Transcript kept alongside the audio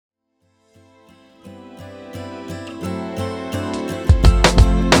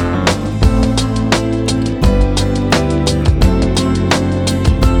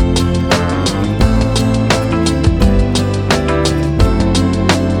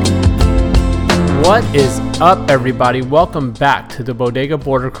What is up, everybody? Welcome back to the Bodega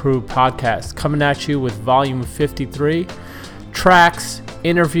Border Crew podcast, coming at you with volume 53. Tracks,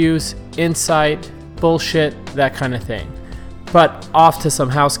 interviews, insight, bullshit, that kind of thing. But off to some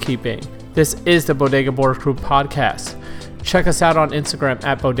housekeeping. This is the Bodega Border Crew podcast. Check us out on Instagram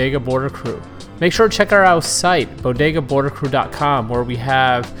at Bodega Border Crew. Make sure to check out our site, bodegabordercrew.com, where we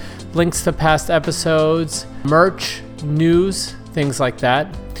have links to past episodes, merch, news, things like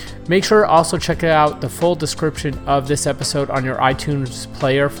that. Make sure to also check out the full description of this episode on your iTunes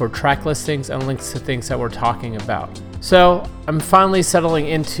player for track listings and links to things that we're talking about. So I'm finally settling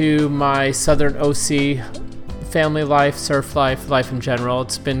into my Southern OC family life, surf life, life in general.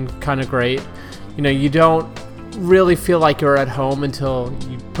 It's been kind of great. You know, you don't really feel like you're at home until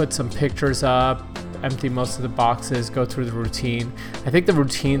you put some pictures up, empty most of the boxes, go through the routine. I think the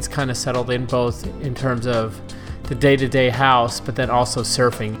routine's kind of settled in both in terms of the day-to-day house, but then also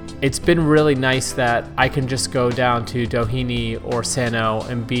surfing. It's been really nice that I can just go down to Doheny or Sano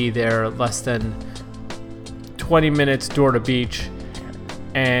and be there less than 20 minutes door to beach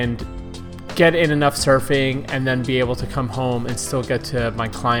and get in enough surfing and then be able to come home and still get to my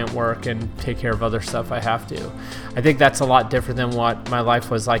client work and take care of other stuff I have to. I think that's a lot different than what my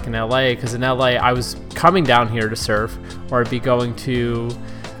life was like in LA, because in LA I was coming down here to surf, or I'd be going to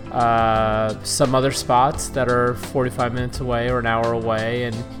some other spots that are 45 minutes away or an hour away,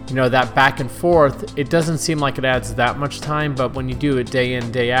 and you know, that back and forth, it doesn't seem like it adds that much time, but when you do it day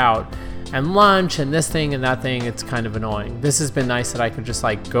in, day out, and lunch and this thing and that thing, it's kind of annoying. This has been nice that I could just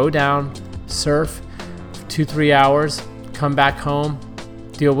like go down, surf 2-3 hours, come back home,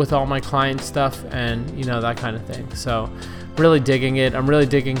 deal with all my client stuff, and you know, that kind of thing. So really digging it. I'm really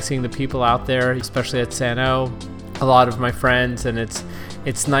digging seeing the people out there, especially at Sano, a lot of my friends, and it's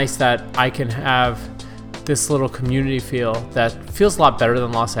nice that I can have this little community feel that feels a lot better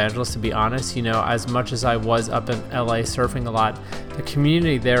than Los Angeles, to be honest. You know, as much as I was up in LA surfing a lot, the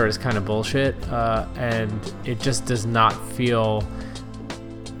community there is kind of bullshit, and it just does not feel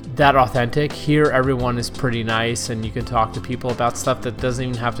that authentic. Here, everyone is pretty nice, and you can talk to people about stuff that doesn't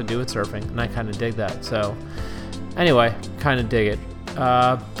even have to do with surfing, and I kind of dig that. So anyway, kind of dig it.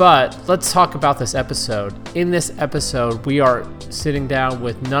 But let's talk about this episode. In this episode, we are sitting down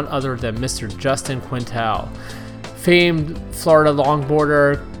with none other than Mr. Justin Quintal, famed Florida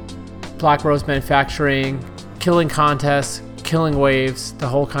longboarder, Black Rose Manufacturing, killing contests, killing waves, the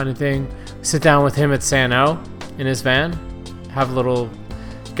whole kind of thing. Sit down with him at Sano in his van, have a little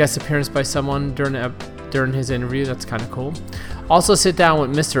guest appearance by someone during his interview. That's kind of cool. Also sit down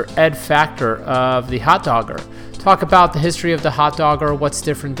with Mr. Ed Factor of the Hot Dogger. Talk about the history of the Hot Dogger, what's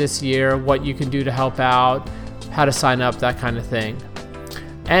different this year, what you can do to help out, how to sign up, that kind of thing.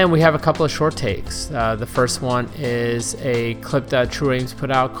 And we have a couple of short takes. The first one is a clip that True Ames put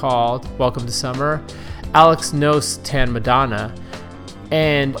out called Welcome to Summer, Alex Knows Tan Madonna,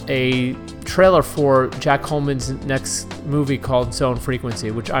 and a trailer for Jack Coleman's next movie called Zone Frequency,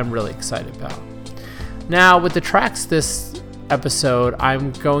 which I'm really excited about. Now, with the tracks this episode,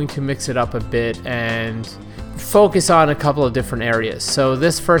 I'm going to mix it up a bit and focus on a couple of different areas. So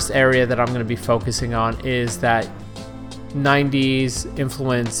this first area that I'm going to be focusing on is that 90s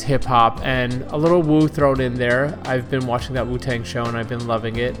influence hip hop and a little Wu thrown in there. I've been watching that Wu-Tang show and I've been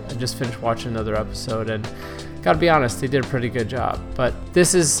loving it. I just finished watching another episode and gotta be honest, they did a pretty good job. But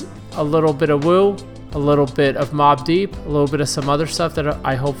this is a little bit of Wu, a little bit of Mobb Deep, a little bit of some other stuff that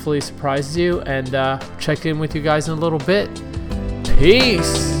I hopefully surprises you, and check in with you guys in a little bit.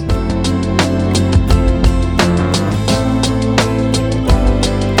 Peace!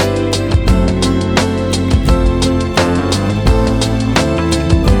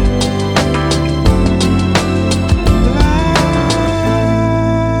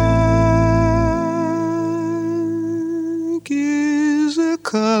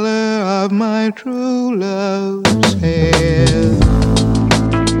 My true love's hair,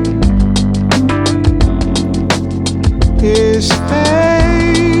 his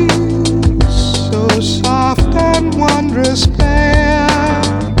face so soft and wondrous fair,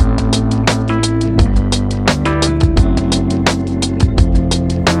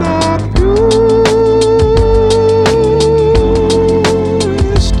 the purest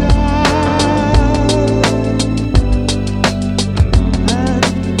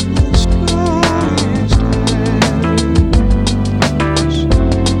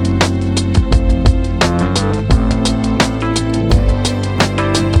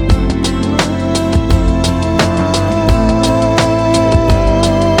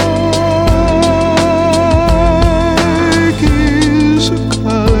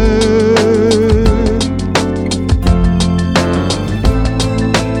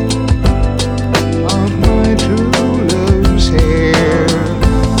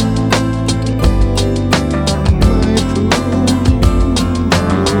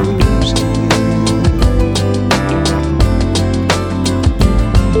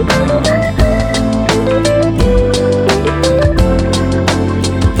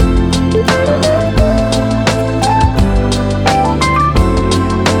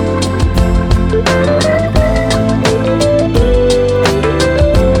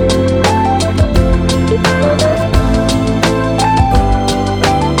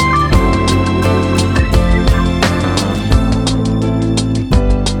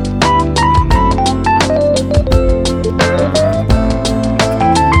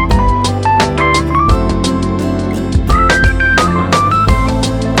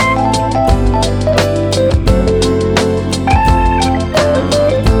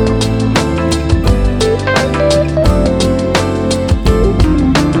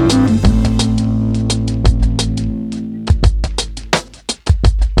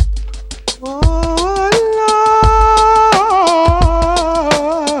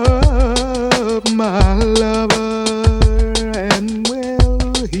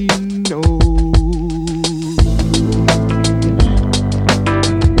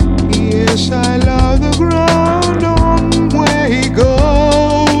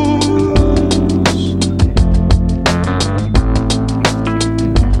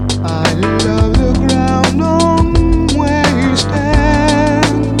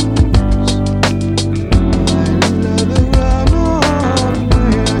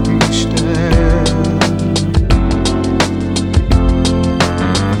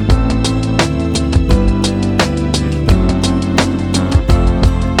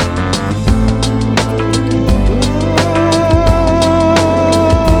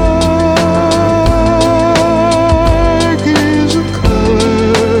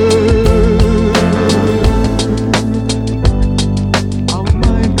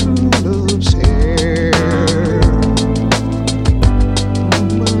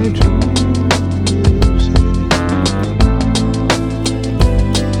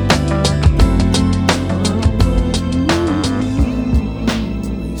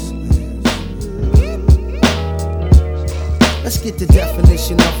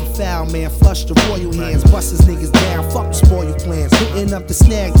man, flush the royal hands. Bust his niggas down, fuck the spoil plans. Hitting up the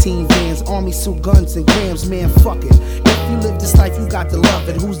snag team vans, army suit guns and grams, man, fuck it. If you live this life, you got to love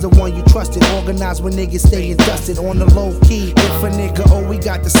it. Who's the one you trusted? Organized when niggas stay dusted on the low key. If a nigga, oh, we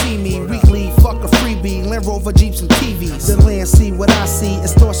got to see me. Weekly, fuck a freebie, Land Rover, Jeeps, and TVs. The land see what I see,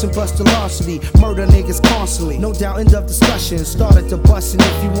 extortion, bust, larceny. Murder niggas constantly, no doubt, end of discussion. Started to bustin',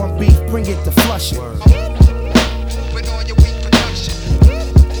 if you want beef, bring it to Flushing.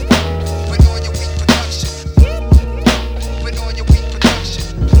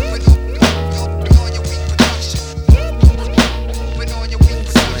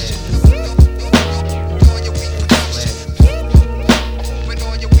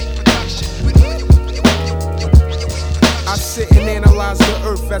 The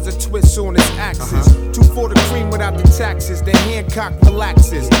earth as a twist on its axis. Two for the cream without the taxes. The Hancock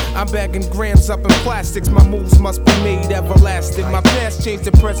relaxes. I'm bagging grams up in plastics. My moves must be made everlasting. My past changed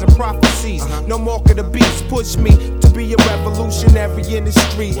to present prophecies. No mark of the beast. Push me to be a revolutionary in the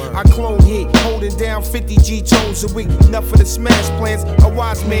street. I clone heat, holding down 50 G tones a week. Enough for the smash plans. A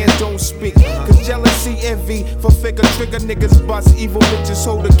wise man don't speak. Cause jealousy, envy, for figure trigger niggas bust. Evil bitches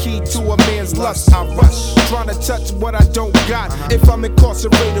hold the key to a man's lust. I rush, trying to touch what I don't got. If I'm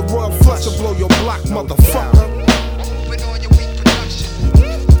incarcerated, royal flush will blow your block, motherfucker.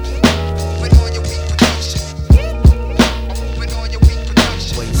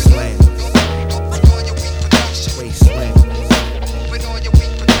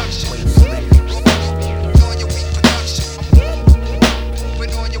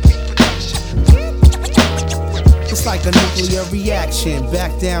 Like a nuclear reaction,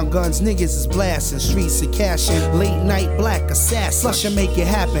 back down guns, niggas is blasting, streets are cashing, late night black assassin, Flush and make it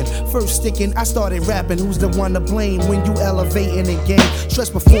happen. First sticking, I started rapping, who's the one to blame when you elevating the game? Stress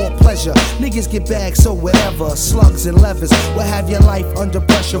before pleasure, niggas get back, so whatever, slugs and levers, will have your life under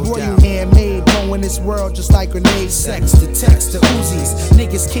pressure. Royal handmade, blowing this world just like grenades. Sex to text to Uzis,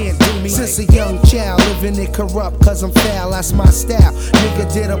 niggas can't do me. Since a young child, living it corrupt, cause I'm foul, that's my style.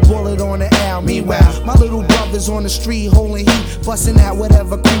 Nigga did a bullet on the owl. Meanwhile, my little brother's on the street holding heat, busting out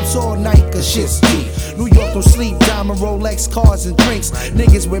whatever creeps all night, cause shit's deep. New York don't sleep, diamond Rolex cars and drinks.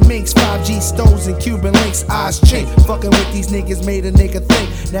 Niggas with minks, 5G stoves and Cuban links. Eyes chink, fucking with these niggas made a nigga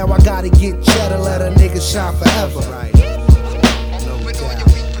think. Now I gotta get cheddar, let a nigga shine forever.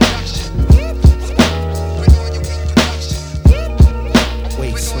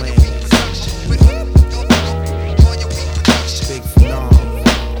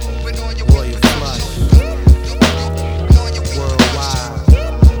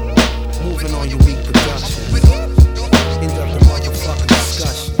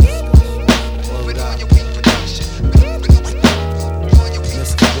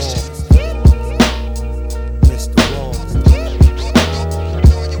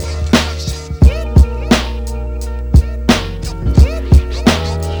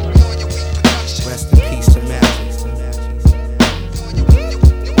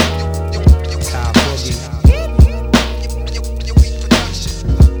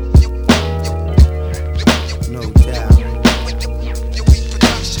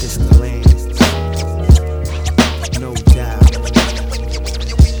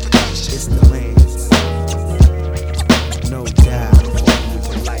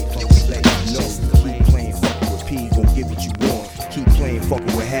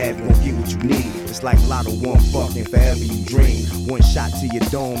 Like lotto, one fuck and forever you dream. One shot to your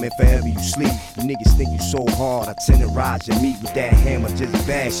dome and forever you sleep. You niggas think you so hard, I tenderize your meat with that hammer, just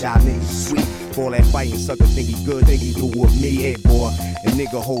bash y'all niggas sweet. For all that fighting, sucker think he good, think he do with me, hey boy. And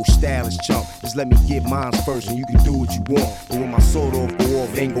nigga whole style is chump. Just let me get mine first and you can do what you want. But when my sword off go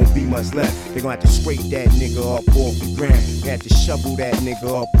off, ain't gonna be much left. They gonna have to scrape that nigga up off the ground. They have to shovel that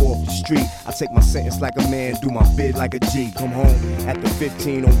nigga up off the street. I take my sentence like a man, do my bid like a G. Come home at the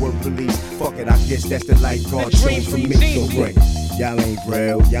 15 on work release. Fuck it, I guess that's the life God chose for me. So great. Y'all ain't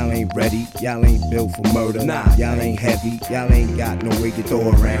real, y'all ain't ready, y'all ain't built for murder. Nah, y'all ain't heavy, y'all ain't got no weight to throw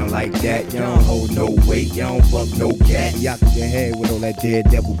around like that. Y'all don't hold no weight, y'all don't fuck no cat. Y'all can your head with all that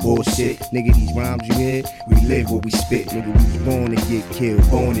daredevil bullshit. Nigga, these rhymes you hear, we live what we spit. Nigga, we was born to get killed,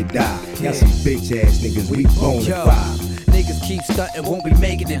 born to die. Y'all some bitch ass niggas, we born to fire. Niggas keep stuntin', won't be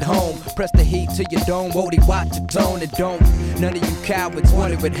making it home. Press the heat to your dome, won't he watch your tone? And don't none of you cowards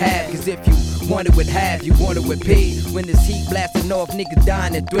want it with half. Cause if you want it with half, you want it with P. When this heat blasting off, niggas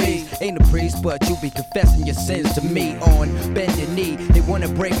dying in threes. Ain't a priest, but you be confessing your sins to me. On bend your knee, they wanna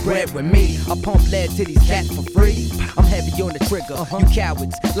break bread with me. I pump lead to these cats for free. I'm heavy on the trigger, you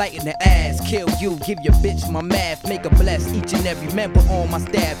cowards, light in the ass. Kill you, give your bitch my math. Make her bless each and every member on my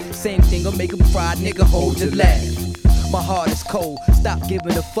staff. Same thing, I'll make them cry, nigga, hold your laugh. My heart is cold, stop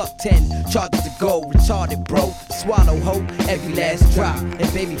giving a fuck 10 charges to go. Retarded, bro. Swallow hope every last drop.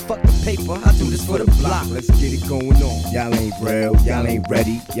 And baby, fuck the paper. I do this for the block. Let's get it going on. Y'all ain't real, y'all ain't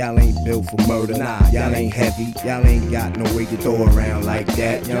ready, y'all ain't built for murder. Nah, y'all ain't heavy, y'all ain't got no weight to throw around like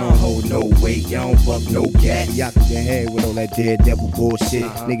that. Y'all don't hold no weight, y'all don't fuck no cat. Y'all can get head with all that daredevil bullshit.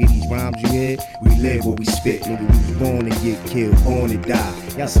 Nigga, these rhymes you hear, we live what we spit. Nigga, we was born to get killed, born to die.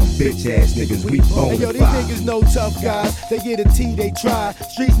 Y'all some bitch ass niggas, we born to yo, these niggas no tough guys. They get a T, they try.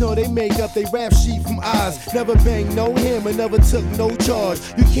 Streets know they make up they rap sheet from eyes. Never banged no hammer, never took no charge.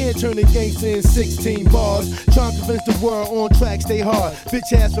 You can't turn a gangster in 16 bars. Trying to convince the world on track, stay hard.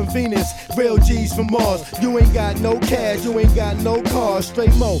 Bitch ass from Venus, real G's from Mars. You ain't got no cash, you ain't got no cars.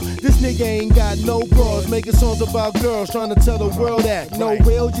 Straight mo, this nigga ain't got no bras. Making songs about girls, trying to tell the world that no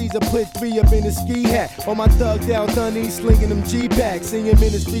real G's. I put 3 up in a ski hat. On my thugged out dunnies, slinging them G-packs. Seeing him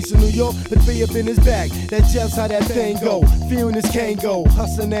in the streets of New York, put 3 up in his back. That's just how that thing go. Feeling this can't go.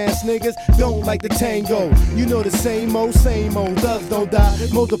 Hustling ass niggas don't like the tango. You know the same old, thugs don't die.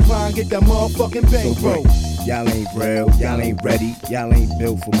 Multiply and get that motherfucking bank, bro. Y'all ain't real, y'all ain't ready, y'all ain't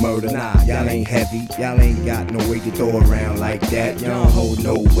built for murder. Nah, y'all ain't heavy, y'all ain't got no weight to throw around like that. Y'all don't hold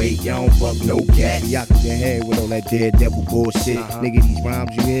no weight, y'all don't fuck no cat. Y'all can get head with all that daredevil bullshit. Nigga, these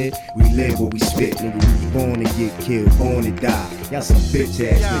rhymes you hear, we live what we spit. Nigga, we was born to get killed, born to die. Y'all some bitch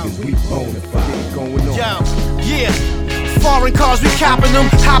ass niggas, we bona fide. Going on. Yo, yeah. Foreign cars, we copping them,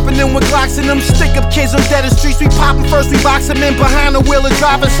 hopping in with Glocks in them. Stick up kids on dead streets, we popping first, we box them in. Behind the wheel of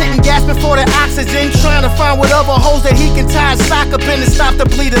drivers, sitting gasping for the oxygen. Trying to find whatever holes that he can tie his sock up in and stop the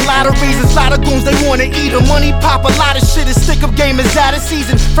bleed. A lot of reasons, lot of goons, they wanna eat him. Money pop, a lot of shit, his stick up game is out of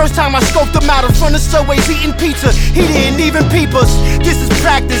season. First time I scoped him out in front of Subways eating pizza, he didn't even peep us. This is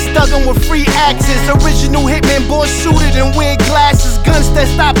practice, thuggin' with free axes. Original hitman, boy suited and weird glasses. Guns that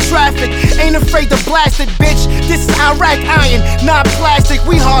stop traffic, ain't afraid to blast it, bitch. This is Iraq iron, not plastic.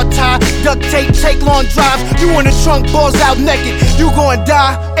 We hard tie, duct tape, take long drives. You in the trunk, balls out naked. You gon'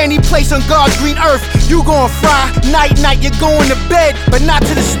 die any place on God's green earth. You gon' fry. Night, you're going to bed, but not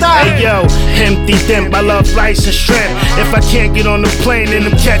to the star. Hey yo, empty dimp. I love rice and shrimp. If I can't get on the plane, then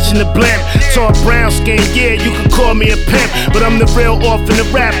I'm catching the blimp. Tall brown skin, yeah, you can call me a pimp, but I'm the real orphan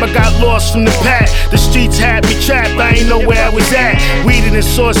of rap. I got lost from the pack. The streets had me trapped. I ain't know where I was at. Weeded and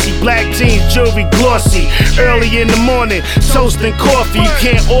saucy, black jeans, jewelry glossy. Early in the morning, toast and coffee. You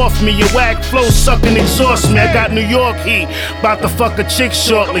can't off me, your whack flow sucking exhaust me. I got New York heat, bout to fuck a chick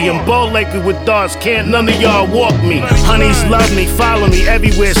shortly. I'm bow legged with darts, can't none of y'all walk me. Honeys love me, follow me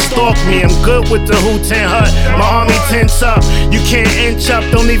everywhere, stalk me. I'm good with the Hooten Hut, my army tense up. You can't inch up,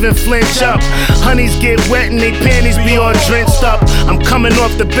 don't even flinch up. Honeys get wet and they panties be all drenched up. I'm coming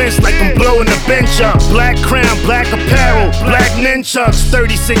off the bench like I'm blowing the bench up. Black crown, black apparel, black nunchucks.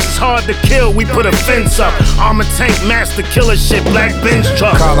 36 is hard to kill, we put a fence up. Armor tank, master killer shit, black Benz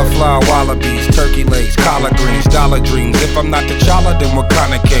truck. Cauliflower, wallabies, turkey legs, collard greens, dollar dreams. If I'm not T'Challa, then what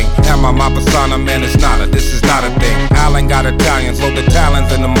kind of king? Am I my persona? Man, it's not a, this is not a thing. Allen got Italians, load the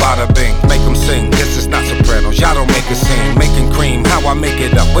talons in them bada bing. Make them sing, this is not Sopranos, y'all don't make a scene. Making cream, how I make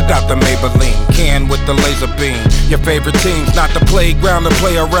it up without the Maybelline. Can with the laser beam. Your favorite team's not the playground to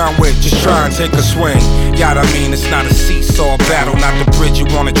play around with, just try and take a swing. Y'all I mean, it's not a seesaw battle, not the bridge you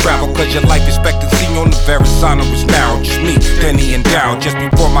wanna travel. Cause your life expectancy on the Verrazano is narrow. Just me, Denny and Dow. Just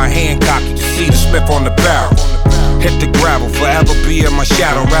before my hand cocked, you see the Smith on the barrel. Hit the gravel, forever be in my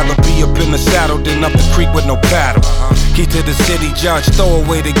shadow. Rather be up in the saddle than up the creek with no paddle. Key to the city, judge, throw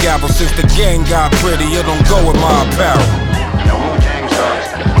away the gavel. Since the gang got pretty, it don't go with my apparel. The Wu-Tang sucks.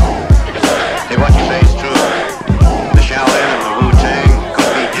 Hey, what you say is true. The Shaolin and the Wu-Tang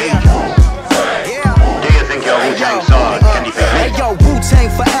could be dangerous. Do you think your Wu-Tang song can defeat me? Hey yo, Wu-Tang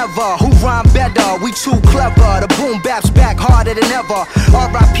forever, who rhyme better? We too clever, the boom bap's back harder than ever.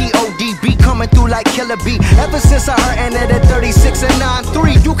 R.I.P. ODB coming through like Killer B. Ever since I heard N at 36 and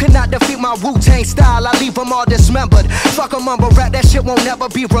 9-3, you cannot defeat my Wu-Tang style, I leave them all dismembered. Fuck a mumble rap, that shit won't never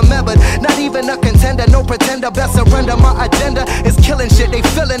be remembered. Not even a contender, no pretender, best surrender. My agenda is killing shit, they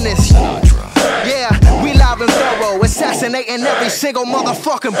feeling this. Yeah, we live and thorough, assassinating every single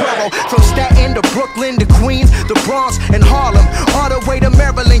motherfucking borough. From Staten to Brooklyn to Queens, the Bronx and Harlem, all the way to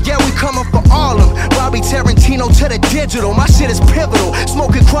Maryland, yeah, we coming for all of them. Bobby Tarantino to the digital, my shit is pivotal.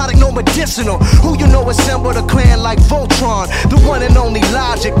 Smoking chronic, no medicinal. Who you know assembled a clan like Voltron? The one and only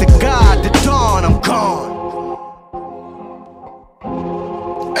Logic, the God, the Dawn, I'm gone.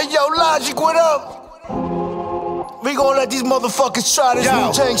 Hey yo, Logic, what up? We gon' let these motherfuckers try this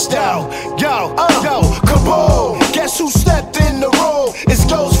Wu-Tang style. Yo, kaboom! Guess who stepped in the room? It's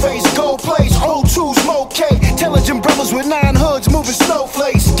Ghostface, Gold Place, O2, Smoke K. Intelligent brothers with 9 hoods moving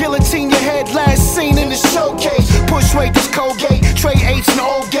snowflakes. Guillotine your head, last seen in the showcase. Push weight, this Colgate. Trey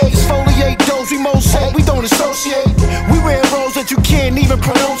negotiate. We wear roles that you can't even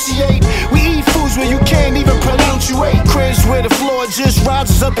pronunciate. We eat foods where you can't even pronunciate. Cribs where the floor just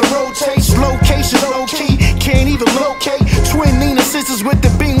rises up and rotates. Location low key, can't even locate. Twin Nina sisters with the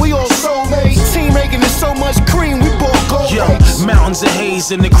beam, we all soulmates. Team making is so much cream, we both gold. Yo, mountains of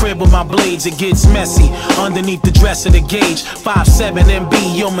haze in the crib with my blades, it gets messy. Underneath the dress of the gauge, 5'7"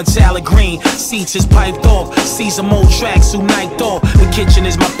 MB, your metallic green. Seats is piped off, season old tracks who night off. The kitchen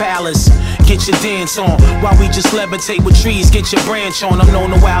is my palace, get your dance on. While we just levitate with trees, get your branch on. I'm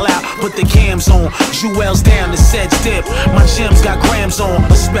known to wild out, put the cams on. Jewels down, the sets dip, my gems got grams on.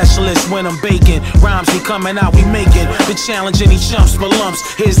 A specialist when I'm baking, rhymes be coming out, we making. The challenge any chumps for lumps,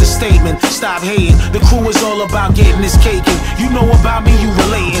 here's the statement, stop hating. The crew is all about getting this cake. You know about me, you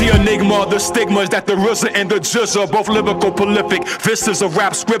relating. The enigma, the stigmas that the RZA and the Jizza, both lyrical prolific, vistas of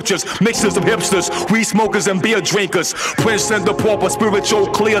rap scriptures, mixes of hipsters, weed smokers and beer drinkers, Prince and the pauper, spiritual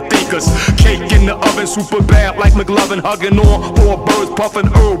clear thinkers. Cake in the oven, super bad like McLovin, hugging on 4 birds, puffing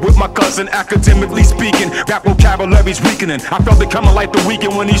herb with my cousin. Academically speaking, rap vocabulary's weakening. I felt it coming like the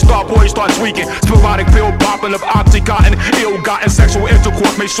weekend when these star boys start tweaking. Sporadic pill popping of oxycontin, ill-gotten sexual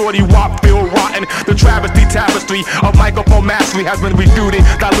intercourse, make sure the wop feel rotten. The travesty tapestry of microphone mastery has been refuted,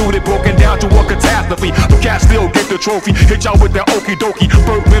 diluted, broken down to a catastrophe. The cat still get the trophy, hit y'all with that okie dokie.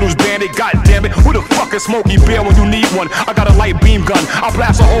 Burt Reynolds bandit, goddammit, who the fuck is Smokey Bear when you need one? I got a light beam gun, I'll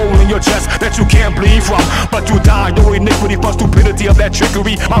blast a hole in your chest that you can't bleed from. But you die, your iniquity for stupidity of that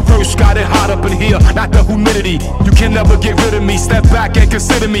trickery. My verse got it hot up in here, not the humidity. You can never get rid of me, step back and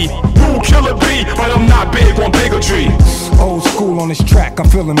consider me. Rule killer B, but I'm not big on bigotry. Old school on this track, I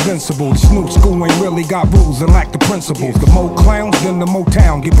feel invincible. The Snoop school ain't really got rules and lack the principles. The more clowns, then the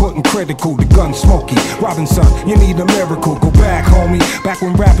Motown get put in critical. The gun smoky, Robinson, you need a miracle. Go back, homie, back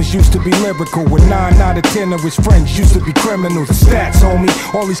when rappers used to be lyrical. With 9 out of 10 of his friends used to be criminals. The stats, homie,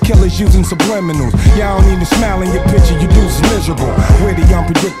 all these killers using subliminals. Y'all don't even smile in your picture, you dudes is miserable. We're the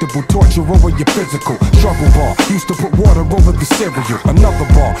unpredictable, torture over your physical. Struggle bar, used to put water over the cereal. Another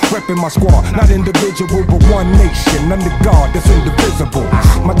bar, repping my squad, not individual, but one nation. Under God, that's indivisible.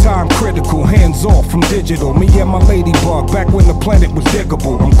 My time critical, hands off from digital. Me and my ladybug, back when the planet was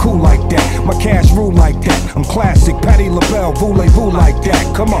diggable. I'm cool like that, my cash rule like that. I'm classic, Patti LaBelle, voulez-vous like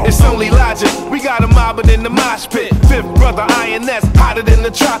that. Come on. It's only logic, we got a mobbing in the mosh pit. Fifth brother INS, hotter than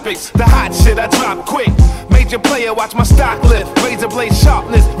the tropics. The hot shit I drop quick. Major player, watch my stock lift. Razor blade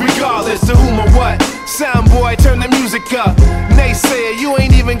sharpness, regardless of whom or what. Sound boy, turn the music up. Naysayer, you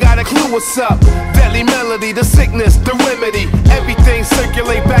ain't even got a clue what's up. Deadly melody, the sickness, the remedy. Everything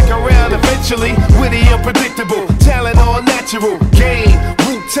circulate back around eventually. Witty, unpredictable, talent all natural. Game,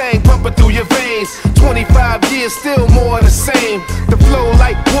 Wu-Tang pumping through your veins. 25 years, still more the same. The flow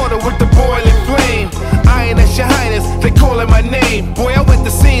like water with the boiling flame. Iron as your highness, they calling my name. Boy, I went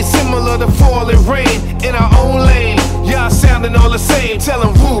the scene similar to falling rain. In our own lane, y'all sounding all the same. Tell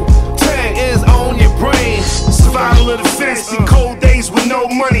them Wu-Tang is on your brain. Survival of the fittest in cold days with no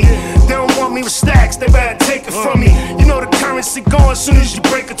money. They don't want me with stacks, they better take it from me. You know the currency going soon as you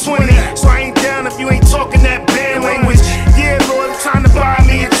break a 20. So I ain't down if you ain't talking that bad language. Yeah, Lord, I'm trying to buy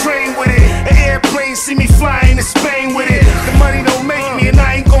me a train with it. An airplane, see me flying to Spain with it. The money don't make me and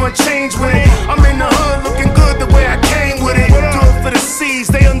I ain't gonna change with it. I'm in the hood looking good the way I came with it. Do it for the seeds,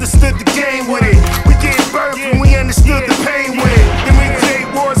 they understood the game with it. We get birth and we understood the pain with it. Then we create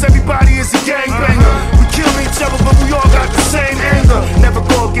wars, everybody is a gangbanger. We kill each other, but we all got the same anger. Never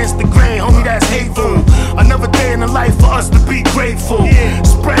go against the grain, homie, that's hateful. Another day in the life for us to be grateful.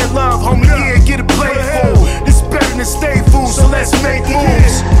 Spread love, homie, yeah, get it playful. It's better than stay fool, so let's make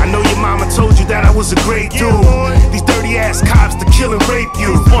moves. I know your mama told you that I was a great dude. These dirty ass cops to kill and rape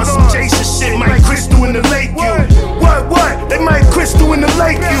you. On some Jason shit, Mike Crystal in the lake you. What? They might Crystal in the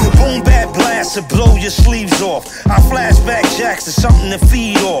lake you. Boom bap blast to blow your sleeves off. I flashback jacks to something to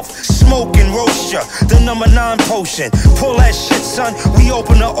feed off. Smoke and roast ya, the number 9 potion. Pull that shit, son, we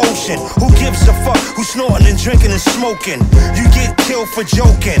open the ocean. Who gives a fuck who's snorting and drinking and smoking? You get killed for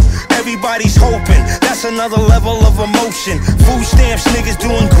joking, everybody's hoping. That's another level of emotion. Food stamps, niggas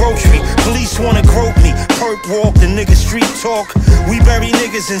doing grocery. Police wanna grope me, perp walk, the nigga street talk. We bury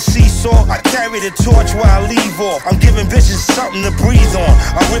niggas in seesaw. I carry the torch while I leave off. I'm giving bitches something to breathe on.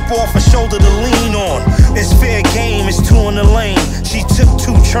 I rip off a shoulder to lean on. It's fair game, it's 2 in the lane. She took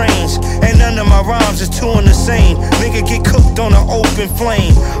 2 trains, and none of my rhymes is 2 in the same. Nigga get cooked on an open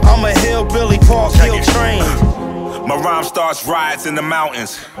flame. I'm a hillbilly, Park Hill train. My rhyme starts riots in the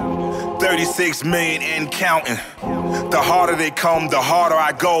mountains. 36 million and counting. The harder they come, the harder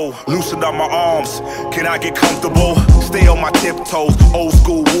I go. Loosen up my arms, can I get comfortable? Stay on my tiptoes, old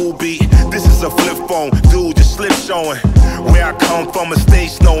school woo beat. This is a flip phone, dude, just slip showing. Where I come from, a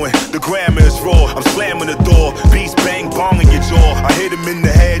stage knowing the grammar is raw. I'm slamming the door, beats bang bong in your jaw. I hit him in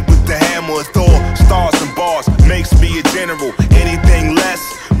the head with the hammer of Thor. Stars and bars makes me a general. Anything less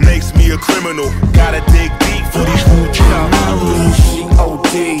makes me a criminal. Gotta dig deep for these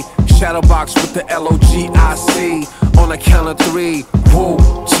G-O-D, Shadowbox with the L-O-G-I-C. On the count of 3,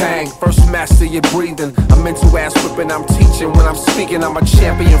 Wu-Tang, first master your breathing. I'm into ass whipping, I'm teaching. When I'm speaking, I'm a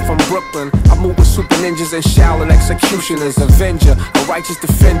champion from Brooklyn. I move with super ninjas and Shaolin executioners. Avenger, a righteous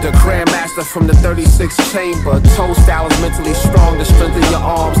defender, grandmaster from the 36th chamber. Toe style is mentally strong to strengthen your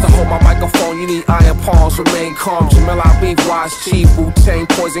arms. To hold my microphone, you need iron palms. Remain calm, Jamel Arif, Wise Chief, Wu-Tang,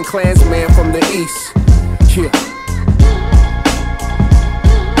 Poison Klansman from the east. Yeah.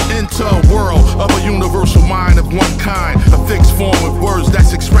 Into a world of a universal mind of one kind, a fixed form with words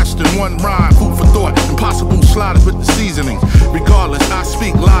that's expressed in one rhyme. Food for thought, impossible sliders with the seasoning. Regardless, I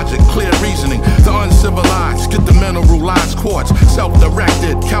speak logic, clear reasoning. The uncivilized get the mineralized quartz.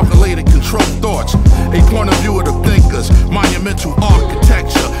 Self-directed, calculated, controlled thoughts. A point of view of the thinkers. Monumental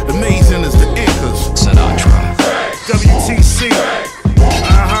architecture, amazing as the Incas. Sinatra. WTC.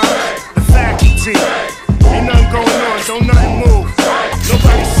 The faculty. Ain't nothing going on, don't nothing move.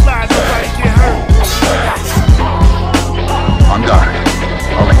 Nobody slide, nobody get hurt. On guard.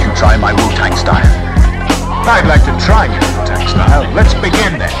 I'll let you try my Wu-Tang style. I'd like to try your Wu-Tang style. Let's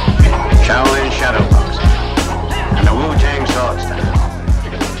begin then. Shaolin Shadowbox and the Wu-Tang sword style.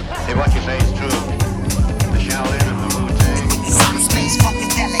 If what you say is true, the Shaolin and the Wu-Tang. The sound of space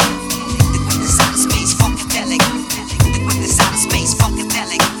funkadelic. The sound of space funkadelic. The sound of space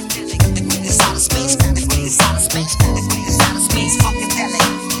funkadelic. The sound of space. The sound of space. The sound of space funkadelic.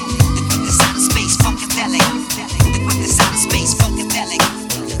 The sound of space funkadelic. The sound of space funkadelic.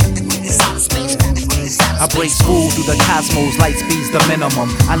 The sound of space. I break school through the cosmos, light speed's the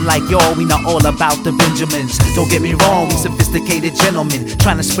minimum. Unlike y'all, we not all about the Benjamins. Don't get me wrong, we sophisticated gentlemen,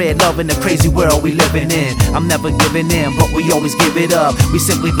 trying to spread love in the crazy world we living in. I'm never giving in, but we always give it up. We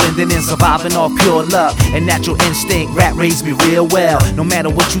simply blending in, surviving off pure luck and natural instinct. Rap raised me real well. No matter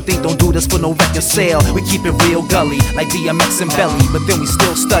what you think, don't do this for no record sale. We keep it real gully, like DMX and Belly, but then we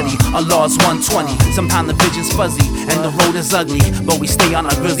still study our laws 120. Sometimes the vision's fuzzy and the road is ugly, but we stay on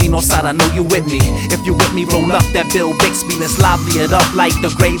our grizzly north side. I know you with me. If you with me, roll up that Bill Bixby. Let's lively it up like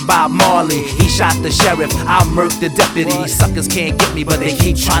the great Bob Marley. He shot the sheriff, I murked the deputy. Suckers can't get me, but they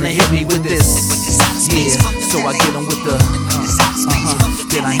keep trying to hit me with this. Yeah, so I get them with the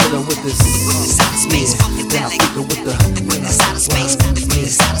then I hit her with this. Yeah, then I freak her with the side of space, the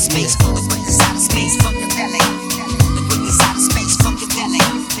side of space, the side of space funkadelic. The side of space funkadelic.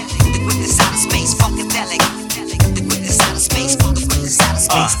 The side of space funkadelic. The side of space, the side of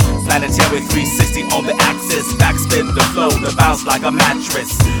space. Planetary 360 on the axis, backspin the flow, the bounce like a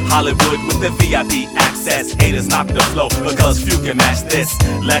mattress. Hollywood with the VIP access, haters knock the flow because few can match this.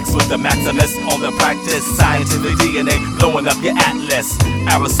 Lex with the Maximus on the practice, scientific DNA blowing up your atlas.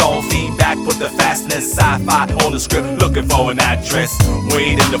 Aerosol feedback with the fastness, sci-fi on the script looking for an actress.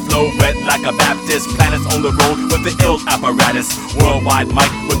 Wade in the flow, wet like a Baptist. Planets on the road with the ill apparatus. Worldwide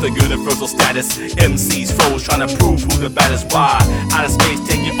mic with the universal status. MCs froze trying to prove who the baddest. Why? Out of space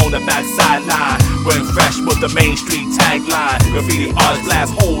take you on the backside line. When fresh with the Main Street tagline. Graffiti artists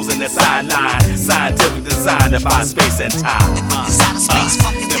blast holes in the sideline. Scientific design defy space and time.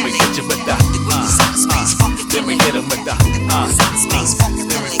 Then we hit you with the then we hit him with the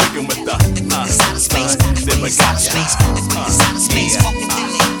then we freak him with the then we got ya.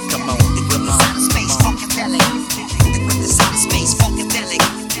 Come on, come on.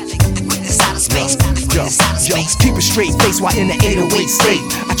 Yo, keep a straight face while in the 808 state.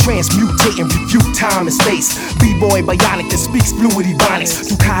 I transmutate and refute time and space. B-boy bionic that speaks fluid ebonics.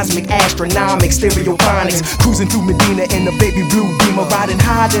 Through cosmic astronomics, stereophonics. Cruising through Medina in the baby blue beamer. Riding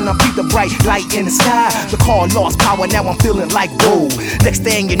high, then I beat the bright light in the sky. The car lost power, now I'm feeling like whoa. Next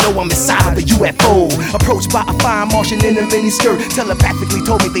thing you know, I'm inside of a UFO. Approached by a fine Martian in a miniskirt. Telepathically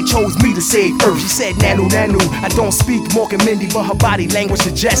told me they chose me to save Earth. She said, Nanu, Nanu, I don't speak Mork and Mindy, but her body language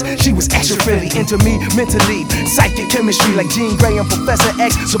suggests she was extra friendly. Into me mentally, psychic chemistry like Jean Grey and Professor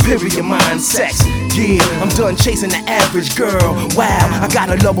X. Superior mind sex. Yeah, I'm done chasing the average girl. Wow, I got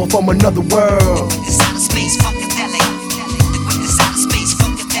a lover from another world. Inside of space funkadelic. Inside of space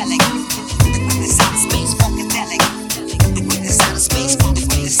funkadelic. Inside of space funkadelic. Inside of space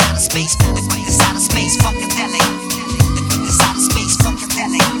funkadelic. Inside of space funkadelic. Inside of space funkadelic. Inside of space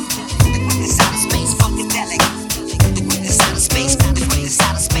funkadelic. Inside of space funkadelic. Inside of space funkadelic.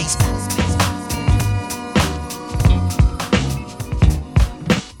 Inside of space.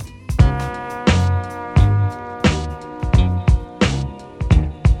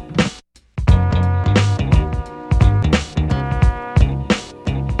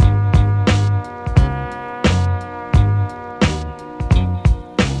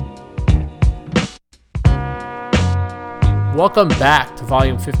 Welcome back to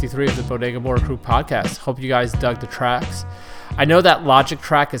volume 53 of the Bodega Border Crew podcast. Hope you guys dug the tracks. I know that Logic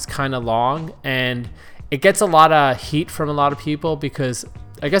track is kind of long, and it gets a lot of heat from a lot of people because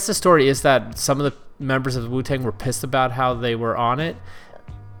I guess the story is that some of the members of the Wu-Tang were pissed about how they were on it.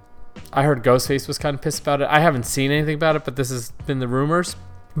 I heard Ghostface was kind of pissed about it. I haven't seen anything about it, but this has been the rumors.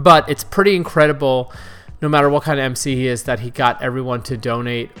 But it's pretty incredible, no matter what kind of MC he is, that he got everyone to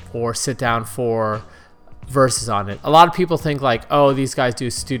donate or sit down for verses on it. A lot of people think like, oh, these guys do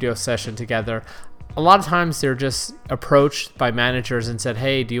a studio session together. A lot of times they're just approached by managers and said,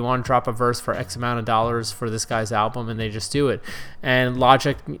 hey, do you want to drop a verse for X amount of dollars for this guy's album? And they just do it. And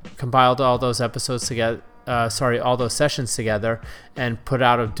Logic compiled all those episodes together, all those sessions together and put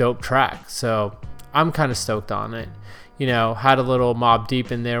out a dope track. So I'm kind of stoked on it. You know, had a little Mobb Deep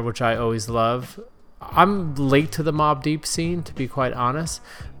in there, which I always love. I'm late to the Mobb Deep scene, to be quite honest,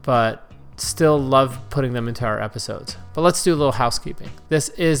 but still love putting them into our episodes. But let's do a little housekeeping. This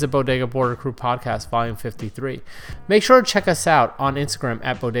is the Bodega Border Crew podcast, volume 53. Make sure to check us out on Instagram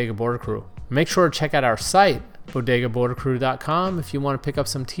at Bodega Border Crew. Make sure to check out our site, bodegabordercrew.com, if you want to pick up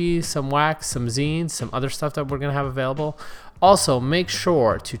some teas, some wax, some zines, some other stuff that we're going to have available. Also, make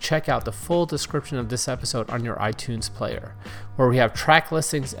sure to check out the full description of this episode on your iTunes player, where we have track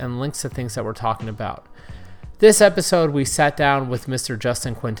listings and links to things that we're talking about. This episode, we sat down with Mr.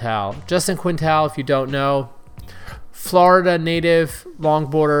 Justin Quintal. Justin Quintal, if you don't know, Florida native,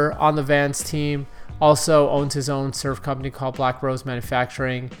 longboarder on the Vans team, also owns his own surf company called Black Rose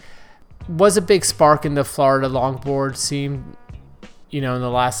Manufacturing. Was a big spark in the Florida longboard scene, in the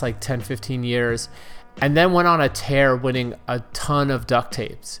last like 10, 15 years. And then went on a tear, winning a ton of duct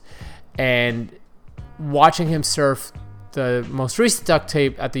tapes. And watching him surf the most recent duct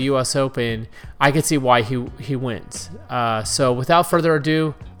tape at the U.S. Open, I could see why he wins. So without further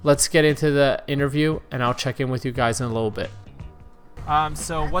ado, let's get into the interview, and I'll check in with you guys in a little bit.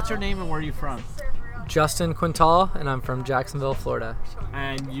 So what's your name and where are you from? Justin Quintal, and I'm from Jacksonville, Florida.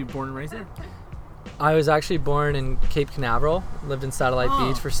 And you born and raised there? I was actually born in Cape Canaveral, lived in Satellite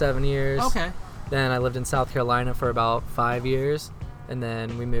Beach for 7 years. Okay. Then I lived in South Carolina for about 5 years, and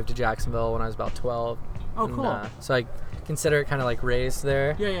then we moved to Jacksonville when I was about 12. Oh, cool. So I consider it kind of like raised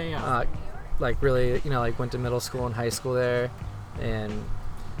there. Yeah. Like really, went to middle school and high school there, and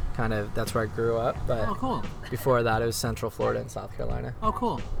kind of that's where I grew up. But cool. Before that, it was Central Florida and South Carolina. Oh,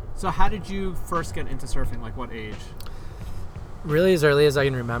 cool. So how did you first get into surfing? Like what age? Really as early as I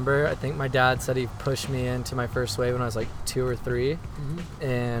can remember. I think my dad said he pushed me into my first wave when I was like 2 or 3. Mm-hmm.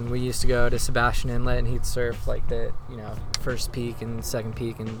 And we used to go to Sebastian Inlet, and he'd surf like the, first peak and second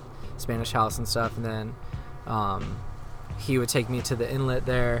peak and Spanish House and stuff. And then he would take me to the inlet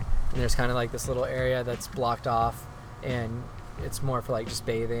there, and there's kind of like this little area that's blocked off, and it's more for like just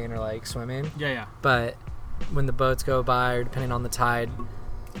bathing or like swimming. Yeah. But when the boats go by, or depending on the tide,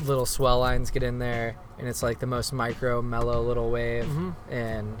 little swell lines get in there, and it's like the most micro, mellow little wave. Mm-hmm.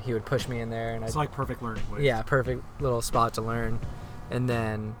 And he would push me in there, and it's like perfect learning waves. Yeah, perfect little spot to learn. And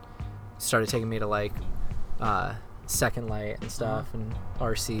then started taking me to like Second Light and stuff, and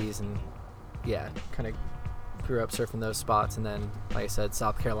RCs, and kind of grew up surfing those spots. And then, like I said,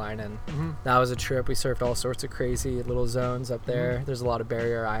 South Carolina, and that was a trip. We surfed all sorts of crazy little zones up there. Mm-hmm. There's a lot of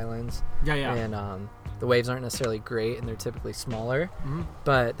barrier islands. Yeah. And the waves aren't necessarily great, and they're typically smaller,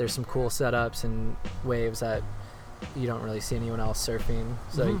 but there's some cool setups and waves that you don't really see anyone else surfing.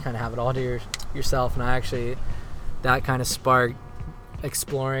 So you kind of have it all to yourself. And that kind of sparked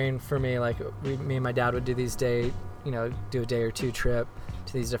exploring for me. Like me and my dad would do these do a day or two trip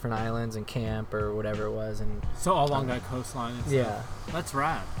to these different islands and camp or whatever it was. And so all along that coastline and stuff. Yeah. That's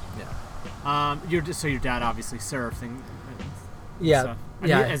rad. Yeah. Your dad obviously surfed and yeah. stuff.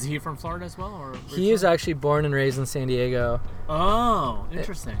 Yeah. Is he from Florida as well? Or he is actually born and raised in San Diego. Oh,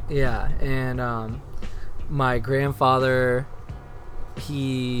 interesting. Yeah. And my grandfather,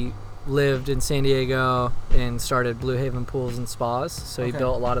 he lived in San Diego and started Blue Haven Pools and Spas. So he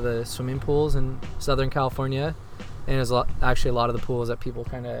built a lot of the swimming pools in Southern California. And it was actually a lot of the pools that people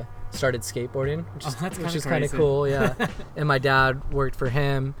kind of started skateboarding, which is kind of cool. Yeah. And my dad worked for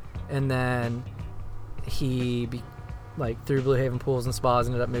him, and then he through Blue Haven Pools and Spas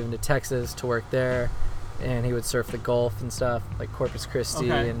ended up moving to Texas to work there, and he would surf the Gulf and stuff like Corpus Christi.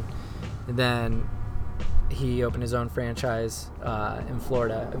 And then he opened his own franchise in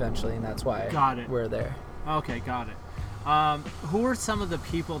Florida eventually, and that's why we're there. Okay, got it. Who are some of the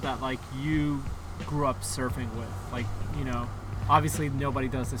people that you grew up surfing with? Obviously nobody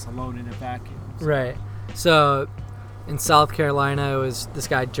does this alone in a vacuum. So. Right. So in South Carolina, it was this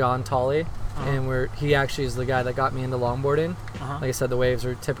guy John Tolley. and he actually is the guy that got me into longboarding. Like I said, the waves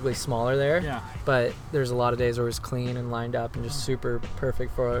are typically smaller there. Yeah. But there's a lot of days where it's clean and lined up and just super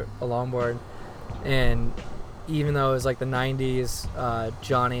perfect for a longboard. And even though it was like the 90s,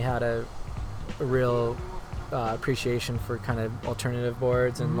 Johnny had a real appreciation for kind of alternative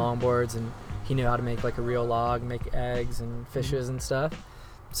boards and longboards, and he knew how to make like a real log, make eggs and fishes and stuff.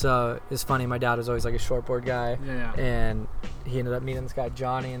 So it's funny, my dad was always like a shortboard guy, and he ended up meeting this guy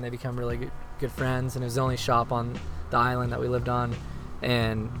Johnny, and they become really good friends. And it was the only shop on the island that we lived on,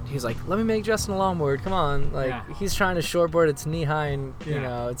 and he's like, let me make Justin a longboard, come on. Like he's trying to shortboard, it's knee high, and you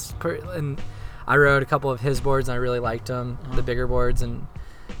know, it's and I rode a couple of his boards and I really liked them, the bigger boards, and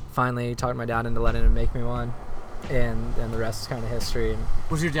finally talked my dad into letting him make me one, and the rest is kind of history. And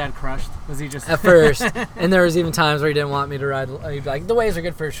was your dad crushed? Was he just at first? And there was even times where he didn't want me to ride. He'd be like, the waves are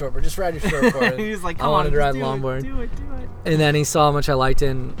good for a shortboard, just ride your shortboard. He was like, I wanted to ride longboard. Do it. And then he saw how much I liked it,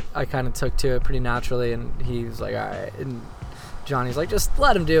 and I kind of took to it pretty naturally, and he was like, all right. And Johnny's like, just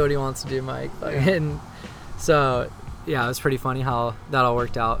let him do what he wants to do, Mike. And so yeah, it was pretty funny how that all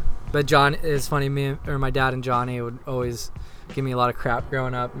worked out. But John is funny. My dad and Johnny would always give me a lot of crap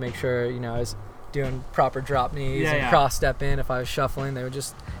growing up, make sure, you know, I was doing proper drop knees and cross step in. If I was shuffling, they would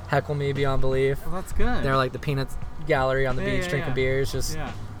just heckle me beyond belief. Well, that's good. They're like the peanuts gallery on the beach drinking beers. Just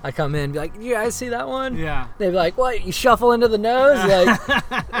I come in and be like, you guys see that one? Yeah. They'd be like, what, you shuffle into the nose? Like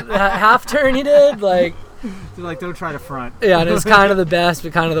half turn you did? Like they're like, don't try to front. Yeah, and it was kind of the best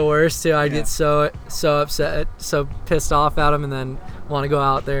but kind of the worst too. I'd get so upset, so pissed off at them, and then want to go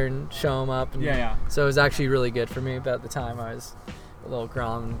out there and show them up. And so it was actually really good for me, but at the time I was a little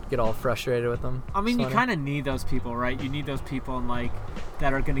grom and get all frustrated with them. I mean, you kind of need those people, right? You need those people and like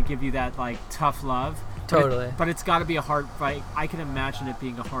that are going to give you that like tough love. Totally. But it's got to be a hard fight. I can imagine it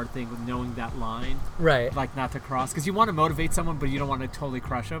being a hard thing with knowing that line. Right. Like not to cross. Because you want to motivate someone, but you don't want to totally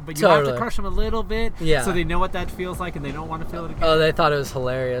crush them. But you have to crush them a little bit. Yeah. So they know what that feels like and they don't want to feel it again. Oh, they thought it was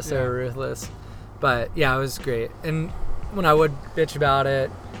hilarious. They were ruthless. But yeah, it was great. And when I would bitch about it,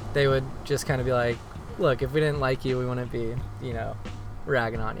 they would just kind of be like, look, if we didn't like you, we wouldn't be, you know,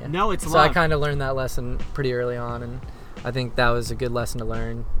 ragging on you. No, it's so love. I kind of learned that lesson pretty early on, and I think that was a good lesson to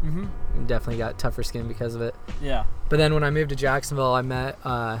learn. Definitely got tougher skin because of it. Yeah. But then when I moved to Jacksonville, I met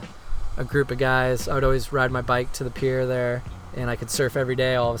a group of guys. I would always ride my bike to the pier there, and I could surf every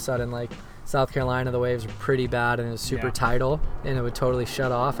day. All of a sudden, like South Carolina, the waves were pretty bad, and it was super tidal, and it would totally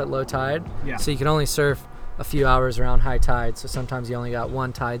shut off at low tide. Yeah. So you could only surf a few hours around high tide. So sometimes you only got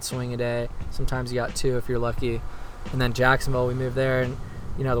one tide swing a day. Sometimes you got two if you're lucky. And then Jacksonville, we moved there, and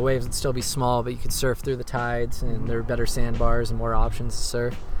you know, the waves would still be small, but you could surf through the tides, and there were better sandbars and more options to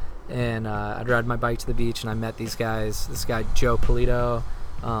surf. And I'd ride my bike to the beach, and I met these guys. This guy, Joe Polito,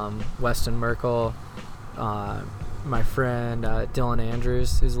 Weston Merkel, my friend Dylan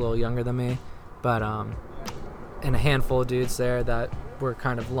Andrews, who's a little younger than me, but and a handful of dudes there that were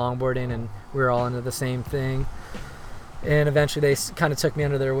kind of longboarding, and we were all into the same thing. And eventually they kind of took me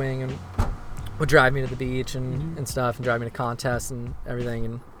under their wing and would drive me to the beach and stuff, and drive me to contests and everything.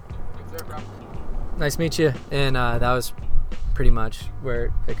 And nice to meet you. And that was pretty much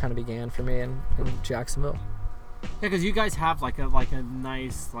where it kind of began for me in Jacksonville. Yeah, because you guys have like a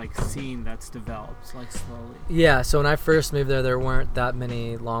nice like scene that's developed like slowly. Yeah, so when I first moved there weren't that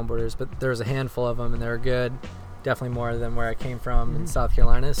many longboarders, but there was a handful of them, and they were good. Definitely more than where I came from in South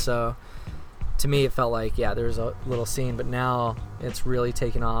Carolina. So to me, it felt like there was a little scene, but now it's really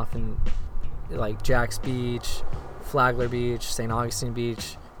taken off, and like Jack's Beach, Flagler Beach, St. Augustine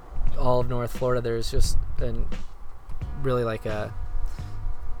Beach, all of North Florida, there's just really like a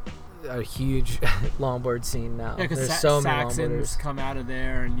huge longboard scene now. Yeah, because so many Saxons longboarders come out of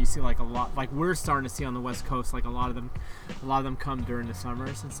there, and you see like a lot. Like we're starting to see on the West Coast, like a lot of them come during the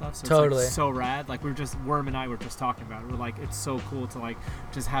summers and stuff. So totally, it's like so rad. Like Worm and I were just talking about it. We're like, it's so cool to like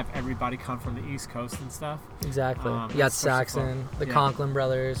just have everybody come from the East Coast and stuff. Exactly. You got Saxon, the Conklin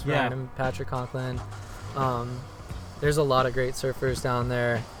brothers, Ryan and Patrick Conklin. There's a lot of great surfers down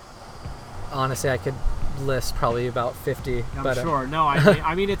there. Honestly, I could list probably about 50. I'm sure. No,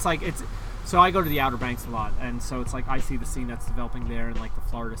 I mean it's like so I go to the Outer Banks a lot, and so it's like I see the scene that's developing there, and like the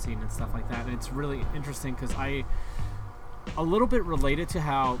Florida scene and stuff like that, and it's really interesting because I a little bit related to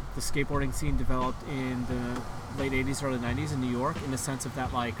how the skateboarding scene developed in the late 80s, early 90s in New York, in the sense of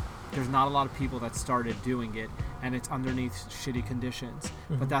that like there's not a lot of people that started doing it, and it's underneath shitty conditions,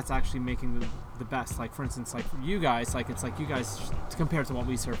 but that's actually making the best. Like for instance, like you guys, like it's like you guys compared to what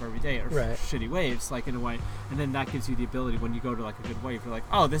we surf every day are shitty waves, like in a way, and then that gives you the ability when you go to like a good wave, you're like,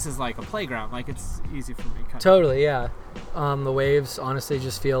 oh, this is like a playground, like it's easy for me. Totally, yeah. The waves honestly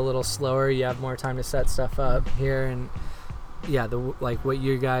just feel a little slower. You have more time to set stuff up here, and yeah, like what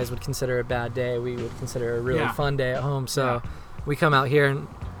you guys would consider a bad day, we would consider a really fun day at home. So we come out here, and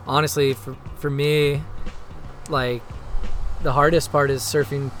honestly, for me, like the hardest part is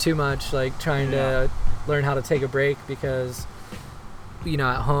surfing too much, like trying to learn how to take a break, because you know,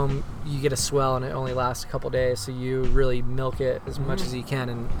 at home you get a swell and it only lasts a couple days, so you really milk it as much as you can,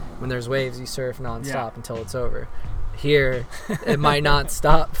 and when there's waves you surf nonstop until it's over. Here it might not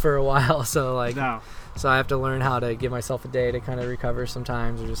stop for a while, so like so I have to learn how to give myself a day to kind of recover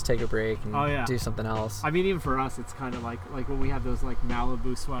sometimes, or just take a break and do something else. I mean, even for us, it's kind of like when we have those like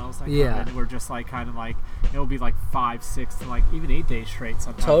Malibu swells, like we're just like kind of like it'll be like 5, 6 to like even 8 days straight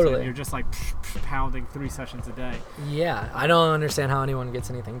sometimes. Totally. And you're just like pounding 3 sessions a day. Yeah, I don't understand how anyone gets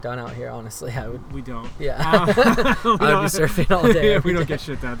anything done out here. Honestly, we don't. Yeah, I would be surfing all day. We don't get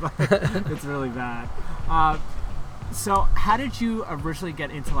shit done. It's really bad. So how did you originally get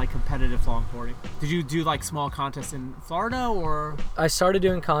into like competitive longboarding? Did you do like small contests in Florida, or? I started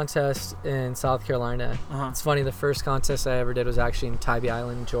doing contests in South Carolina. It's funny, the first contest I ever did was actually in Tybee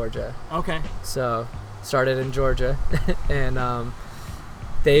Island, Georgia. Okay. So started in Georgia, and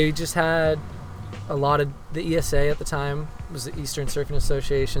they just had a lot of the ESA at the time was the Eastern Surfing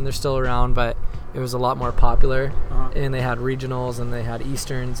Association. They're still around, but it was a lot more popular, and they had regionals and they had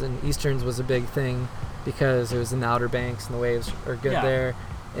Easterns, and Easterns was a big thing because it was in the Outer Banks and the waves are good there,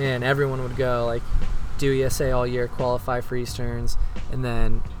 and everyone would go like do ESA all year, qualify for Easterns, and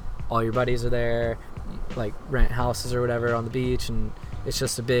then all your buddies are there, like rent houses or whatever on the beach, and it's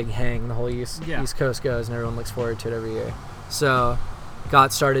just a big hang. The whole East Coast goes, and everyone looks forward to it every year. So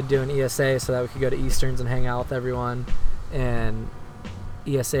got started doing ESA so that we could go to Easterns and hang out with everyone. And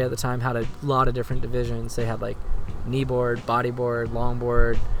ESA at the time had a lot of different divisions. They had like kneeboard, bodyboard,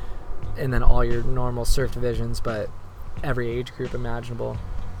 longboard, and then all your normal surf divisions, but every age group imaginable.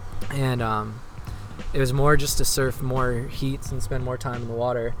 And it was more just to surf more heats and spend more time in the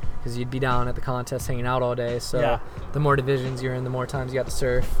water, because you'd be down at the contest hanging out all day. So the more divisions you're in, the more times you got to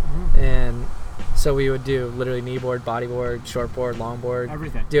surf. And so we would do literally kneeboard, bodyboard, shortboard,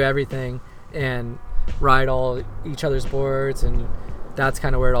 longboard, do everything, and ride all each other's boards. And that's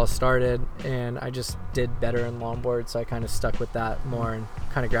kind of where it all started, and I just did better in longboard, so I kind of stuck with that more and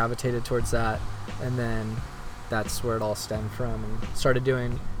kind of gravitated towards that. And then that's where it all stemmed from, and started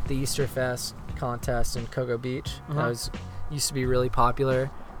doing the Easterfest contest in Cocoa Beach. That used to be really popular,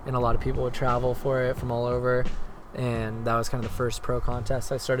 and a lot of people would travel for it from all over, and that was kind of the first pro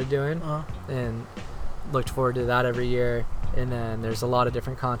contest I started doing, and looked forward to that every year. And then there's a lot of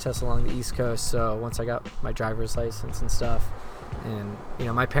different contests along the East Coast, so once I got my driver's license and stuff, and you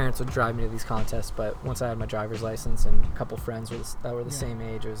know, my parents would drive me to these contests, but once I had my driver's license and a couple friends that were the same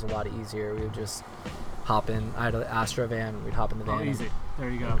age, it was a lot easier. We would just hop in. I had an Astra van, we'd hop in the van. Easy. There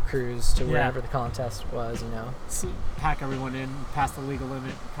you go. Cruise to wherever the contest was, you know. Pack everyone in past the legal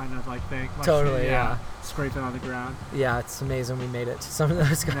limit kind of like thing. Like, totally, yeah. Scrape it on the ground. Yeah, it's amazing we made it to some of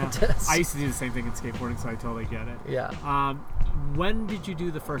those contests. I used to do the same thing in skateboarding, so I totally get it. Yeah. When did you do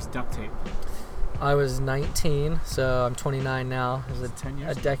the first duct tape? I was 19, so I'm 29 now. It was 10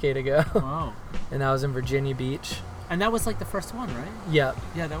 years a decade ago. Wow. And that was in Virginia Beach. And that was like the first one, right? Yep.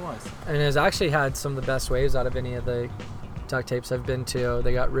 Yeah, that was. And it's actually had some of the best waves out of any of the duct tapes I've been to.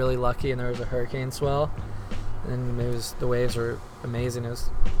 They got really lucky, and there was a hurricane swell, and the waves were amazing. It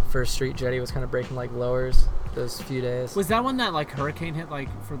was first street jetty was kind of breaking like lowers those few days. Was that one that like hurricane hit like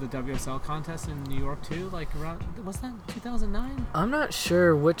for the WSL contest in New York too? Like around, was that 2009? I'm not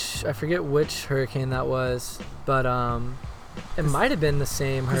sure I forget which hurricane that was, but it might have been the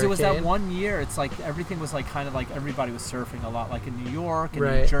same hurricane. Because it was that one year, it's like everything was like kind of like everybody was surfing a lot, like in New York and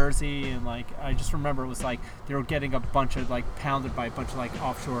New Jersey, and like I just remember it was like they were getting a bunch of like pounded by a bunch of like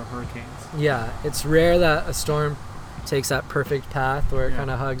offshore hurricanes. Yeah, it's rare that a storm takes that perfect path where it kind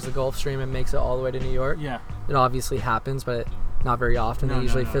of hugs the Gulf Stream and makes it all the way to New York. Yeah. It obviously happens, but not very often. They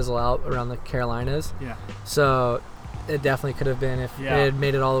usually fizzle out around the Carolinas. Yeah. So it definitely could have been if it had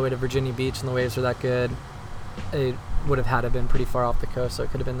made it all the way to Virginia Beach and the waves were that good. It would have had to been pretty far off the coast, so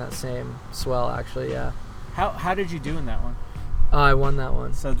it could have been that same swell actually. Yeah. How did you do in that one? I won that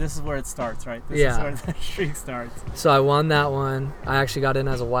one. So this is where it starts, right? This is where the streak starts. So I won that one. I actually got in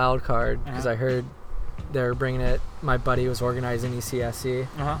as a wild card because I heard they were bringing it. My buddy was organizing ECSC,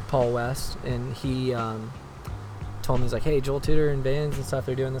 Paul West, and he told me, he's like, hey, Joel Tudor and Vans and stuff,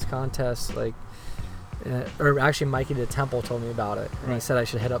 they're doing this contest, like, or actually Mikey the Temple told me about it, and he said I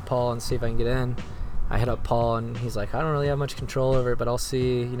should hit up Paul and see if I can get in. I hit up Paul, and he's like, I don't really have much control over it, but I'll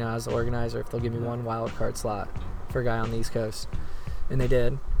see, you know, as the organizer, if they'll give me one wild card slot for a guy on the East Coast. And they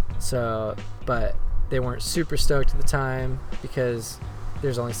did. So, but they weren't super stoked at the time because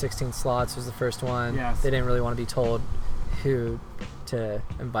there's only 16 slots was the first one. Yes. They didn't really want to be told who to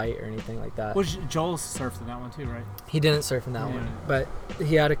invite or anything like that. Which Joel surfed in that one too, right? He didn't surf in that one, but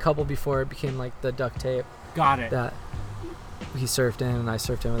he had a couple before it became like the duct tape. Got it. That he surfed in and I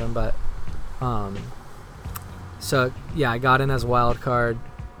surfed in with him, but so yeah, I got in as a wild card,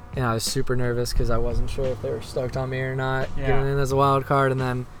 and I was super nervous because I wasn't sure if they were stoked on me or not getting in as a wild card. And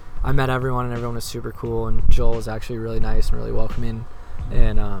then I met everyone, and everyone was super cool, and Joel was actually really nice and really welcoming,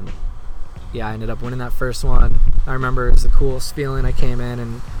 and yeah, I ended up winning that first one. I remember it was the coolest feeling. I came in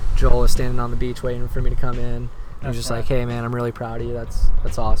and Joel was standing on the beach waiting for me to come in. He was just like, "Hey man, I'm really proud of you.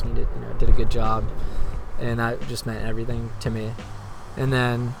 That's awesome. You did a good job." And that just meant everything to me. And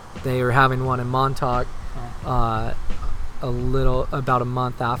then they were having one in Montauk about a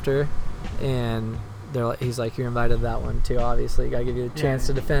month after, and he's like, "You're invited to that one too. Obviously, gotta give you a chance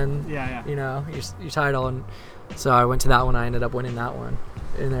to defend. Your title." And so I went to that one. I ended up winning that one.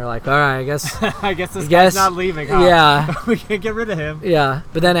 And they're like, "All right, I guess this guy's not leaving, huh? Yeah. We can't get rid of him." Yeah.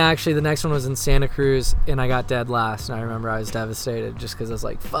 But then actually the next one was in Santa Cruz, and I got dead last. And I remember I was devastated just because I was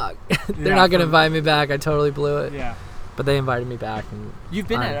like, fuck. They're not going to invite me back. I totally blew it. Yeah. But they invited me back. And you've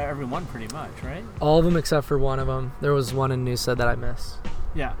been at every one pretty much, right? All of them except for one of them. There was one in Noosa that I missed.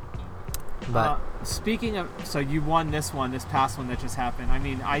 Yeah. But speaking of, so you won this past one that just happened. I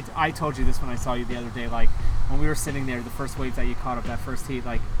mean, I told you this when I saw you the other day, like when we were sitting there, the first wave that you caught up that first heat,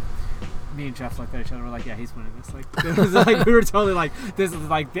 like me and Jeff looked at each other, we're like, yeah, he's winning this. Like, it was like we were totally like, this is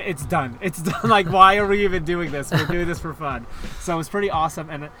like, it's done. Like, why are we even doing this? We're doing this for fun. So it was pretty awesome.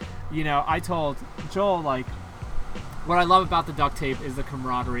 And I told Joel, like, what I love about the duct tape is the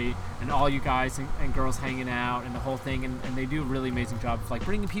camaraderie and all you guys and girls hanging out and the whole thing, and they do a really amazing job of like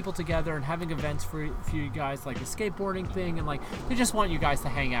bringing people together and having events for you guys, like a skateboarding thing, and like they just want you guys to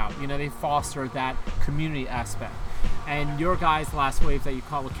hang out. They foster that community aspect. And your guys' last wave that you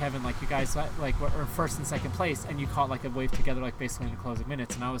caught with Kevin, like you guys like were first and second place, and you caught like a wave together, like basically in the closing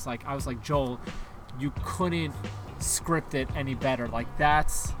minutes. And I was like Joel, you couldn't script it any better. Like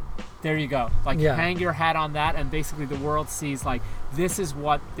there you go. Like hang your hat on that, and basically the world sees like this is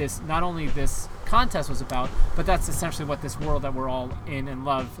what not only this contest was about, but that's essentially what this world that we're all in and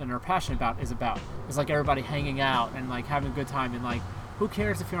love and are passionate about is about. It's like everybody hanging out and like having a good time, and like who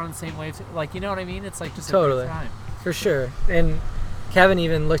cares if you're on the same wave? Like, you know what I mean? It's like just totally a good time. For sure. And Kevin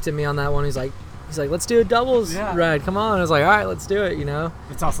even looked at me on that one. He's like, let's do a doubles ride. Come on. I was like, all right, let's do it.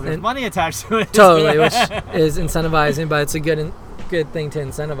 It's also there's money attached to it. Totally, which is incentivizing, but it's a good thing to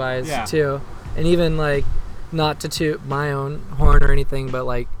incentivize too. And even like, not to toot my own horn or anything, but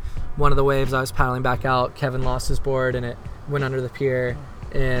like one of the waves I was paddling back out, Kevin lost his board and it went under the pier,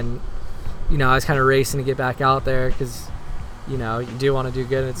 and I was kind of racing to get back out there because you do want to do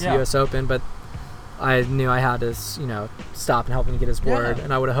good. It's US Open, but I knew I had to stop and help him get his board,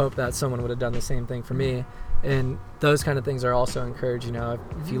 and I would have hoped that someone would have done the same thing for me. And those kind of things are also encouraged.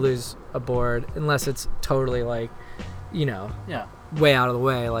 If you lose a board, unless it's totally like way out of the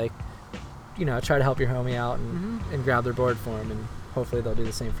way, like try to help your homie out and grab their board for him, and hopefully they'll do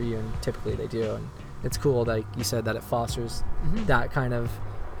the same for you, and typically they do. And it's cool that you said that it fosters that kind of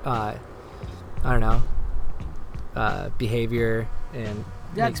behavior and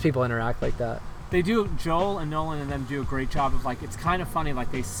makes people interact like that. They do. Joel and Nolan and them do a great job of like, it's kind of funny, like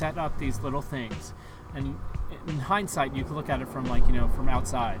they set up these little things, and in hindsight you could look at it from like from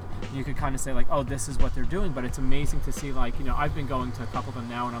outside, you could kind of say like, oh, this is what they're doing, but it's amazing to see like I've been going to a couple of them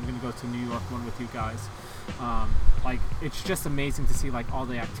now, and I'm going to go to New York one with you guys. Like it's just amazing to see like all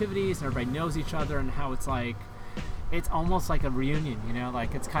the activities, and everybody knows each other, and how it's like it's almost like a reunion,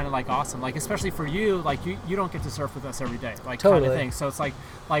 like it's kind of like awesome, like especially for you, like you don't get to surf with us every day, like totally. Kind of thing. So it's like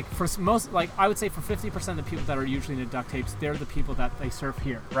for most, like I would say for 50% of the people that are usually in the duct tapes, they're the people that they surf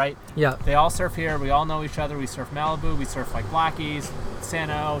here, right? Yeah. They all surf here. We all know each other. We surf Malibu. We surf like Blackies,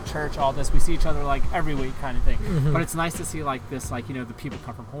 Sano, Church, all this. We see each other like every week, kind of thing. But it's nice to see like this, like the people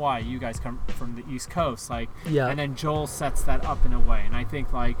come from Hawaii. You guys come from the East Coast, like and then Joel sets that up in a way, and I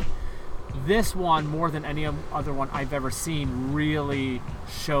think like. This one, more than any other one I've ever seen, really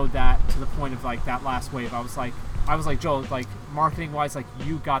showed that to the point of like that last wave. I was like Joel, like marketing wise, like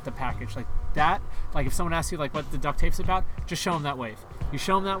you got the package, like that. Like if someone asks you like what the duct tape's about, just show them that wave. You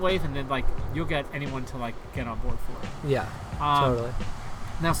show them that wave, and then like you'll get anyone to like get on board for it. Yeah, totally.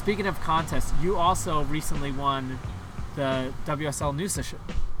 Now speaking of contests, you also recently won the WSL Noosa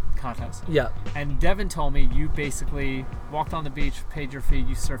contest. Yeah. And Devin told me you basically walked on the beach, paid your fee,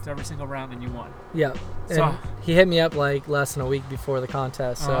 you surfed every single round, and you won. Yeah. So and he hit me up like less than a week before the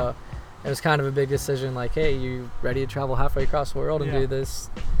contest, so it was kind of a big decision. Like, hey, you ready to travel halfway across the world and do this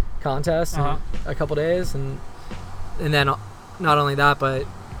contest in a couple days? And then not only that, but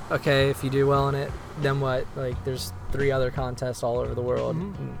okay, if you do well in it, then what? Like, there's 3 other contests all over the world,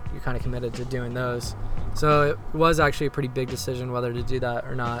 and you're kind of committed to doing those. So it was actually a pretty big decision whether to do that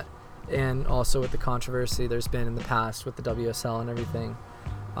or not. And also with the controversy there's been in the past with the WSL and everything.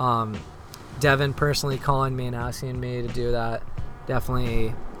 Devin personally calling me and asking me to do that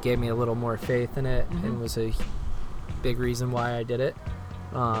definitely gave me a little more faith in it, and was a big reason why I did it.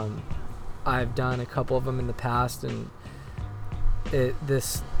 I've done a couple of them in the past, and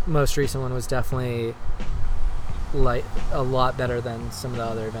this most recent one was definitely like a lot better than some of the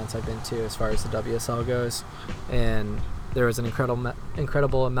other events I've been to as far as the WSL goes. And there was an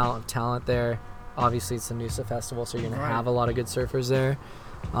incredible amount of talent there. Obviously it's the Noosa Festival, so you're going to have a lot of good surfers there.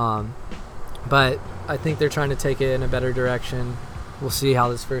 But I think they're trying to take it in a better direction. We'll see how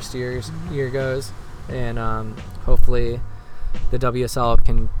this first year goes, and hopefully the WSL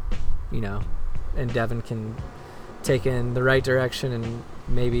can, and Devin can take in the right direction and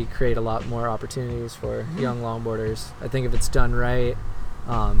maybe create a lot more opportunities for young longboarders. I think if it's done right,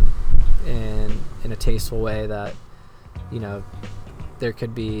 and in a tasteful way, that that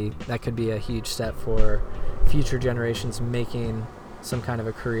could be a huge step for future generations making some kind of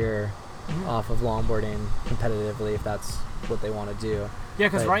a career off of longboarding competitively, if that's what they want to do. Yeah,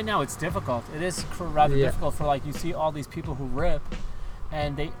 because right now it's difficult. It is rather difficult for, like, you see all these people who rip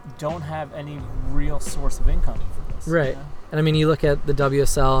and they don't have any real source of income for this. Right. And I mean, you look at the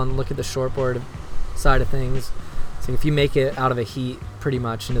WSL and look at the shortboard side of things. So if you make it out of a heat pretty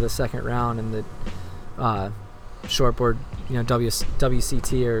much into the second round in the shortboard,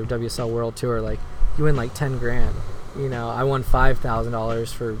 WCT or WSL World Tour, like, you win like 10 grand. I won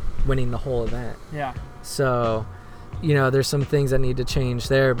 $5,000 for winning the whole event. Yeah. So, there's some things that need to change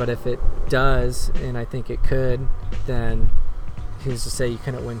there, but if it does, and I think it could, then who's to say you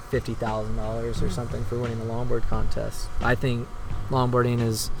couldn't win $50,000 or something for winning a longboard contest? I think longboarding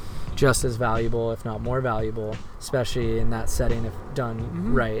is just as valuable, if not more valuable, especially in that setting if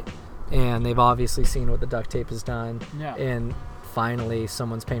done right. And they've obviously seen what the duct tape has done. Yeah. And finally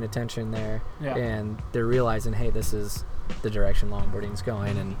someone's paying attention there, yeah. and they're realizing, hey, this is the direction longboarding's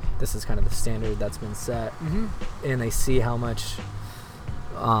going, and this is kind of the standard that's been set. And they see how much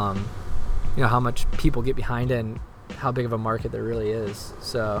how much people get behind it and how big of a market there really is.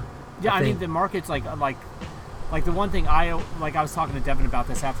 So yeah, I mean, the market's like the one thing I was talking to Devin about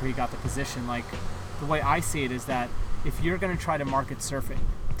this after he got the position. Like, the way I see it is that if you're going to try to market surfing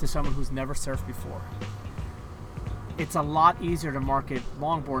to someone who's never surfed before, it's a lot easier to market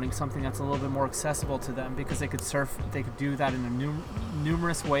longboarding, something that's a little bit more accessible to them, because they could surf, they could do that in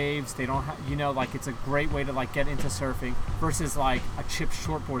numerous waves. They don't have, like, it's a great way to, like, get into surfing versus like a chipped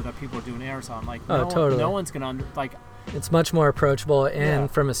shortboard that people are doing airs on. Like, no one's gonna it's much more approachable,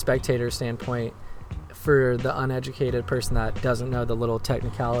 and from a spectator standpoint, for the uneducated person that doesn't know the little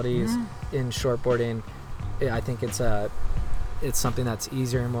technicalities in shortboarding, I think it's something that's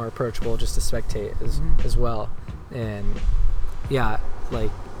easier and more approachable just to spectate as well. And yeah,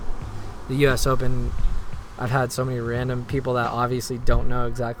 like the US Open, I've had so many random people that obviously don't know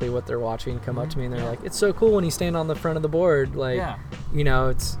exactly what they're watching come up to me, and they're like, it's so cool when you stand on the front of the board, like,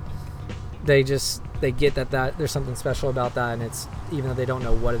 it's, they get that there's something special about that, and it's, even though they don't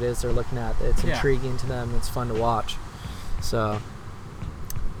know what it is they're looking at, it's intriguing to them, it's fun to watch. So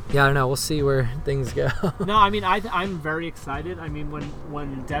yeah, I don't know, we'll see where things go. No, I mean, I'm very excited. I mean,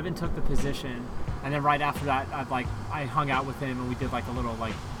 when Devin took the position, and then right after that, I hung out with him, and we did like a little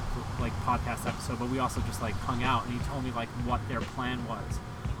like podcast episode, but we also just like hung out, and he told me like what their plan was.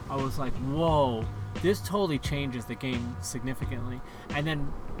 I was like, whoa, this totally changes the game significantly. And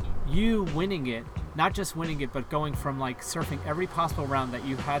then you winning it, not just winning it, but going from like surfing every possible round that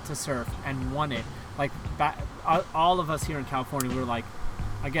you had to surf and won it. Like, all of us here in California, we were like,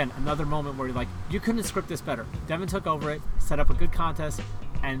 again, another moment where you're like, you couldn't script this better. Devin took over it, set up a good contest,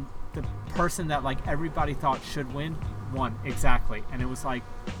 and the person that like everybody thought should win won exactly, and it was like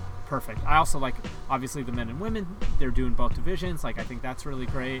perfect. I also like, obviously, the men and women, they're doing both divisions. Like, I think that's really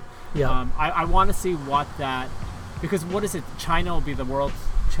great. Yeah. I want to see what that, because what is it? China will be the world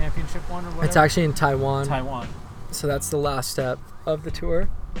championship one or whatever? It's actually in Taiwan. So that's the last step of the tour,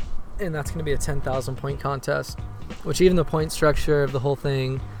 and that's going to be a 10,000 point contest, which even the point structure of the whole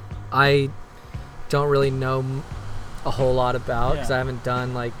thing, I don't really know a whole lot about, because I haven't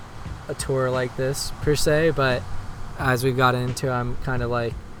done like a tour like this per se, but as we've got into, I'm kind of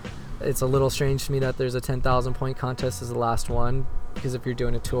like, it's a little strange to me that there's a 10,000 point contest as the last one, because if you're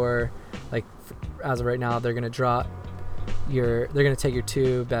doing a tour, like as of right now, they're going to take your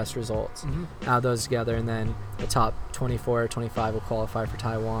 2 best results, add those together, and then the top 24 or 25 will qualify for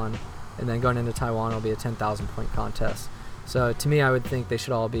Taiwan, and then going into Taiwan will be a 10,000 point contest. So to me, I would think they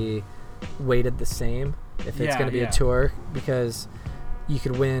should all be weighted the same if it's going to be a tour, because you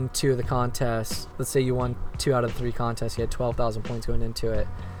could win 2 of the contests. Let's say you won 2 out of the 3 contests. You had 12,000 points going into it.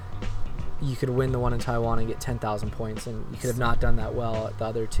 You could win the one in Taiwan and get 10,000 points, and you could have not done that well at the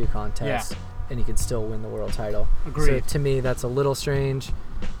other 2 contests, and you could still win the world title. Agreed. So to me, that's a little strange,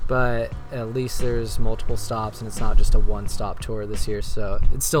 but at least there's multiple stops, and it's not just a one-stop tour this year, so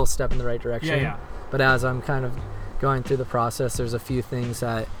it's still a step in the right direction. But as I'm kind of going through the process, there's a few things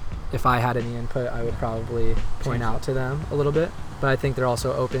that if I had any input, I would probably point out to them a little bit. But I think they're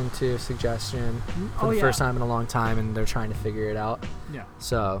also open to suggestion for the first time in a long time, and they're trying to figure it out. Yeah.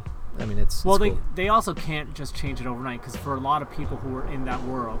 So, I mean, it's well, cool. they also can't just change it overnight, because for a lot of people who were in that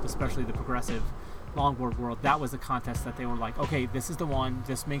world, especially the progressive longboard world, that was the contest that they were like, okay, this is the one,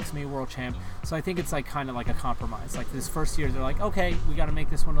 this makes me a world champ. So I think it's like kind of like a compromise. Like this first year, they're like, okay, we got to make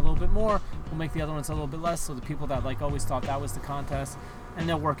this one a little bit more, we'll make the other ones a little bit less, so the people that like always thought that was the contest, and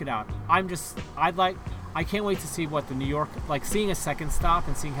they'll work it out. I can't wait to see what the New York, like seeing a second stop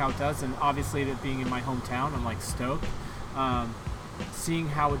and seeing how it does, and obviously it being in my hometown, I'm like stoked. Seeing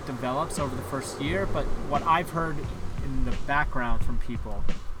how it develops over the first year. But what I've heard in the background from people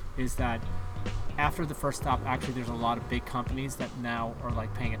is that after the first stop, actually there's a lot of big companies that now are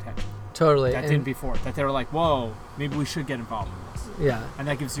like paying attention. Totally. That didn't before. That they were like, whoa, maybe we should get involved in this. Yeah. And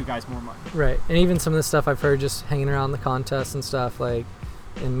that gives you guys more money. Right. And even some of the stuff I've heard just hanging around the contests and stuff, like,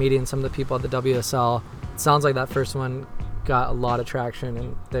 and meeting some of the people at the WSL, it sounds like that first one got a lot of traction,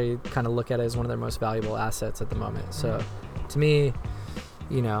 and they kind of look at it as one of their most valuable assets at the moment. So to me,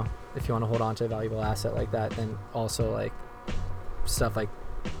 you know, if you want to hold on to a valuable asset like that, then also like stuff like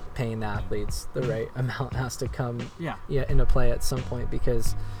paying the athletes the right amount has to come into play at some point,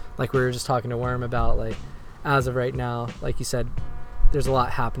 because like we were just talking to Worm about, like, as of right now, like you said, there's a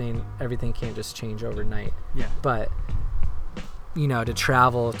lot happening. Everything can't just change overnight. Yeah. But, you know, to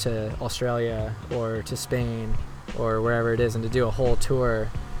travel to Australia or to Spain or wherever it is and to do a whole tour,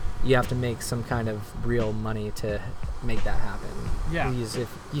 you have to make some kind of real money to make that happen. Yeah. Because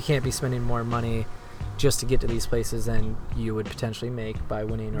if you can't be spending more money just to get to these places than you would potentially make by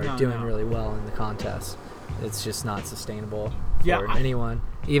winning or doing really well in the contest. It's just not sustainable for anyone.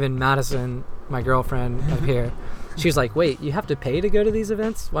 Even Madison, my girlfriend up here, she was like, wait, you have to pay to go to these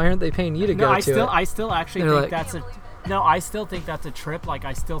events? Why aren't they paying you to go to it? I still actually think that's a... No, I still think that's a trip. Like,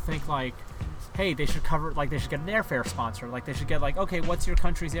 I still think, like, hey, they should cover, like, they should get an airfare sponsor. Like, they should get, like, okay, what's your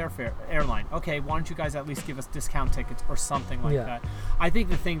country's airline? Okay, why don't you guys at least give us discount tickets or something like that? I think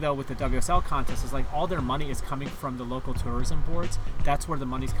the thing, though, with the WSL contest is, like, all their money is coming from the local tourism boards. That's where the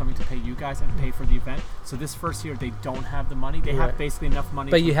money's coming to pay you guys and pay for the event. So this first year, they don't have the money. They have basically enough money.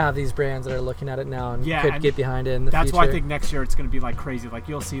 But you have these brands that are looking at it now and could get behind it in the future. That's why I think next year it's going to be, like, crazy. Like,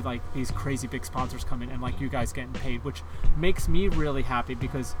 you'll see, like, these crazy big sponsors come in and, like, you guys getting paid, which makes me really happy,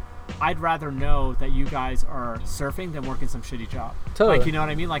 because I'd rather know that you guys are surfing than working some shitty job. Totally. Like, you know what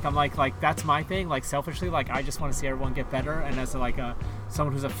I mean? Like, I'm like that's my thing. Like, selfishly, like, I just want to see everyone get better. And as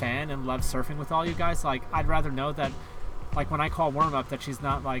someone who's a fan and loves surfing with all you guys, like, I'd rather know that, like, when I call Worm up, that she's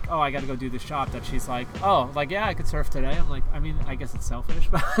not like, oh, I got to go do this job. That she's like, oh, like, yeah, I could surf today. I'm like, I mean, I guess it's selfish,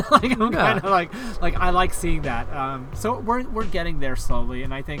 but like, I'm kind of like I like seeing that. So we're getting there slowly,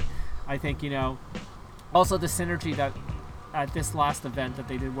 and I think you know, also the synergy that at this last event that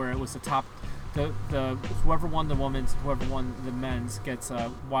they did, where it was the whoever won the women's, whoever won the men's gets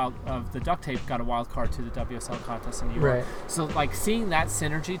the duct tape got a wild card to the WSL contest in New York. Right. So, like, seeing that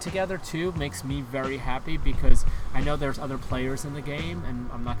synergy together too makes me very happy, because I know there's other players in the game, and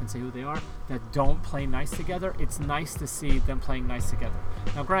I'm not gonna say who they are, that don't play nice together. It's nice to see them playing nice together.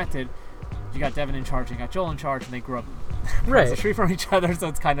 Now, granted, you got Devin in charge, you got Joel in charge, and they grew up across the street from each other, so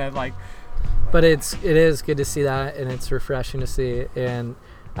it's kind of like. But it is good to see that, and it's refreshing to see. And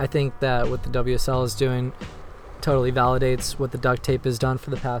I think that what the WSL is doing totally validates what the duct tape has done for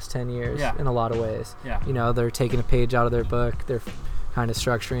the past 10 years in a lot of ways. Yeah. You know, they're taking a page out of their book. They're kind of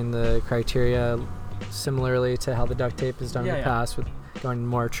structuring the criteria similarly to how the duct tape has done in the past, with going in a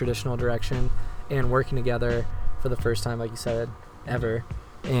more traditional direction and working together for the first time, like you said, ever,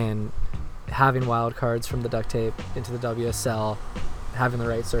 and having wild cards from the duct tape into the WSL, having the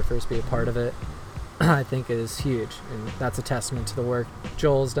right surfers be a part of it, I think is huge. And that's a testament to the work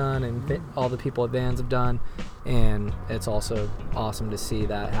Joel's done and all the people at Vans have done. And it's also awesome to see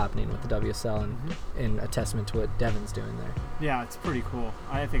that happening with the WSL, and a testament to what Devin's doing there. Yeah, it's pretty cool.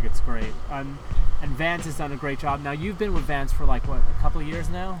 I think it's great. And Vans has done a great job. Now, you've been with Vans for, like, what, a couple of years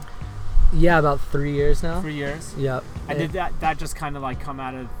now? Yeah, about 3 years now. 3 years? Yep. And did that just kind of, like, come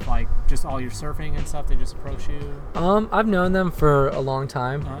out of, like, just all your surfing and stuff? They just approach you? I've known them for a long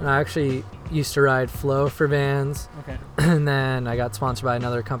time, and I actually used to ride Flow for Vans. Okay. And then I got sponsored by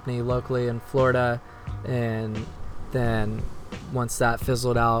another company locally in Florida. And then once that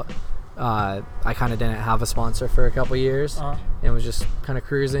fizzled out, I kind of didn't have a sponsor for a couple years and was just kind of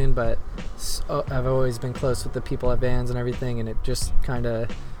cruising. But I've always been close with the people at Vans and everything. And it just kind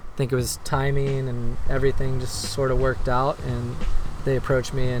of, I think it was timing and everything just sort of worked out. And they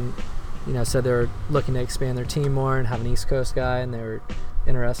approached me and, you know, said they were looking to expand their team more and have an East Coast guy, and they were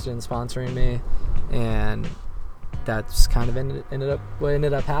interested in sponsoring me, and that's kind of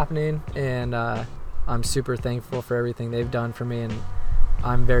ended up happening. And I'm super thankful for everything they've done for me, and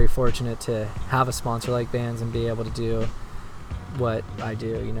I'm very fortunate to have a sponsor like Vans and be able to do what I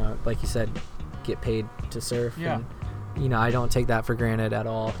do. You know, like you said, get paid to surf. Yeah. And, you know, I don't take that for granted at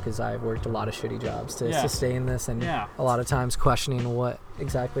all, because I've worked a lot of shitty jobs to sustain this, and a lot of times questioning what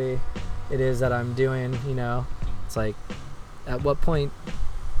exactly it is that I'm doing. You know, it's like, at what point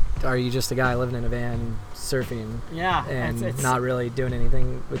are you just a guy living in a van surfing and it's not really doing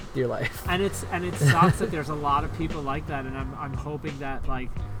anything with your life? And it sucks that there's a lot of people like that, and I'm hoping that like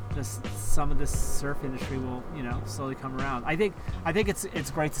some of this surf industry will, you know, slowly come around. I think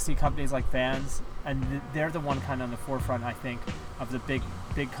it's great to see companies like Vans, and they're the one kind of on the forefront, I think, of the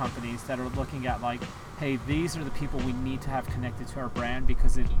big companies that are looking at like, hey, these are the people we need to have connected to our brand,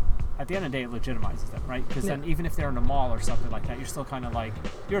 because it, at the end of the day, it legitimizes them, right? Because then even if they're in a mall or something like that, you're still kind of like,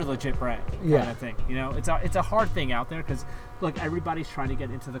 you're a legit brand kind of thing. You know, it's a hard thing out there, because look, everybody's trying to get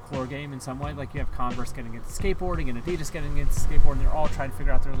into the core game in some way. Like, you have Converse getting into skateboarding and Adidas getting into skateboarding. They're all trying to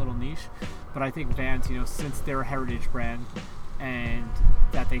figure out their little niche. But I think Vans, you know, since they're a heritage brand and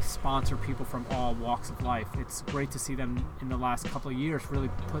that they sponsor people from all walks of life, it's great to see them in the last couple of years really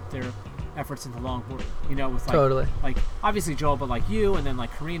put their efforts into longboard, you know, with like, like obviously Joel, but like you, and then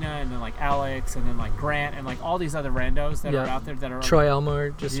like Karina, and then like Alex, and then like Grant, and like all these other randos that are out there that are Troy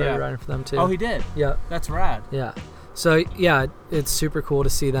Elmore just started riding for them too. Oh, he did? Yeah. That's rad. Yeah. So yeah, it's super cool to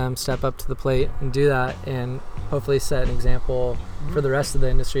see them step up to the plate and do that, and hopefully set an example for the rest of the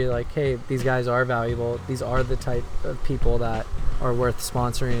industry. Like, hey, these guys are valuable. These are the type of people that are worth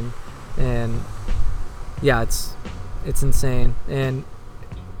sponsoring. And yeah, it's insane. And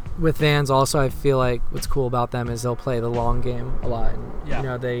with Vans also, I feel like what's cool about them is they'll play the long game a lot. And, you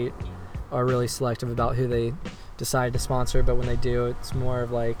know, they are really selective about who they decide to sponsor, but when they do, it's more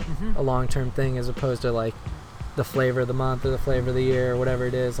of like a long-term thing, as opposed to like the flavor of the month or the flavor of the year or whatever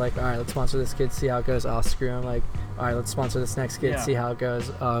it is. Like, all right, let's sponsor this kid, see how it goes. Oh, screw him. Like, all right, let's sponsor this next kid, see how it goes.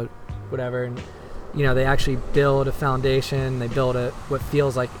 Whatever. And, you know, they actually build a foundation. They build what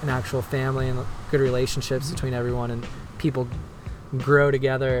feels like an actual family, and good relationships between everyone, and people grow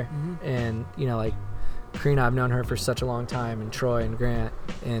together. And, you know, like Karina, I've known her for such a long time, and Troy and Grant,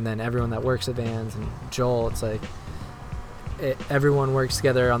 and then everyone that works at Vans, and Joel, it's like everyone works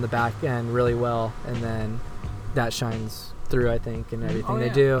together on the back end really well, and then that shines through, I think, in everything they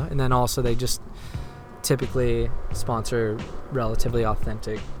do. And then also they just typically sponsor relatively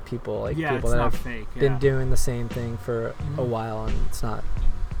authentic people, like people that have been doing the same thing for a while, and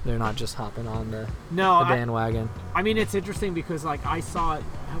they're not just hopping on the bandwagon. I mean, it's interesting because like I saw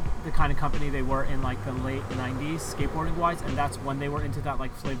the kind of company they were in like the late 90s skateboarding wise, and that's when they were into that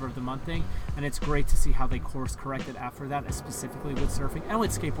like flavor of the month thing. And it's great to see how they course corrected after that, specifically with surfing and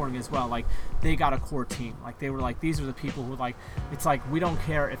with skateboarding as well. Like, they got a core team. Like, they were like, these are the people who, like, it's like, we don't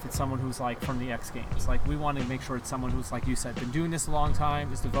care if it's someone who's like from the X Games. Like, we want to make sure it's someone who's, like you said, been doing this a long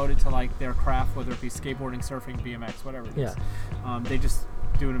time, is devoted to like their craft, whether it be skateboarding, surfing, BMX, whatever it is. They just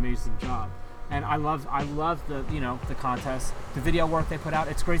do an amazing job. And I love the, you know, the contest, the video work they put out.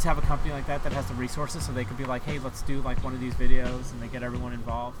 It's great to have a company like that has the resources, so they could be like, hey, let's do like one of these videos, and they get everyone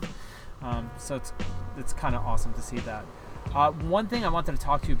involved. So it's kind of awesome to see that. One thing I wanted to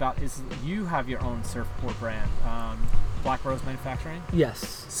talk to you about is you have your own surfboard brand, Black Rose Manufacturing.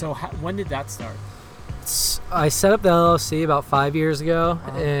 Yes. So when did that start? I set up the LLC about 5 years ago,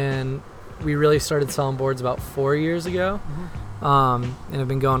 and we really started selling boards about 4 years ago. And I've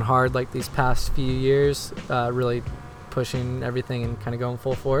been going hard like these past few years, really pushing everything and kind of going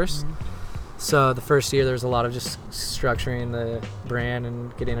full force. So the first year there was a lot of just structuring the brand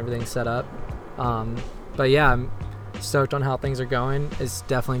and getting everything set up. But yeah, I'm stoked on how things are going. It's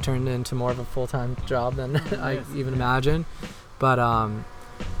definitely turned into more of a full-time job than I even imagined. But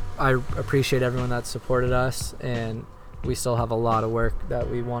I appreciate everyone that supported us, and we still have a lot of work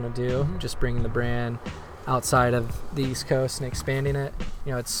that we want to do, just bringing the brand outside of the East Coast and expanding it.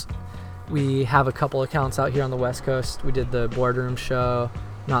 You know, we have a couple accounts out here on the West Coast. We did the Boardroom show,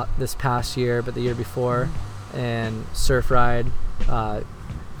 not this past year, but the year before, and Surf Ride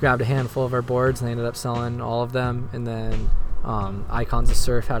grabbed a handful of our boards, and they ended up selling all of them. And then Icons of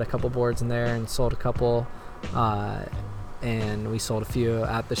Surf had a couple boards in there and sold a couple, and we sold a few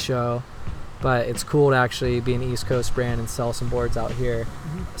at the show. But it's cool to actually be an East Coast brand and sell some boards out here,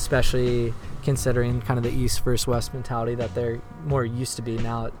 especially considering kind of the East versus West mentality that they're more used to be.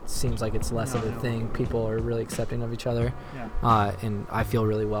 Now it seems like it's less of a thing. People are really accepting of each other. Yeah. And I feel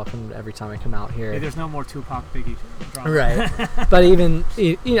really welcomed every time I come out here. Hey, there's no more Tupac Biggie drama. Right. But even,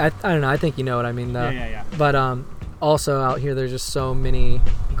 I don't know, I think you know what I mean though. Yeah. But also out here there's just so many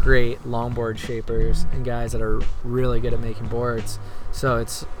great longboard shapers and guys that are really good at making boards. So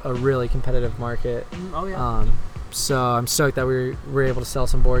it's a really competitive market. Oh yeah. So I'm stoked that we're able to sell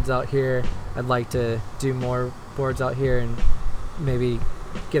some boards out here. I'd like to do more boards out here and maybe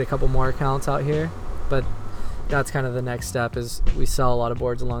get a couple more accounts out here. But that's kind of the next step. Is we sell a lot of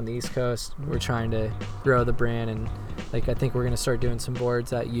boards along the East Coast. We're trying to grow the brand, and like I think we're gonna start doing some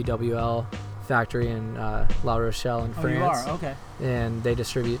boards at UWL factory in La Rochelle in France. You are? Okay. And they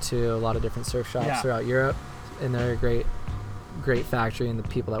distribute to a lot of different surf shops throughout Europe, and they're a great factory, and the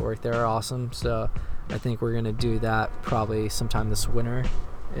people that work there are awesome. So I think we're gonna do that probably sometime this winter,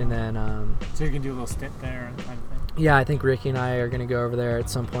 and then so you can do a little stint there and kind of thing. Yeah, I think Ricky and I are gonna go over there at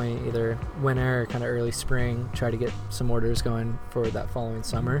some point, either winter or kind of early spring, try to get some orders going for that following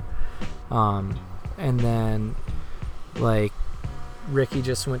summer. And then like Ricky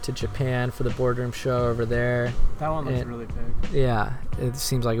just went to Japan for the boardroom show over there. That one looks really big. Yeah, it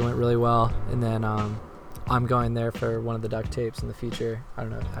seems like it went really well. And then I'm going there for one of the duct tapes in the future. I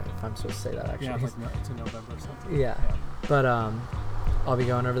don't know if I'm supposed to say that actually. Yeah, it's in November or something. Yeah. But I'll be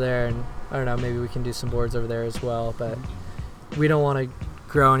going over there, and I don't know, maybe we can do some boards over there as well. But we don't want to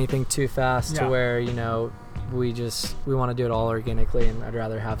grow anything too fast to where, we want to do it all organically, and I'd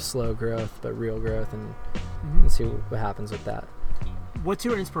rather have slow growth but real growth and see what happens with that. What's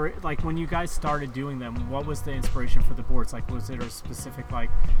your inspiration? Like when you guys started doing them, what was the inspiration for the boards? Like was it a specific like,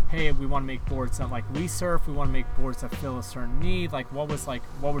 hey, we want to make boards that like we surf, we want to make boards that fill a certain need? Like what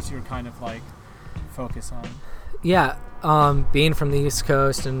was your kind of like focus on? Yeah, being from the East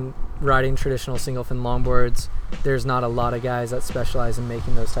Coast and riding traditional single fin longboards, there's not a lot of guys that specialize in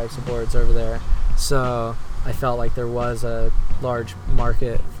making those types of boards over there. So I felt like there was a large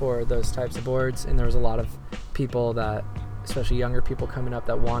market for those types of boards, and there was a lot of people that, especially younger people coming up,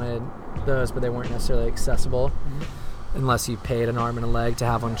 that wanted those, but they weren't necessarily accessible unless you paid an arm and a leg to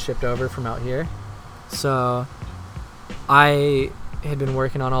have one shipped over from out here. So I had been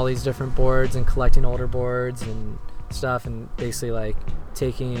working on all these different boards and collecting older boards and stuff, and basically like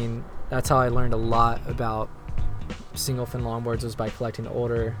that's how I learned a lot about single fin longboards, was by collecting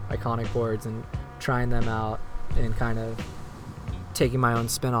older iconic boards and trying them out and kind of taking my own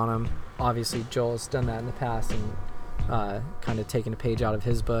spin on them. Obviously Joel's done that in the past, and kind of taking a page out of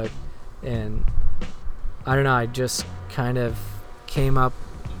his book. And I don't know, I just kind of came up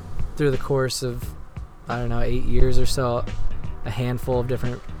through the course of 8 years or so, a handful of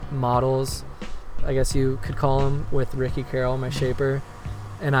different models, I guess you could call them, with Ricky Carroll, my shaper.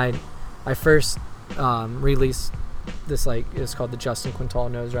 And I first released this, like, it's called the Justin Quintal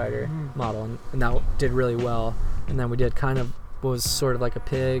Nose Rider model, and that did really well. And then we did kind of what was sort of like a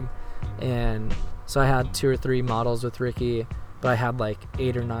pig, and so I had 2 or 3 models with Ricky, but I had like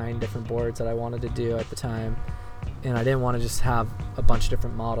 8 or 9 different boards that I wanted to do at the time. And I didn't want to just have a bunch of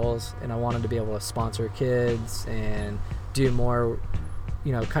different models, and I wanted to be able to sponsor kids and do more,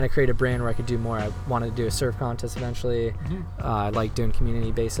 kind of create a brand where I could do more. I wanted to do a surf contest eventually. I like doing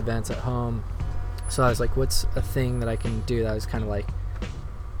community-based events at home. So I was like, what's a thing that I can do that was kind of like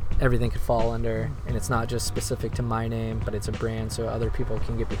everything could fall under, and it's not just specific to my name, but it's a brand so other people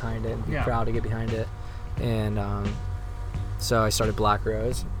can get behind it and be proud to get behind it. And so I started Black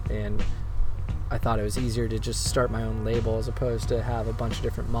Rose, and I thought it was easier to just start my own label as opposed to have a bunch of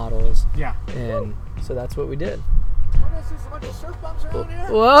different models. Yeah. And so that's what we did. What is this? A bunch of surf bums around here?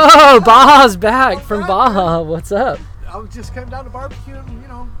 Whoa, Baja's back from Baja. What's up? I just came down to barbecue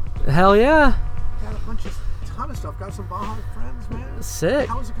and, Hell yeah. Got a ton of stuff. Got some Baja friends, man. Sick.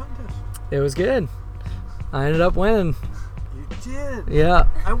 How was the contest? It was good. I ended up winning. You did? Yeah.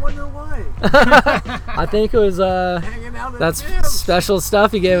 I wonder why. I think it was hanging out that's at special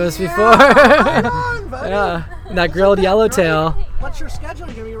stuff you gave us before. Right on, buddy. Yeah. That grilled yellowtail. What's your schedule?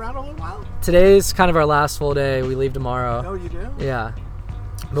 You gonna be around a little while? Today's kind of our last full day. We leave tomorrow. Oh, you do? Yeah.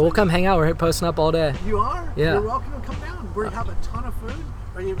 But we'll come hang out. We're posting up all day. You are? Yeah. You're welcome to come down. We have a ton of food.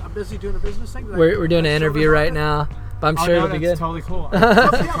 Are you busy doing a business thing? We're doing an interview right now, but I'm sure it'll be good. Totally cool. See you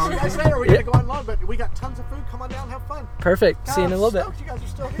guys later. We're gonna go on long, but we got tons of food. Come on down, have fun. Perfect. See you in a little bit. You guys are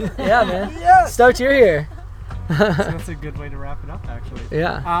still here. Yeah, man. Yes. Stoked you're here. So that's a good way to wrap it up, actually.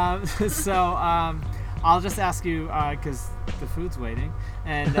 Yeah. I'll just ask you because the food's waiting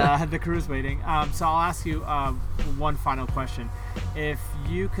and the crew's waiting. So I'll ask you one final question. If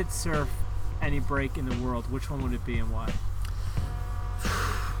you could surf any break in the world, which one would it be and why?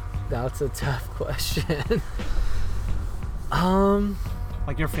 That's a tough question.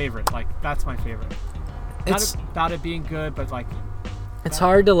 Like your favorite. Like that's my favorite. It's Not about it being good, but like it's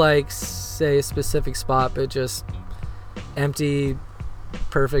hard to like say a specific spot, but just empty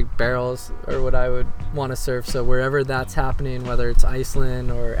perfect barrels are what I would want to surf. So wherever that's happening, whether it's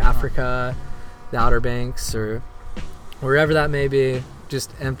Iceland or Africa, the Outer Banks, or wherever that may be,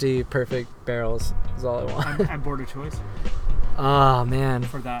 just empty perfect barrels is all I want. And border choice. Oh man,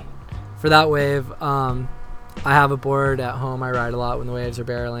 For that wave, I have a board at home I ride a lot when the waves are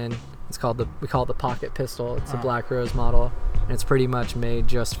barreling. We call it the Pocket Pistol. It's a Black Rose model, and it's pretty much made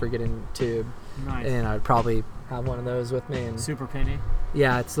just for getting tube. Nice. And I'd probably have one of those with me. And super penny.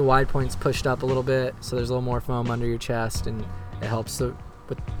 yeah, it's the wide point's pushed up a little bit, so there's a little more foam under your chest, and it helps with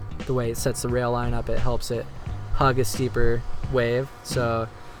the way it sets the rail line up. It helps it hug a steeper wave. So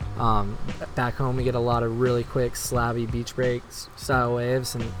back home we get a lot of really quick slabby beach break style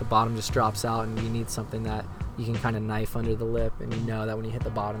waves, and the bottom just drops out, and you need something that you can kind of knife under the lip, and you know that when you hit the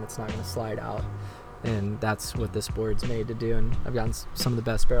bottom it's not going to slide out. And that's what this board's made to do, and I've gotten some of the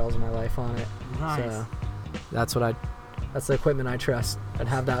best barrels of my life on it. Nice. So that's the equipment I trust. I'd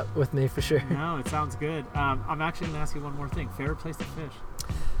have that with me for sure. No, it sounds good. I'm actually going to ask you one more thing. Favorite place to fish?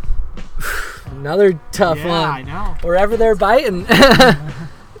 Another tough one. Yeah, I know. Wherever they're biting.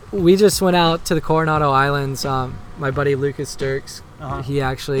 We just went out to the Coronado Islands. My buddy Lucas Dirks, he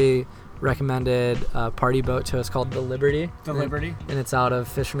actually recommended a party boat to us called the Liberty. The Liberty. And it's out of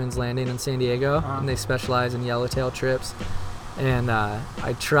Fisherman's Landing in San Diego, and they specialize in yellowtail trips. And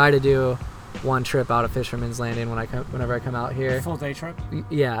I try to do one trip out of Fisherman's Landing whenever I come out here. A full day trip?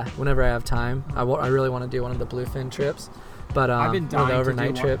 Yeah, whenever I have time. I really want to do one of the bluefin trips. But I've been dying the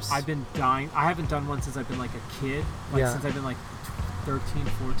overnight to do trips. I've been dying. I haven't done one since I've been like a kid. Since I've been like 13,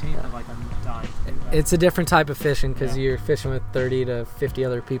 14. But like I'm dying to do that. It's a different type of fishing because you're fishing with 30 to 50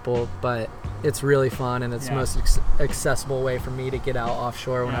 other people, but it's really fun, and it's the most accessible way for me to get out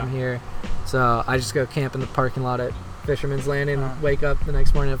offshore when I'm here. So I just go camp in the parking lot at Fisherman's Landing, wake up the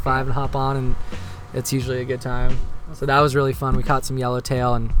next morning at 5 and hop on, and it's usually a good time. So that was really fun. We caught some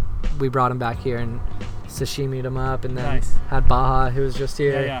yellowtail, and we brought them back here and sashimi'd them up, and then had Baja, who was just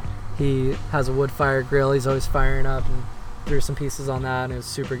here. He has a wood fire grill. He's always firing up, and threw some pieces on that, and it was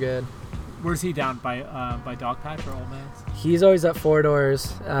super good. Where's he down by Dogpatch or Old Man's? He's always at Four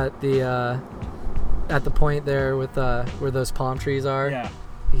Doors at the point there with where those palm trees are. Yeah.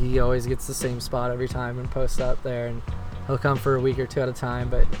 He always gets the same spot every time and posts up there, and he'll come for a week or two at a time,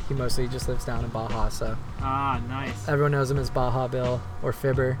 but he mostly just lives down in Baja. So nice. Everyone knows him as Baja Bill or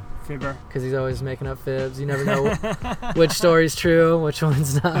Fibber. Because he's always making up fibs. You never know which story's true, which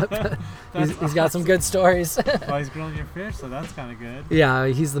one's not. But he's got some good stories. Well, he's grilling your fish, so that's kind of good. Yeah,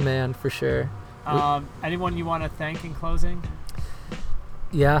 he's the man for sure. Anyone you want to thank in closing?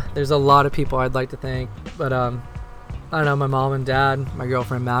 Yeah, there's a lot of people I'd like to thank, but I don't know, my mom and dad, my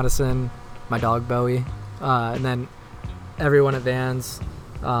girlfriend Madison, my dog Bowie, and then everyone at Vans.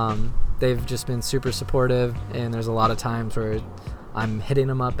 They've just been super supportive, and there's a lot of times where I'm hitting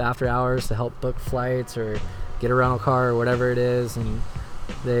them up after hours to help book flights or get a rental car or whatever it is, and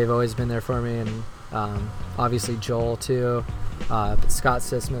they've always been there for me. And obviously Joel too, but Scott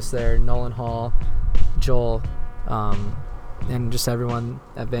Sismus there, Nolan Hall, Joel, and just everyone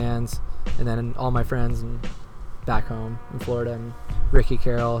at Vans, and then all my friends and back home in Florida. And Ricky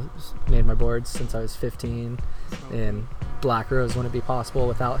Carroll has made my boards since I was 15, and Black Rose wouldn't be possible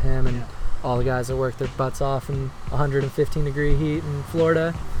without him, and all the guys that work their butts off in 115 degree heat in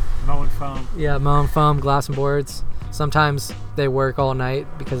Florida. Mowing foam. Yeah, mowing foam, glassing boards. Sometimes they work all night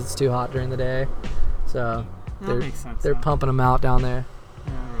because it's too hot during the day. So they're pumping them out down there.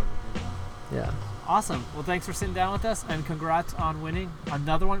 Yeah. Awesome. Well, thanks for sitting down with us, and congrats on winning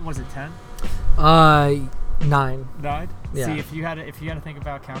another one. Was it 10? 9. 9? Yeah. See, if you had to think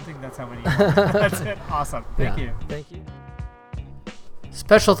about counting, that's how many. That's it. Awesome. Thank you. Thank you.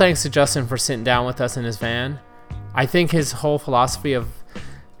 Special thanks to Justin for sitting down with us in his van. I think his whole philosophy of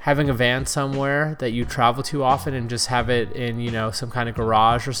having a van somewhere that you travel to often and just have it in, some kind of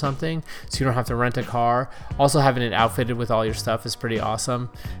garage or something, so you don't have to rent a car. Also having it outfitted with all your stuff is pretty awesome.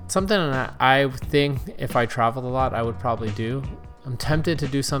 It's something that I think if I traveled a lot, I would probably do. I'm tempted to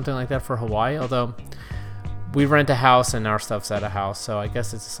do something like that for Hawaii, although we rent a house and our stuff's at a house, so I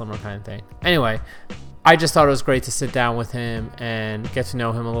guess it's a similar kind of thing. Anyway, I just thought it was great to sit down with him and get to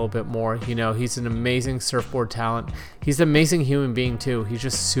know him a little bit more. You know, he's an amazing surfboard talent. He's an amazing human being too. He's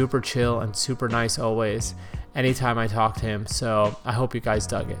just super chill and super nice always, anytime I talk to him. So I hope you guys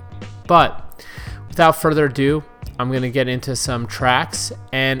dug it. But without further ado, I'm going to get into some tracks,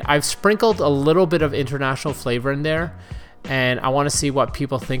 and I've sprinkled a little bit of international flavor in there, and I want to see what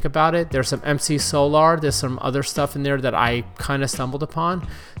people think about it. There's some MC Solar, there's some other stuff in there that I kind of stumbled upon.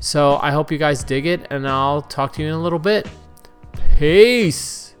 So I hope you guys dig it, and I'll talk to you in a little bit.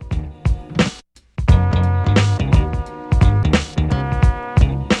 Peace.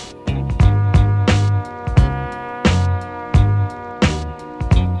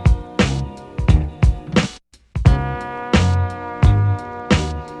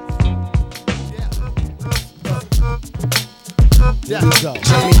 Yeah. Check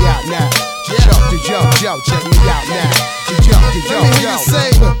me out now. Yo, check me out now. Yo.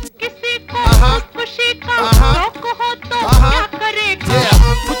 Yeah,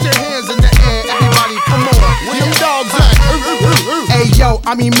 put your hands in the air, everybody, come on. Where them dogs at? Hey yo,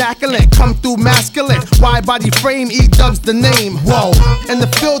 I'm immaculate, come through masculine. Wide body frame, E-Dub's the name. Whoa, in the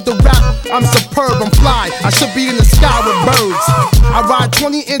field of rap, I'm superb, I'm fly. I should be in the sky with birds. I ride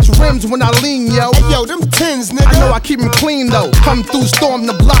 20-inch rims when I lean, yo. Hey yo, them tins, nigga. I know I keep them clean though. Come through, storm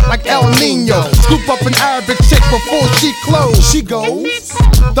the block like El Nino. Scoop up an Arabic chick before she close. She goes,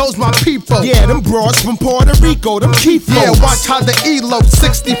 those my people. Yeah, them broads from Puerto Rico, them key folks. Yeah, watch how the elope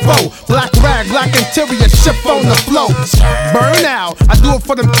 64. Black rag, black interior, ship on the flow. Burn out, I do it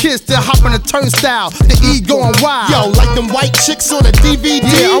for them kids that hop on the turnstile. The E going wild. Yo, like them white chicks on a DVD.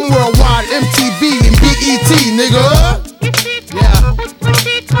 Yeah, I'm worldwide, MTV and BET, nigga. Yeah.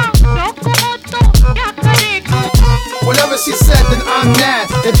 Whatever she said, then I'm mad.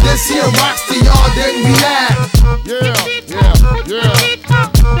 If this here rocks to y'all, then we mad.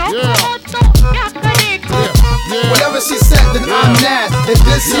 Whatever she said, then I'm mad. If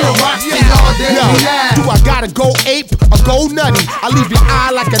this here rocks to y'all, then we mad. Do I gotta go ape or go nutty? I leave your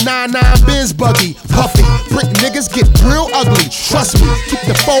eye like a 99 Benz buggy. Puffy, brick niggas get real ugly. Trust me, keep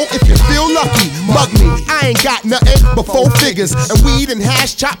the foe if you feel lucky. Mug me, I ain't got nothing but 4 figures and weed and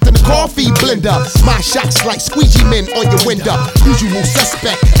hash chopped in a coffee blender. My shots like squeegee men on your window. Usual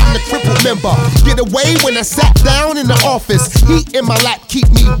suspect, I'm the crippled member. Get away when I sat down in the office. Heat in my lap keep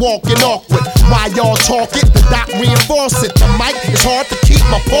me walking awkward. While y'all talk it, the doc reinforce it. The mic is hard to keep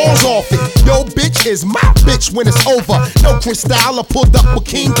my paws off it. Yo bitch is my bitch when it's over. No Cristal, I pulled up with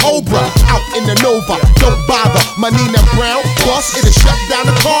King Cobra. Out in the Nova, don't bother. My Nina Brown, boss, it'll shut down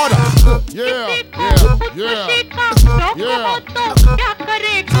the Carter.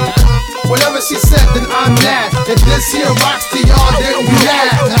 Whatever she said, then I'm mad. If this here rocks to y'all, then we mad.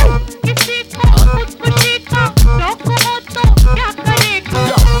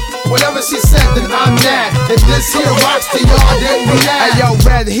 Whatever she said, then I'm mad. If this here rocks to y'all, then we mad. Hey yo,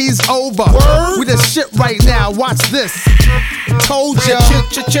 Red, he's over. Word? We the shit right now, watch this. Told ya,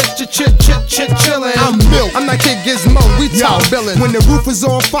 chillin'. I'm Milk, I'm not Kid Gizmo, we talk billin'. When the roof is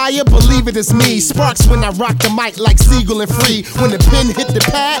on fire, believe it is me. Sparks when I rock the mic like Siegel and Free. When the pen hit the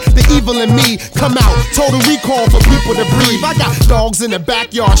pad, the evil in me come out. Total recall for people to breathe. I got dogs in the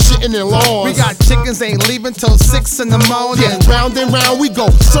backyard shitting in lawns. We got chickens ain't leaving till 6 in the morning. Yeah, round and round we go,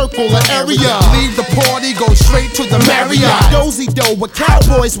 circle the area. Leave the party, go straight to the Marriott. Dozy dough with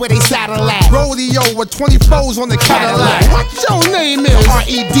cowboys where they saddle at. Rodeo with 24s on the Cadillac. What your name is?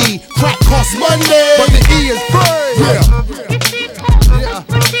 R.E.D. Crack costs Monday, but the E is free.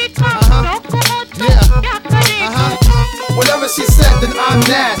 Whatever she said, then I'm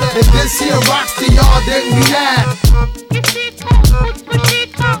mad. If this here rocks to y'all, then we mad.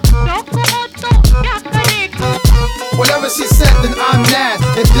 Whatever she said, then I'm mad.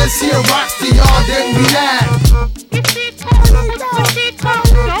 If this here rocks to y'all, then we mad.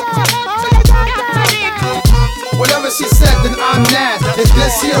 Whatever she said, then I'm mad. If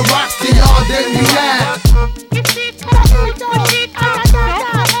this here rocks to y'all, then we mad.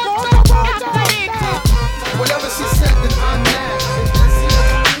 Whatever she said, then I'm mad. If this here...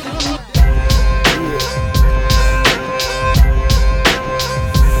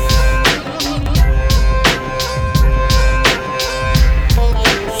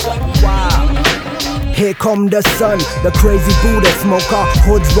 Here come the sun, the crazy Buddha smoker.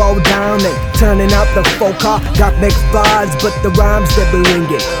 Hoods roll down and turning out the foca. Got mixed bars, but the rhymes they be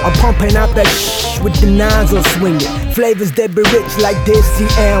ringing. I'm pumping out that with the nozzle swinging. Flavors they be rich like Dixie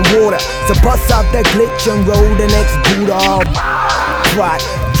and water. So bust out that glitch and roll the next Buddha. Twat,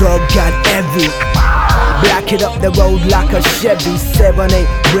 drug got heavy. Black it up the road like a Chevy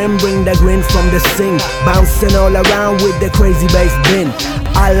 7-8 rim, bring the grin from the sing. Bouncing all around with the crazy bass bin.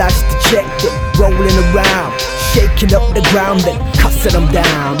 I like to check it, rolling around, shaking up the ground and cussing them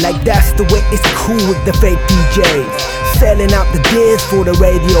down. Like that's the way it's cool with the fake DJs. Selling out the discs for the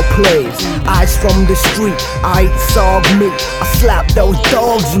radio plays. Eyes from the street, I eat sog meat. I slap those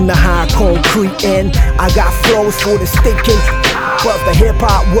dogs in the high concrete. And I got flows for the stinking. But the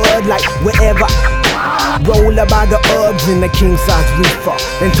hip-hop word like wherever roll about the herbs in the king-size reefer.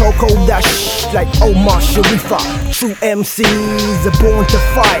 Then talk all that like Omar Sharifa. True MCs are born to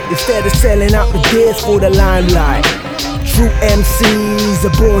fight instead of selling out the discs for the limelight. True MCs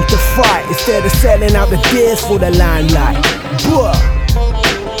are born to fight instead of selling out the discs for the limelight. Buh.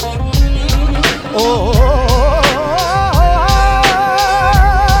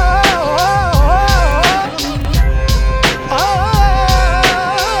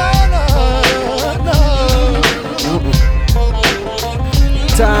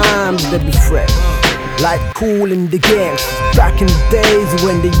 Times they be fresh, like Cool in the gangs. Back in the days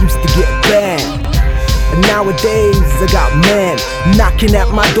when they used to get banned. And nowadays I got men knocking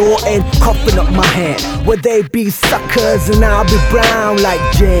at my door and coughing up my hand. Would they be suckers and I'll be brown like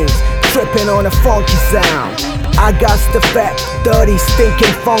James, tripping on a funky sound. I got the fat, dirty,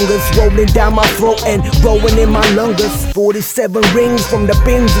 stinking fungus rolling down my throat and rolling in my lungus. 47 rings from the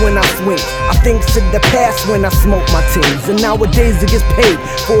bins when I swing. I think to the past when I smoke my tins. And nowadays it gets paid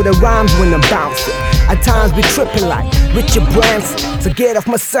for the rhymes when I'm bouncing. At times be tripping like Richard Branson. So get off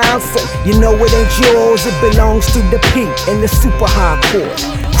my sound son, you know it ain't yours. It belongs to the P and the super hardcore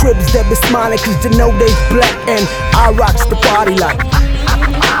cribs that be smiling cause they know they black. And I rocks the party like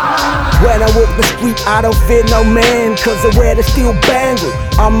when I walk the street, I don't fear no man, cause I wear the steel bangle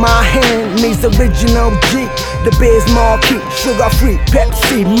on my hand. Means original G, the Biz Marquee, sugar free,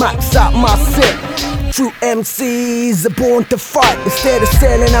 Pepsi, max out my set. True MCs are born to fight instead of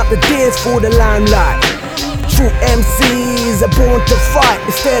selling out the discs for the limelight. True MCs are born to fight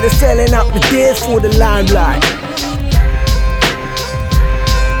instead of selling out the discs for the limelight.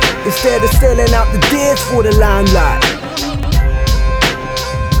 Instead of selling out the discs for the limelight.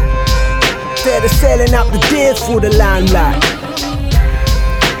 Instead of selling out the discs for the limelight.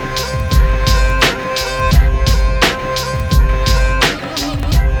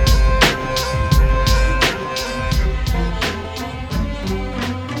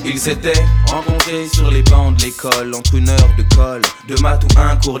 Ils s'étaient rencontrés sur les bancs de l'école, entre une heure de colle, de maths ou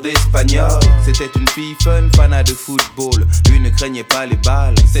un cours d'espagnol. C'était une fille fun, fanat de football. Lui ne craignait pas les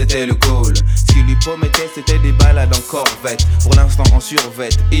balles, c'était le goal. Ce qu'il lui promettait, c'était des balades en corvette. Pour l'instant en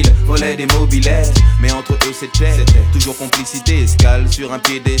survette, il volait des mobilettes. Mais entre eux c'était toujours complicité. Escale sur un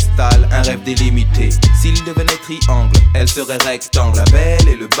piédestal, un rêve délimité. S'il devenait triangle, elle serait rectangle. La belle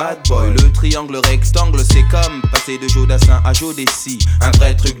et le bad boy, le triangle rectangle. C'est comme passer de Jodassin à Jodeci. Un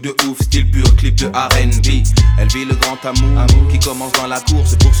vrai truc de ouf, style pur clip de R&B. Elle vit le grand amour qui commence dans la cour,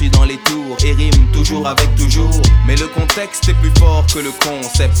 se poursuit dans les tours et rime toujours avec toujours. Mais le contexte est plus fort que le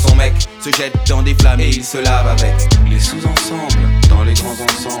concept. Son mec se jette dans des flammes et il se lave avec. Les sous-ensembles, dans les grands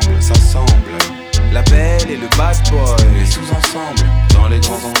ensembles, ça semble. La belle et le bad boy. Les sous-ensembles, dans les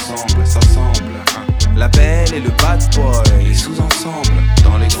grands ensembles, ça semble. La belle et le bad boy. Les sous-ensembles,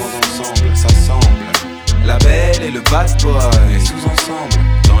 dans les grands ensembles, ça semble. La belle et le bad boy. Les sous-ensembles,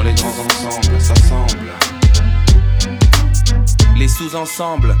 dans les grands ensembles, ça semble. Les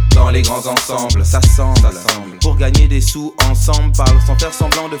sous-ensembles, dans les grands ensembles, ça semble. Pour gagner des sous ensemble, parle sans faire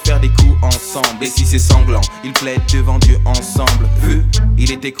semblant de faire des coups ensemble. Et si c'est sanglant, ils plaident devant Dieu ensemble. Vu,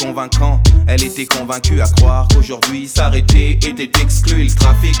 il était convaincant, elle était convaincue à croire qu'aujourd'hui s'arrêter était exclu. Il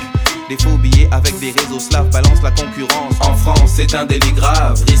trafic des faux billets avec des réseaux slaves, balance la concurrence. En France, c'est un délit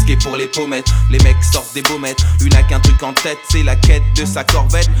grave, risqué pour les pommettes. Les mecs sortent des baumettes, lui n'a qu'un truc en tête, c'est la quête de sa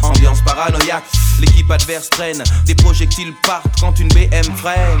corvette. Ambiance paranoïaque, l'équipe adverse traîne, des projectiles partent quand une BM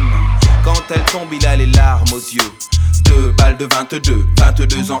freine. Quand elle tombe, il a les larmes aux yeux. 2 balles de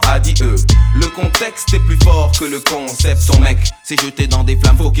 22 ans adieu. Le contexte est plus fort que le concept. Son mec s'est jeté dans des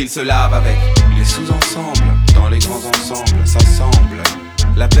flammes, faut qu'il se lave avec. Les sous-ensembles, dans les grands ensembles, ça semble.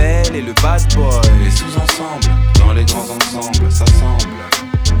 La belle et le bad boy. Les sous-ensembles, dans les grands ensembles, ça semble.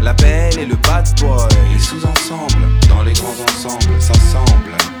 La belle et le bad boy. Les sous-ensembles, dans les grands ensembles, ça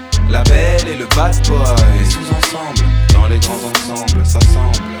semble. La belle et le bad boy. Les sous-ensembles, dans les grands ensembles, ça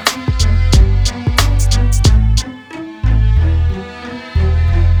semble.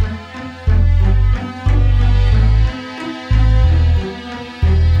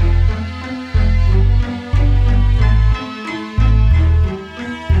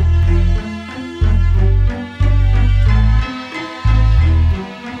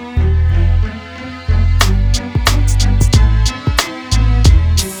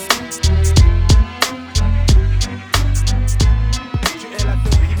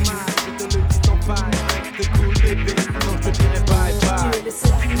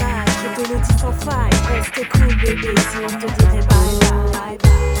 bébé, sinon je te dirai bye bye, bye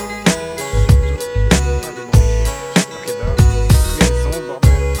bye.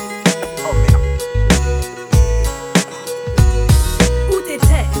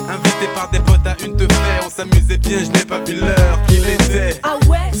 Invité par des potes à une te faire, on s'amusait bien, je n'ai pas vu l'heure qu'il était. Ah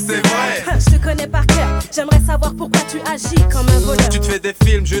ouais? C'est vrai. Je te connais par cœur, j'aimerais savoir pourquoi tu agis comme un voleur. Tu te fais des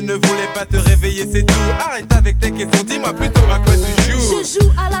films, je ne voulais pas te réveiller, c'est tout. Arrête avec tes questions, dis-moi plutôt à quoi tu joues. Je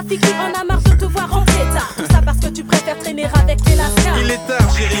joue à la fille qui en a marre de te voir rentrer tard. Tout ça parce que tu préfères traîner avec les lascars. Il est tard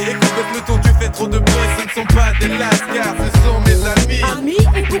chérie, écoute le peloton, tu fais trop de bruit. Ce ne sont pas des lascars, ce sont mes amis. Amis?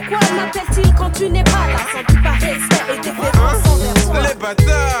 Et pourquoi m'appellent-ils quand tu n'es pas là? Sans doute par respect et déférence envers toi. Les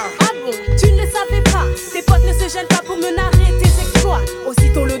bâtards. Ah bon, tu ne le savais pas. Tes potes ne se gênent pas pour me narrer tes exploits.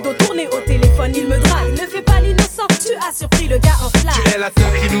 Aussitôt le dos tourné au téléphone, il me drague. Ne fais pas l'innocent, tu as surpris le gars en flash. Tu es la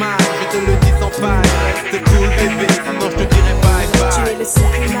seule qui m'aille, je te le dis sans faille. Reste cool bébé, sinon je te dirai bye bye. Tu es le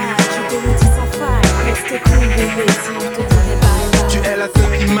seul qui m'aille, je te le dis sans faille. Reste cool bébé, sinon je te dirai bye bye. Tu es la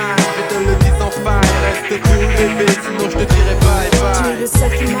seule qui m'aille, je te le dis sans faille. Reste cool bébé, sinon je te dirai bye bye. Tu es le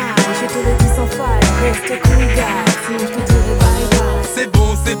seul qui m'aille, je te le dis sans faille. Reste cool gars, sinon je te dirai bye bye.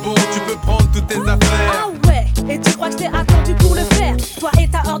 C'est bon, tu peux prendre toutes tes affaires. Ah ouais, et tu crois que je t'ai attendu pour le faire? Toi et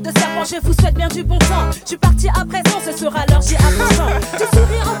ta horde de serpents, je vous souhaite bien du bon temps. Je suis parti à présent, ce sera l'heure, j'y apprends. Tu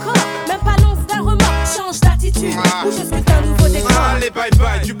souris encore, même pas l'once d'un remords. Change d'attitude, ou je suis un nouveau décor. Allez bye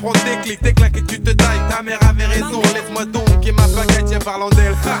bye, tu prends tes clics, tes claques et tu te tailles. Ta mère avait raison, laisse-moi donc et ma baguette, tiens parlant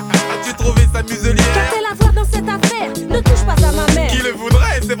d'elle. As-tu trouvé sa muselière? Qu'a-t-elle à voir dans cette affaire? Ne touche pas à ma mère. Qui le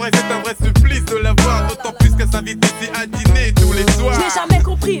voudrait? C'est vrai, c'est un vrai supplice de la voir. D'autant plus qu'elle s'invite ici à dîner tous les soirs. Je n'ai jamais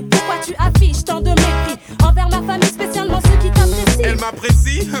compris pourquoi tu affiches tant de mépris envers ma famille, spécialement ceux qui t'apprécient. Elle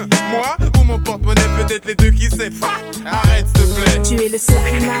m'apprécie? Moi? Ou mon porte-monnaie, peut-être les deux, qui sait? Arrête s'il te plaît. Tu es le seul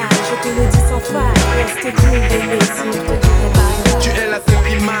qui m'aille, je te le dis sans faille. Reste cool bébé, sinon je te dirai bye bye. Tu es la seule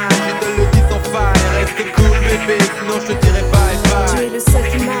qui m'aille, je te le dis sans faille. Reste cool bébé, sinon je te dirai bye bye. Tu es le seul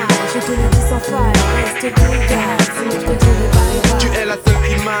qui m'aille, je te le dis sans faille. Reste cool gars, sinon je te dirai bye bye. Tu es la seule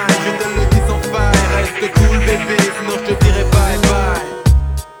qui m'aille, je te le dis sans faille. Reste cool bébé, sinon je te dirai bye bye.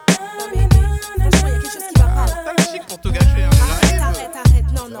 T'as le chic pour tout gâcher, hein. Arrête,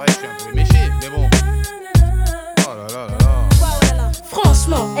 non. Ouais, je suis un peu méché, mais bon. Oh là là là là.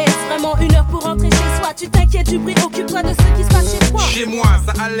 Franchement, est-ce vraiment une heure pour rentrer chez soi? Tu t'inquiètes du bruit, occupe-toi de ce qui se passe chez toi. Chez moi,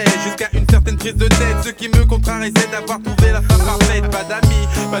 ça allait jusqu'à une certaine prise de tête. Ce qui me contrarie, c'est d'avoir trouvé la femme parfaite. Pas d'amis,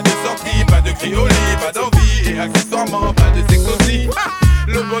 pas de sortie, pas de cri au lit, pas d'envie. Et accessoirement, pas de sexe aussi.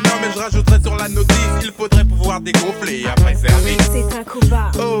 Le bonheur, mais je rajouterai sur la notice. Il faudrait pouvoir dégonfler après service. C'est un coup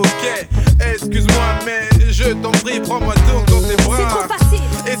bas. Ok, excuse-moi, mais je t'en prie, prends-moi donc dans tes bras. C'est trop facile.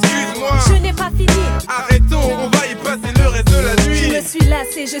 Excuse-moi. Je n'ai pas fini. Arrêtons, on va y passer le reste de la nuit. Je me suis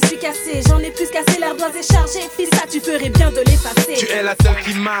lassée, je suis cassée. J'en ai plus cassé, l'ardoise est chargée. Fils, ça tu ferais bien de l'effacer. Tu es la seule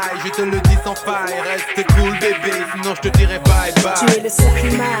qui m'aille, je te le dis sans faille. Reste cool bébé, sinon je te dirai bye bye. Tu es le seul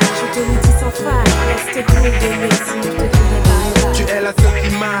qui m'aille, je te le dis sans faille. Reste cool bébé, sinon je te dirai bye bye. Tu es la seule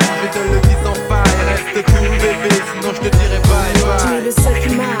qui m'aille, je te le dis sans faille. Reste cool bébé, sinon je te dirai bye bye. Tu es le seul qui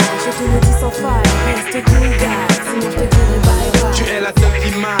m'aille, je te le dis sans faille. Reste cool gars, sinon je te dirai bye bye. Tu es la seule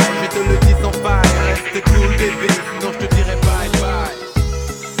qui m'aille, je te le dis sans faille. Reste cool bébé, sinon je te dirai bye bye.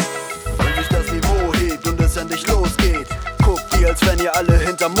 Wenn sich das Niveau hebt und es endlich losgeht, guckt ihr, als wenn ihr alle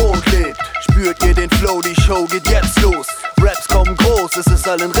hinterm Mond lebt. Spürt ihr den Flow, die Show geht jetzt los. Raps kommen groß, es ist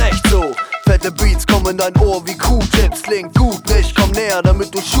allen recht so. Fette Beats kommen in dein Ohr wie Q-Tips. Klingt gut nicht, komm näher,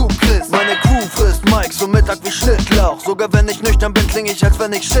 damit du Schub kriegst. Meine Crew frisst Mikes zum Mittag wie Schnittlauch. Sogar wenn ich nüchtern bin, kling ich, als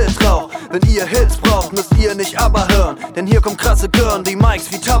wenn ich Shit rauch. Wenn ihr Hits braucht, müsst ihr nicht aber hören. Denn hier kommen krasse Körn, die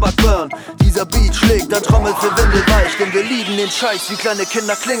Mikes wie Tabak burn. Dieser Beat schlägt, dann trommelt für Windelweich. Denn wir lieben den Scheiß wie kleine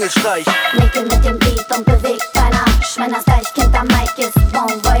Kinder Klingelstreich. Nicke mit dem Beat und beweg dein Arsch. Wenn das Deichkind am Mic ist,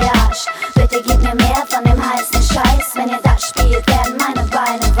 bon voyage. Bitte gib mir mehr von dem heißen Scheiß. Wenn ihr das spielt, werden meine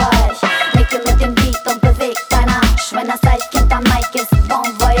Beine weich. Nicke mit dem Beat und beweg dein Arsch. Wenn das Deichkind am Mic ist, bon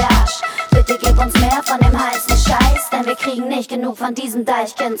voyage. Bitte gib uns mehr von dem heißen Scheiß. Denn wir kriegen nicht genug von diesem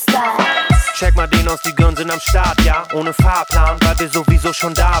Deichkind-Style. Check mal den aus, die Girls sind am Start, ja, ohne Fahrplan, weil wir sowieso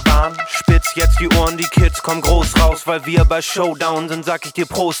schon da waren. Spitz jetzt die Ohren, die Kids kommen groß raus, weil wir bei Showdown sind, sag ich dir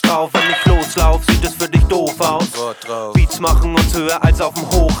Prost drauf. Wenn ich loslauf, sieht es für dich doof aus. Beats machen uns höher als auf dem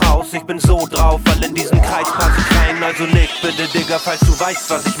Hochhaus. Ich bin so drauf, weil in diesem Kreis pass ich rein. Also nick bitte, Digga, falls du weißt,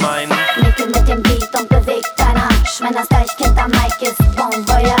 was ich mein. Nicke mit dem Beat und beweg dein Arsch. Wenn das Deichkind am Mic ist, bon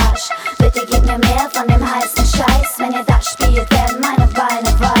voyage. Bitte gib mir mehr von dem heißen Scheiß. Wenn ihr das spielt, werden meine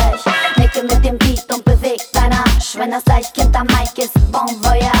Beine weich. Nicke mit dem Beat und beweg dein Arsch. Wenn das Deichkind am Mic ist, bon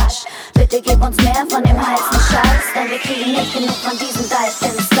voyage. Bitte gib uns mehr von dem heißen Scheiß. Denn wir kriegen nicht genug von diesem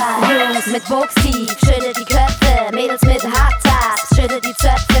Deichkind-Style. Jungs mit Buchstief, schüttet die Köpfe. Mädels mit Hardtaps, schüttet die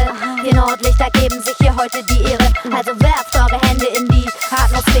Zöpfe. Wir Nordlichter geben sich hier heute die Ehre.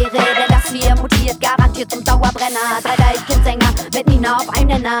 Kenner, 3 Deichkind-Sänger mit Nina auf einem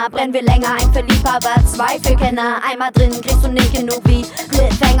Nenner. Brennen wir länger, ein für Liebhaber, 2 für Kenner. Einmal drin, kriegst du nicht genug wie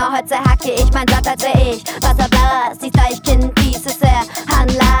Cliffhanger. Heute hacke ich mein Blatt, als wär ich Wasserblas. Die Deichkind-Beats ist der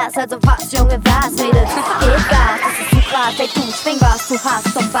Handlass. Also was, Junge, was, Mädels, geht Gas. Das ist zu krass, ey, du schwing was du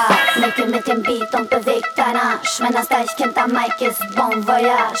hast und was. Nicke mit dem Beat und beweg dein Arsch. Wenn das Deichkind am Mic ist, bon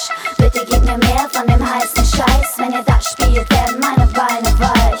voyage. Bitte gib mir mehr von dem heißen Scheiß. Wenn ihr das spielt, werden meine Beine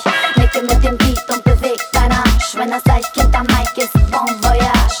weich. Nicke mit dem Beat und beweg dein Arsch. Wenn das Deichkind am Mic ist, bon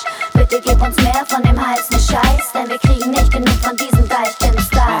voyage. Bitte gib uns mehr von dem heißen Scheiß. Denn wir kriegen nicht genug von diesem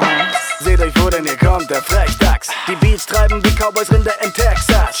Deichkind-Style. Seht euch, wo denn hier kommt, der Frechdachs. Die Beats treiben wie Cowboys Rinder in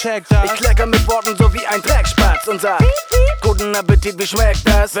Texas. Ich klecker mit Worten so wie ein Dreckspatz und sag: Guten Appetit, wie schmeckt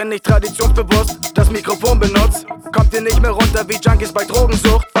das? Wenn ich traditionsbewusst das Mikrofon benutze, kommt ihr nicht mehr runter wie Junkies bei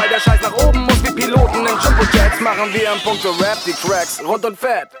Drogensucht. Weil der Scheiß nach oben muss wie Piloten in Jumbo-Jets. Machen wir im Punkt so Rap die Tracks rund und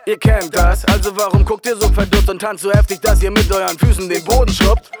fett. Ihr kennt das, also warum guckt ihr so verdutzt und tanzt so heftig, dass ihr mit euren Füßen den Boden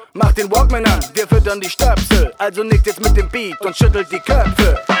schrubbt? Macht den Walkman an, wir füttern die Stöpsel. Also nickt jetzt mit dem Beat und schüttelt die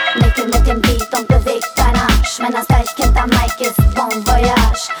Köpfe. Nicke mit dem Beat und beweg dein Arsch. Wenn das Deichkind am Mic ist, bon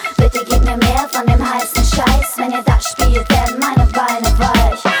voyage. Bitte gib mir mehr von dem heißen Scheiß. Wenn ihr das spielt, werden meine Beine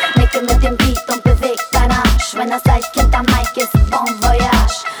weich. Nicke mit dem Beat und beweg dein Arsch. Wenn das Deichkind am Mic ist, bon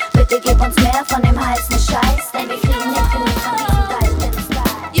voyage. Bitte gib uns mehr von dem heißen Scheiß. Denn wir kriegen nicht genug von diesem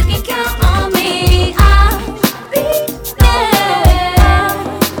Deichkind-Style. You can count on me, I'll be there.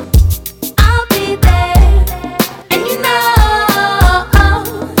 I'll be there. And you know,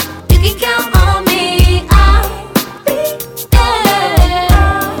 you can count on me, I'll be there.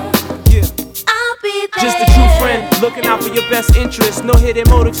 I'll be there. Just a true friend, looking out for your best interest. No hidden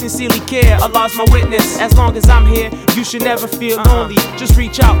motive, sincerely care. Allah's my witness. As long as I'm here, you should never feel lonely. Just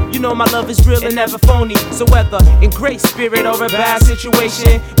reach out, you know my love is real and never phony. So whether in great spirit or a bad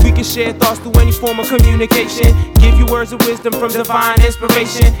situation, we can share thoughts through any form of communication. Give you words of wisdom from divine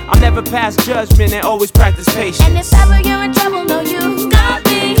inspiration. I'll never pass judgment and always practice patience. And if ever you're in trouble, know you got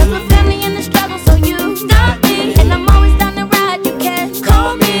me. Cause we're family in the struggle, so you got me. And I'm always down to ride, you can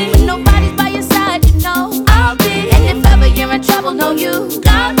call me. When nobody's by your side, you know I'll be. And if ever you're in trouble, know you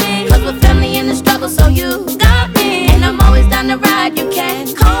got me. Cause we're family in the struggle, so you got me. And I'm always down to ride, you can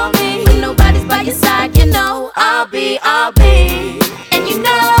call me. When nobody's by your side, you know I'll be. And you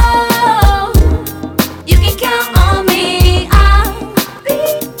know, you can count on me, I'll be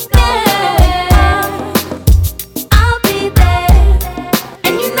there. I'll be there.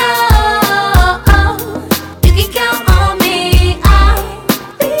 And you know, you can count on me, I'll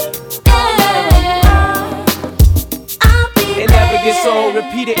be there. I'll be It never gets old,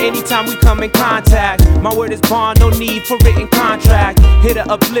 repeat it anytime we come in contact. My word is bond, no need for written contract. Here to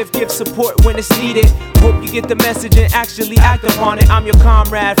uplift, give support when it's needed. Hope you get the message and actually act upon it. I'm your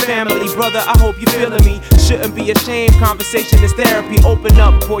comrade, family, brother, I hope you feeling me. Shouldn't be ashamed, conversation is therapy. Open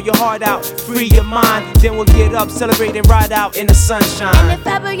up, pour your heart out, free your mind. Then we'll get up, celebrate and ride out in the sunshine. And if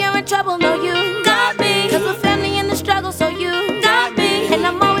ever you're in trouble, know you got me. Cause we're family in the struggle, so you got me. And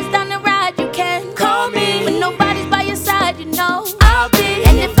I'm always down to ride, you can call me. When nobody's by your side, you know I'll be.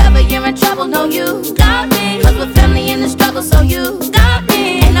 And if ever you're in trouble, know you got me. Cause we're family in the struggle, so you got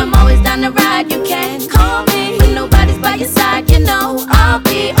me. And I'm always down to ride, you can call me. When nobody's by your side, you know I'll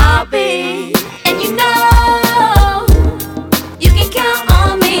be. And you know, you can count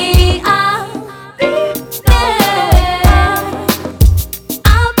on me, I'll be there.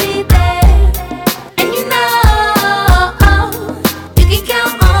 I'll be there. And you know, you can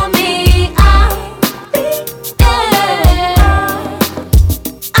count on me, I'll be there.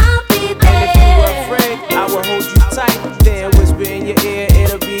 I'll be there. And if you were afraid, I will hold you tight. Then whisper in your ear,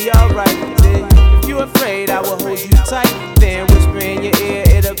 it'll be alright. If you're afraid, I will hold you tight. Then whisper in your ear,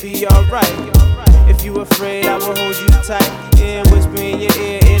 it'll be alright. If you afraid, I will hold you tight. Then whisper in your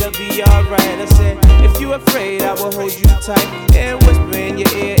ear, it'll be alright. I said, if you afraid, I will hold you tight. Then whisper in your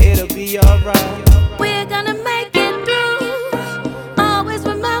ear, it'll be alright. We're gonna make it through. Always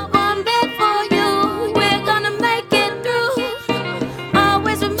remember I'm there for you. We're gonna make it through.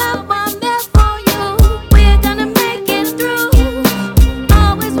 Always remember I'm there for you. We're gonna make it through.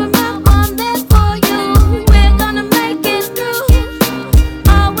 Always remember I'm there for you. We're gonna make it through.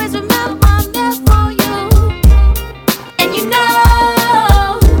 Always remember I'm there for you. And you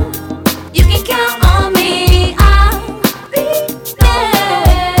know, you can count on me, I'll be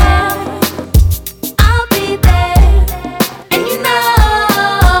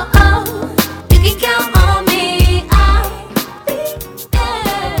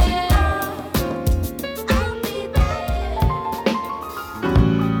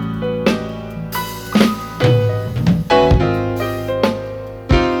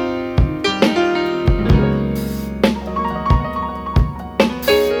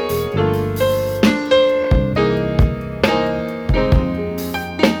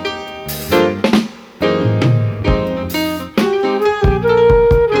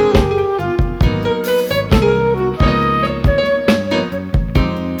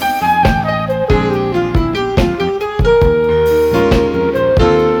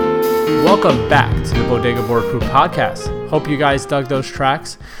Welcome back to the Bodega Border Crew podcast. Hope you guys dug those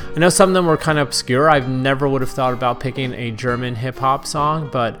tracks. I know some of them were kind of obscure. I never would have thought about picking a German hip-hop song,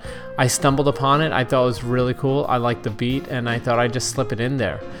 but I stumbled upon it. I thought it was really cool. I liked the beat, and I thought I'd just slip it in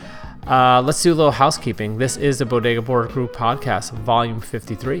there. Let's do a little housekeeping. This is the Bodega Border Crew podcast, volume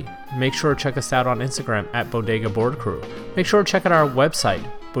 53. Make sure to check us out on Instagram at Bodega Border Crew. Make sure to check out our website,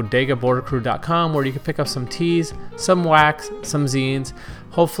 bodegabordercrew.com, where you can pick up some teas, some wax, some zines.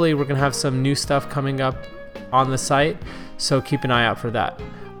 Hopefully we're going to have some new stuff coming up on the site, so keep an eye out for that.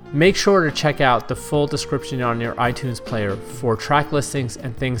 Make sure to check out the full description on your iTunes player for track listings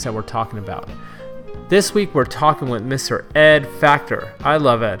and things that we're talking about. This week we're talking with Mr. Ed Factor. I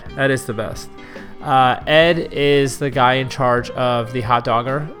love Ed. Ed is the best. Ed is the guy in charge of the Hot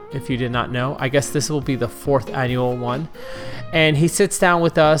Dogger, if you did not know. I guess this will be the 4th annual one. And he sits down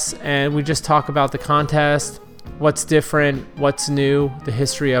with us and we just talk about the contest, what's different, what's new, the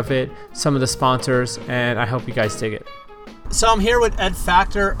history of it, some of the sponsors, and I hope you guys dig it. So I'm here with Ed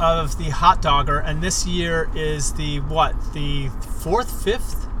Factor of the Hot Dogger, and this year is the 4th,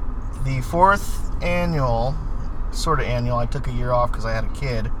 5th? The 4th annual, sort of annual. I took a year off because I had a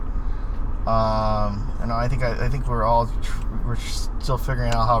kid. And I think we're still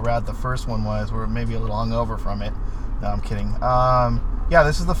figuring out how rad the first one was. We're maybe a little hungover from it. No, I'm kidding. Yeah,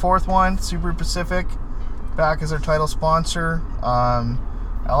 this is the 4th one. Subaru Pacific back as our title sponsor.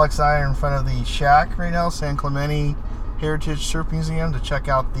 Alex and I are in front of the Shack right now, San Clemente Heritage Surf Museum, to check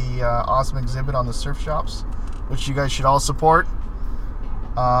out the awesome exhibit on the surf shops, which you guys should all support.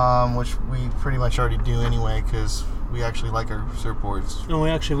 Which we pretty much already do anyway, because we actually like our surfboards.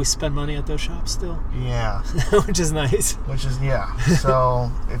 And we spend money at those shops still. Yeah. Which is nice. Yeah. So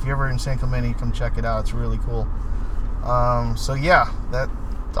if you're ever in San Clemente, come check it out. It's really cool. So yeah, that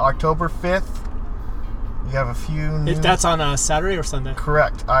October 5th, we have a few new... That's on a Saturday or Sunday?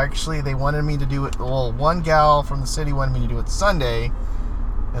 Correct. Actually, they wanted me to do it... Well, one gal from the city wanted me to do it Sunday,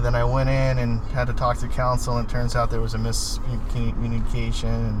 and then I went in and had to talk to council, and it turns out there was a miscommunication,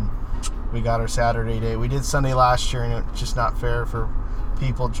 and we got our Saturday day. We did Sunday last year, and it's just not fair for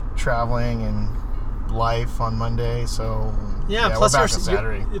people traveling and life on Monday, so plus we're back on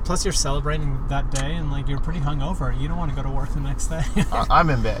Saturday. Plus you're celebrating that day, and like you're pretty hungover. You don't want to go to work the next day. I'm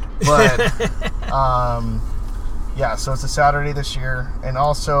in bed, but yeah. So it's a Saturday this year, and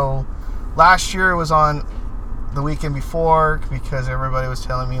also last year it was on the weekend before because everybody was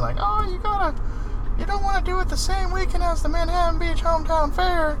telling me like, oh, you don't want to do it the same weekend as the Manhattan Beach Hometown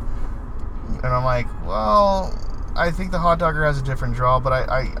Fair, and I'm like, well, I think the Hot Dogger has a different draw, but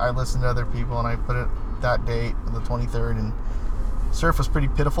I listened to other people and I put it that date, the 23rd, and surf was pretty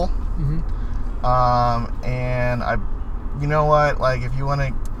pitiful. Mm-hmm. And you know what? Like, if you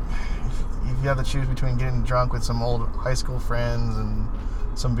have to choose between getting drunk with some old high school friends and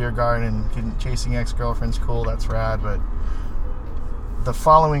some beer garden and chasing ex-girlfriends, cool, that's rad. But the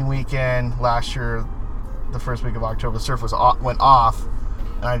following weekend, last year, the first week of October, the surf went off.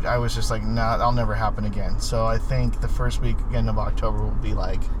 And I was just like, nah, that'll never happen again. So I think the first weekend of October will be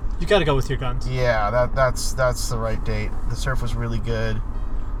like... You got to go with your guns. Yeah, that's the right date. The surf was really good,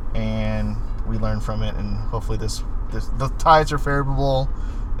 and we learned from it, and hopefully the tides are favorable.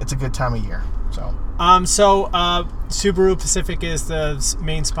 It's a good time of year. So Subaru Pacific is the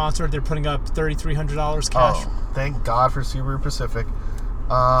main sponsor. They're putting up $3,300 cash. Oh, thank God for Subaru Pacific.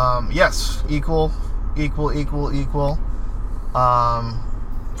 Yes, equal.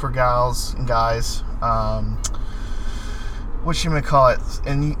 For gals and guys, whatchamacallit,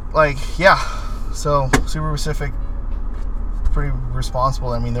 and like, yeah, so Subaru Pacific, pretty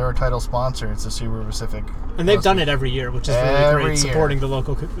responsible. I mean, they're a title sponsor. It's a Subaru Pacific, and they've done it every year, which is really great, supporting the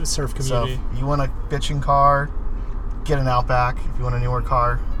local surf community. So if you want a bitching car, get an Outback. If you want a newer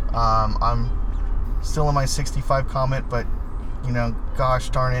car, I'm still in my 65 Comet, but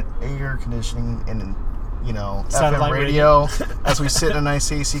gosh darn it, air conditioning and satellite FM radio as we sit in a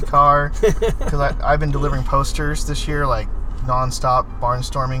nice AC car, because I've been delivering posters this year, like non-stop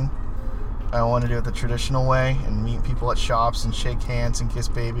barnstorming. I want to do it the traditional way and meet people at shops and shake hands and kiss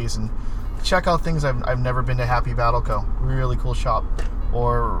babies and check out things. I've never been to Happy Battle Co. Really cool shop,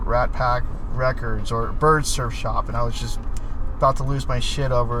 or Rat Pack Records, or Bird Surf Shop, and I was just about to lose my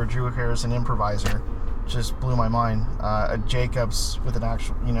shit over Drew Harrison improviser. Just blew my mind. A Jacobs with an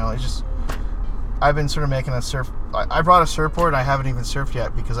actual, it's just... I've been sort of making a surf... I brought a surfboard and I haven't even surfed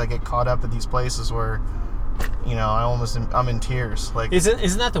yet because I get caught up at these places where, I'm in tears. Like,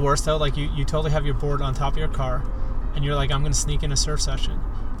 Isn't that the worst, though? Like, you totally have your board on top of your car and you're like, I'm going to sneak in a surf session.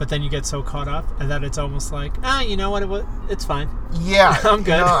 But then you get so caught up and that it's almost like, you know what? It's fine. Yeah. I'm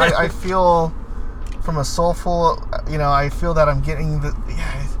good. I feel from a soulful... I feel that I'm getting the...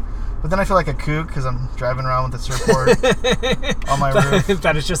 But then I feel like a kook because I'm driving around with the surfboard on my roof.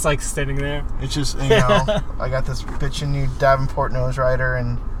 That is just like standing there. It's just, you know, I got this bitchin' new Davenport nose rider,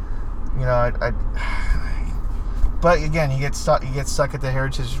 and you know, but again, you get stuck at the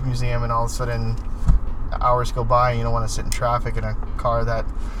Heritage Museum, and all of a sudden, hours go by, and you don't want to sit in traffic in a car that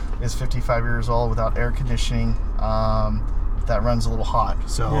is 55 years old without air conditioning. That runs a little hot.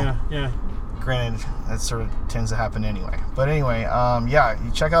 So yeah. Granted, that sort of tends to happen anyway. But anyway, yeah, you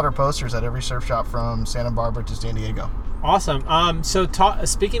check out our posters at every surf shop from Santa Barbara to San Diego. Awesome. So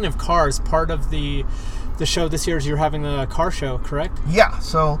speaking of cars, part of the show this year is you're having a car show, correct? Yeah.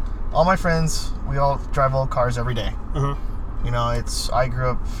 So all my friends, we all drive old cars every day. Uh-huh. You know, I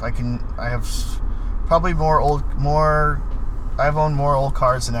grew up. I have probably I've owned more old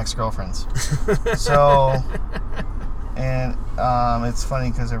cars than ex-girlfriends. So. And it's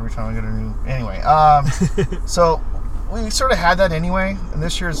funny because every time I get a new... Anyway, so we sort of had that anyway. And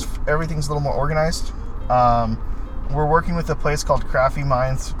this year everything's a little more organized. We're working with a place called Crafty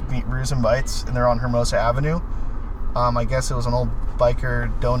Minds Brews and Bites, and they're on Hermosa Avenue. I guess it was an old biker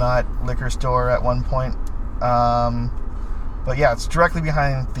donut liquor store at one point. But yeah, it's directly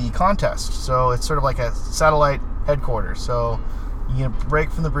behind the contest. So it's sort of like a satellite headquarters. So you get a break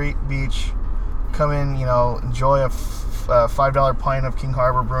from the beach, come in, you know, enjoy a $5 pint of King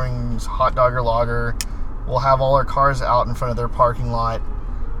Harbor Brewing's hot dog or lager. We'll have all our cars out in front of their parking lot.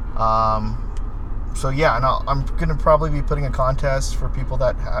 So yeah, no, I'm gonna probably be putting a contest for people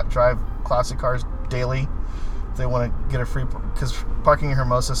that drive classic cars daily. If they want to get a free, because parking in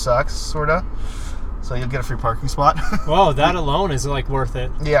Hermosa sucks, sorta. So you'll get a free parking spot. Whoa, that alone is like worth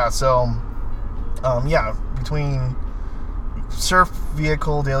it. Yeah. So, yeah, between surf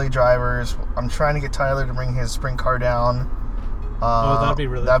vehicle daily drivers, I'm trying to get Tyler to bring his sprint car down. That'd be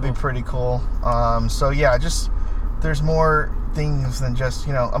really be pretty cool. So yeah, just there's more things than just,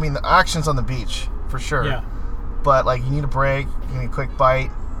 you know, I mean, the action's on the beach for sure. Yeah. But like, you need a break, you need a quick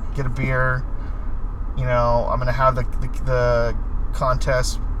bite, get a beer. You know, I'm gonna have the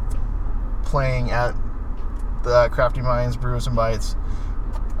contest playing at the Crafty Minds Brews and Bites.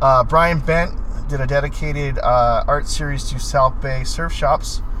 Brian Bent did a dedicated art series to South Bay surf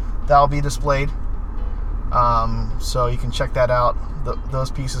shops that'll be displayed, so you can check that out.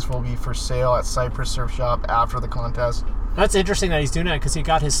 Those pieces will be for sale at Cypress Surf Shop after the contest. That's interesting that he's doing that, because he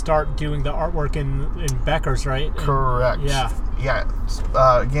got his start doing the artwork in Becker's, right? Correct. Yeah.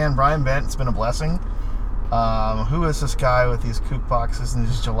 Again, Brian Bent, it's been a blessing. Who is this guy with these kook boxes and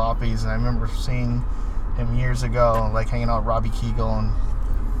these jalopies? And I remember seeing him years ago, like hanging out with Robbie Kegel, and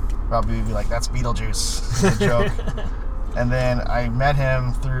Robbie would be like, "That's Beetlejuice," as a joke. And then I met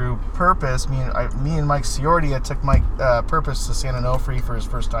him through Purpose. Me and Mike Ciordia took Mike Purpose to San Onofre for his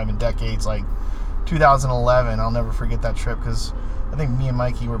first time in decades, like 2011. I'll never forget that trip, because I think me and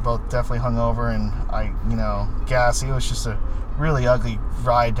Mikey were both definitely hungover, and gassy. It was just a really ugly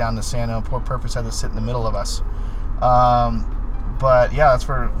ride down to Sano. Poor Purpose had to sit in the middle of us. But yeah, that's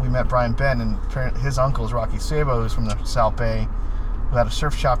where we met Brian Bent, and his uncle is Rocky Sabo, who's from the South Bay, who had a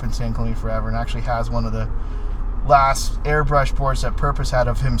surf shop in San Clemente forever, and actually has one of the last airbrush boards that Purpose had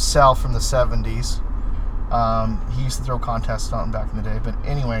of himself from the 70s. He used to throw contests on back in the day. But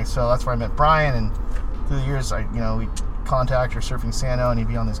anyway, so that's where I met Brian, and through the years, we contact or surfing Sano, and he'd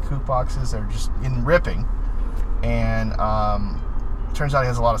be on these kook boxes. They're just in ripping. And turns out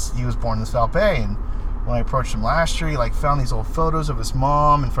he was born in the South Bay, and when I approached him last year, he found these old photos of his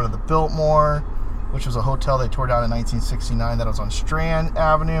mom in front of the Biltmore, which was a hotel they tore down in 1969 that was on Strand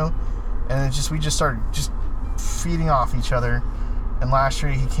Avenue. And we just started just feeding off each other. And last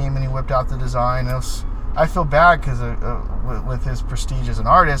year he came and he whipped out the design. I feel bad because with his prestige as an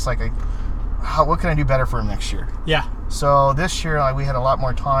artist, what can I do better for him next year? Yeah. So this year we had a lot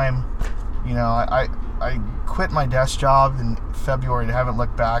more time. You know, I quit my desk job in February and haven't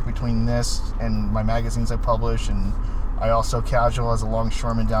looked back between this and my magazines I publish, and I also casual as a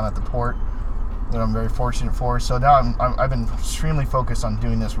longshoreman down at the port that I'm very fortunate for. So now I've been extremely focused on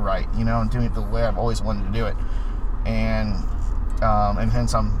doing this right, and doing it the way I've always wanted to do it. And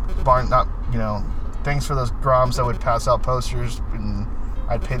hence I'm thanks for those groms that would pass out posters and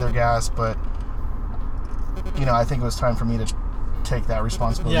I'd pay their gas, but I think it was time for me to take that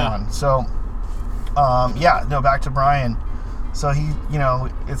responsibility on. So back to Brian. So he,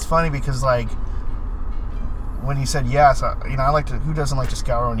 it's funny because when he said yes, I like to, who doesn't like to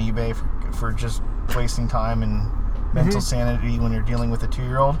scour on eBay for just wasting time and mental sanity when you're dealing with a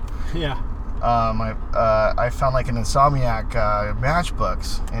 2-year-old. Yeah. I found an Insomniac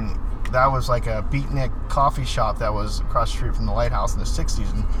matchbooks, and that was a beatnik coffee shop that was across the street from the Lighthouse in the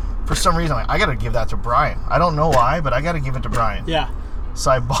 60s, and for some reason I gotta give that to Brian. I don't know why, but I gotta give it to Brian. Yeah.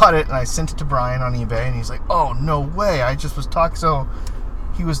 So I bought it and I sent it to Brian on eBay, and he's like, "Oh, no way! I just was talking." So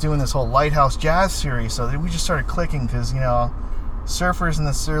he was doing this whole Lighthouse Jazz series, so we just started clicking because, surfers in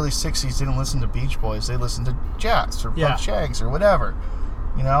the early 60s didn't listen to Beach Boys. They listened to jazz or Buck Shags or whatever.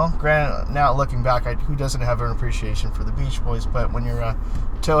 Granted, now looking back, who doesn't have an appreciation for the Beach Boys? But when you're a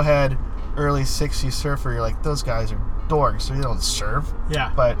towhead, early 60s surfer, you're like, those guys are dorks, so you don't surf.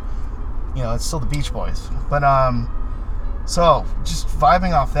 Yeah. But, it's still the Beach Boys. But, so just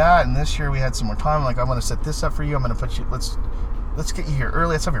vibing off that, and this year we had some more time. Like, I'm going to set this up for you. I'm going to put you, let's get you here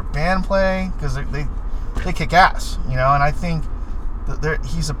early. Let's have your band play, because they kick ass, and I think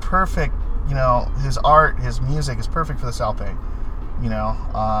he's a perfect, his art, his music is perfect for the Salpe,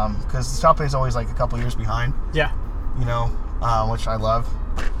 because the Salpe is always like a couple years behind. Yeah. Which I love.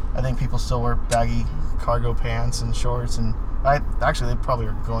 I think people still wear baggy cargo pants and shorts, and they probably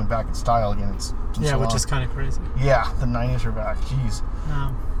are going back in style again. It's been so which long. is kind of crazy. Yeah, the 90s are back. Jeez.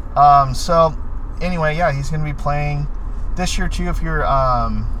 So anyway, he's going to be playing this year too. If you're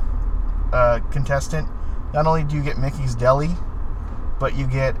a contestant, not only do you get Mickey's Deli, but you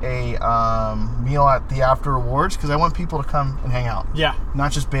get a meal at the after awards, because I want people to come and hang out. Yeah.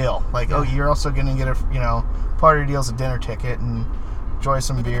 Not just bail. Like, you're also going to get a, part of your deal's a dinner ticket and enjoy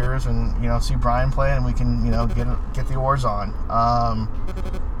some beers and, see Brian play, and we can, get the awards on.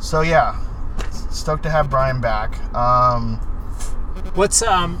 So yeah, stoked to have Brian back. What's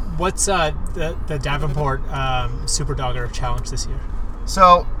the Davenport Super Dogger Challenge this year?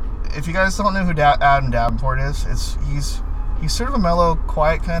 So, if you guys don't know who Adam Davenport is, he's sort of a mellow,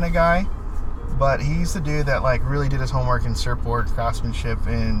 quiet kind of guy, but he's the dude that like really did his homework in surfboard craftsmanship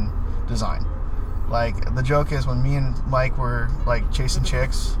and design. Like, the joke is, when me and Mike were like chasing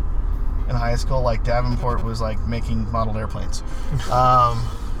chicks in high school, like Davenport was like making model airplanes,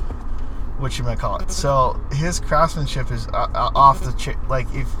 what you might call it. So his craftsmanship is off the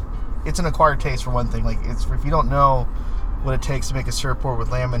like, if it's an acquired taste for one thing. Like, it's, if you don't know what it takes to make a surfboard with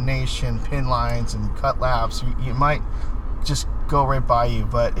lamination, pin lines, and cut laps, you might just go right by you.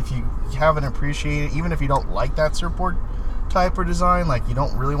 But if you haven't appreciated, even if you don't like that surfboard type or design, like you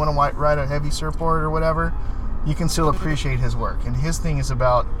don't really want to ride a heavy surfboard or whatever, you can still appreciate his work. And his thing is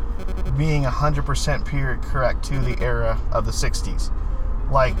about being 100% period correct to the era of the 60s.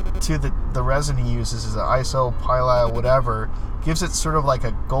 Like, to the resin he uses is an ISO, Pilot, whatever, gives it sort of like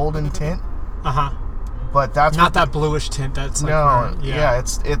a golden tint. But that's not that bluish tint. That's like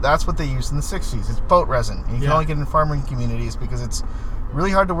that's what they used in the 60s. It's boat resin. And you can only get it in farming communities because it's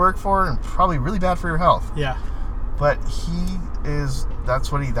really hard to work for and probably really bad for your health. Yeah. But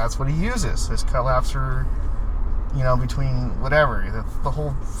that's what he uses. His cut laps are, between whatever. The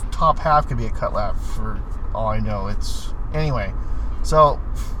whole top half could be a cut lap for all I know. Anyway. So,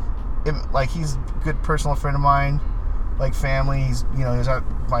 he's a good personal friend of mine, like family. He's, he was at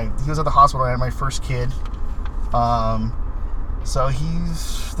the hospital. I had my first kid. So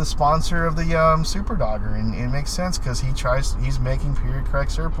he's the sponsor of the Super Dogger, and it makes sense because he's making period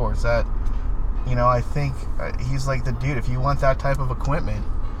correct surfboards that, I think he's like the dude. If you want that type of equipment,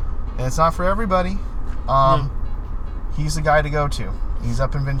 and it's not for everybody, he's the guy to go to. He's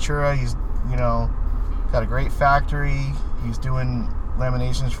up in Ventura. He's, got a great factory. He's doing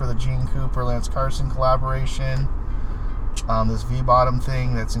laminations for the Gene Cooper, Lance Carson collaboration. This V-bottom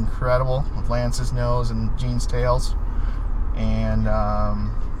thing that's incredible with Lance's nose and Gene's tails. And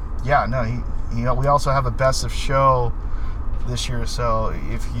we also have a best of show this year. So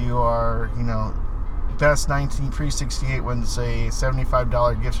if you are, best 19 pre-68 wins a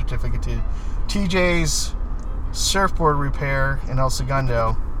 $75 gift certificate to TJ's Surfboard Repair in El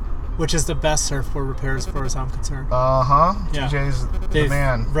Segundo. Which is the best surfboard repair as far as I'm concerned. Yeah. TJ's the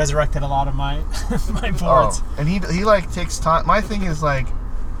man. Resurrected a lot of my boards. And he takes time. My thing is like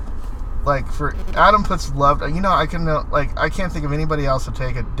for Adam puts love. I can't think of anybody else to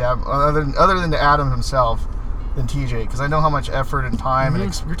take a dab other than Adam himself than TJ, because I know how much effort and time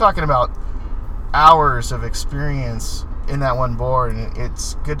and you're talking about hours of experience in that one board, and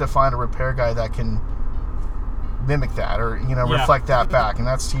it's good to find a repair guy that can mimic that or reflect that back, and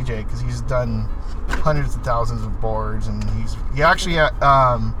that's TJ, because he's done hundreds of thousands of boards, and he actually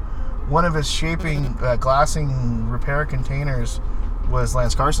one of his shaping glassing repair containers was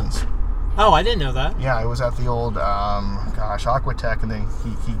Lance Carson's. Oh, I didn't know that. Yeah, it was at the old Aquatech, and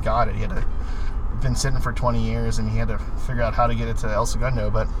he got it. He had been sitting for 20 years, and he had to figure out how to get it to El Segundo,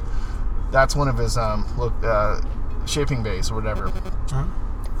 but that's one of his shaping bays or whatever.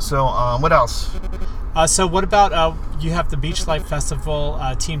 So what else? So what about you have the Beach Life Festival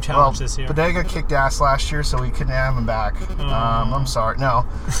team challenge this year? Bodega kicked ass last year, so we couldn't have him back. I'm sorry. No,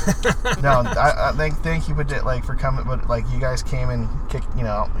 no. I thank you, for coming. But you guys came and kicked.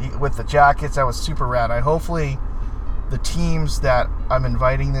 With the jackets, that was super rad. hopefully the teams that I'm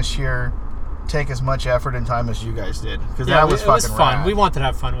inviting this year take as much effort and time as you guys did, because that was fucking fun. rad. We wanted to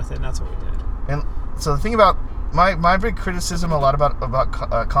have fun with it, and that's what we did. And so the thing about my big criticism a lot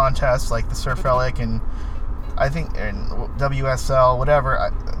about contests like the Surf Relic and I think and WSL,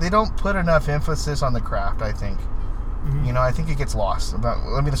 whatever, they don't put enough emphasis on the craft, I think. Mm-hmm. I think it gets lost.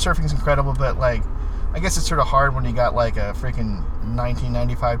 The surfing's incredible, but I guess it's sort of hard when you got a freaking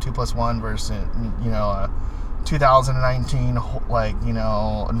 1995 2+1 versus a 2019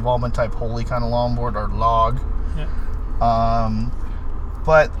 involvement type holy kind of longboard or log. Yeah.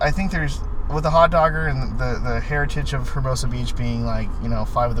 But I think there's, with the Hot Dogger and the heritage of Hermosa Beach being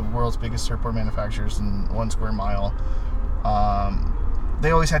 5 of the world's biggest surfboard manufacturers in 1 square mile,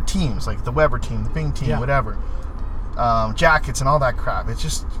 they always had teams like the Weber team, the Bing team, whatever, jackets and all that crap. It's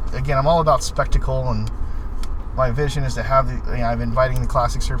just, again, I'm all about spectacle, and my vision is to have I'm inviting the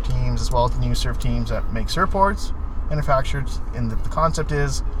classic surf teams as well as the new surf teams that make surfboards manufactured, and the concept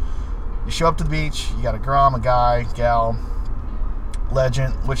is you show up to the beach, you got a grom, a guy, gal,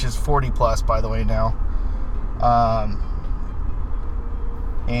 legend, which is 40 plus by the way now,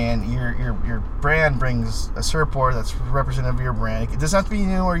 and your brand brings a surfboard that's representative of your brand. It doesn't have to be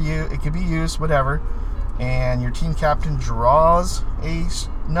new or it could be used, whatever, and your team captain draws a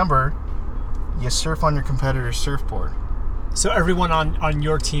number. You surf on your competitor's surfboard. So everyone on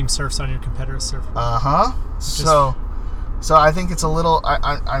your team surfs on your competitor's surfboard. So I think it's a little.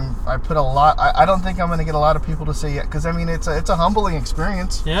 I put a lot. I don't think I'm going to get a lot of people to say it, because it's a humbling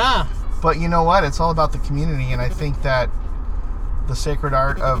experience. Yeah. But you know what? It's all about the community, and I think that the sacred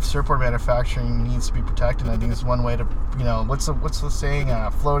art of surfboard manufacturing needs to be protected. And I think it's one way to, what's the saying?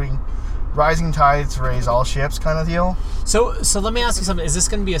 Rising tides raise all ships, kind of deal. So let me ask you something. Is this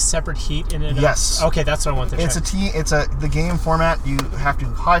going to be a separate heat in it? Yes. Okay, that's what I want to check. It's the game format. You have to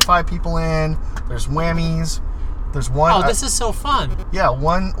high five people in. There's whammies. There's one. Oh, this is so fun. Yeah,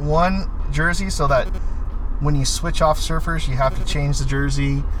 one jersey, so that when you switch off surfers, you have to change the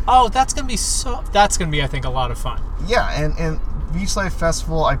jersey. Oh, that's gonna be I think a lot of fun. Yeah, and Beach Life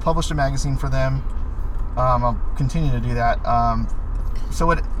Festival, I published a magazine for them. I'll continue to do that. So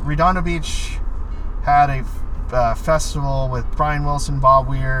Redondo Beach had a festival with Brian Wilson, Bob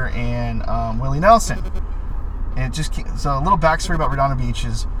Weir, and Willie Nelson. And it just so a little backstory about Redondo Beach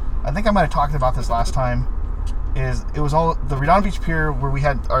is, I think I might have talked about this last time. It was all the Redondo Beach Pier where we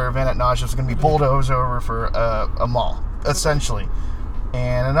had our event at Naja was going to be bulldozed over for a mall, essentially.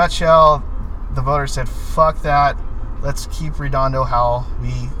 And in a nutshell, the voters said, "Fuck that. Let's keep Redondo how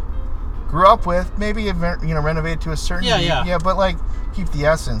we grew up with. Maybe renovate to a certain but keep the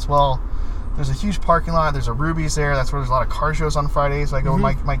essence." Well, there's a huge parking lot. There's a Ruby's there. That's where there's a lot of car shows on Fridays. I go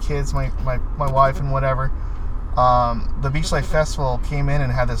with my kids, my wife, and whatever. The Beach Life Festival came in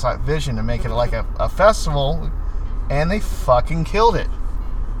and had this vision to make it like a festival, and they fucking killed it.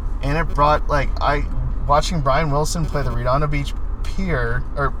 And it brought watching Brian Wilson play the Redondo Beach Pier,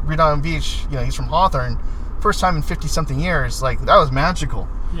 or Redondo Beach, he's from Hawthorne, first time in 50 something years, that was magical.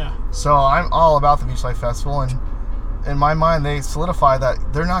 Yeah. So I'm all about the Beach Life Festival, and in my mind they solidify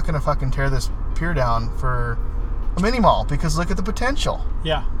that they're not going to fucking tear this pier down for a mini mall, because look at the potential.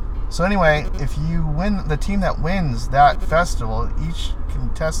 Yeah. So anyway, if you win, the team that wins that festival, each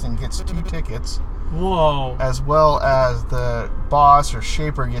contestant gets 2 tickets. Whoa. As well as the boss or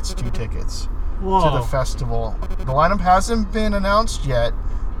shaper gets 2 tickets. Whoa. To the festival. The lineup hasn't been announced yet,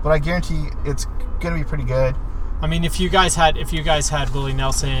 but I guarantee it's going to be pretty good. I mean, if you guys had Willie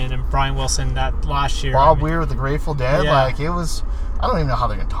Nelson and Brian Wilson that last year, Bob Weir with the Grateful Dead, yeah. it was. I don't even know how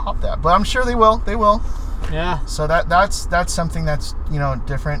they're going to top that, but I'm sure they will. They will. Yeah. So that's something that's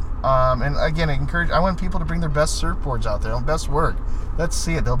different. And again, I want people to bring their best surfboards out there, best work. Let's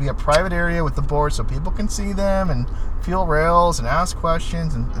see it. There'll be a private area with the boards so people can see them and feel rails and ask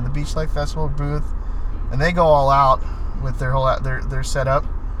questions, and the Beach Life Festival booth, and they go all out with their whole their setup.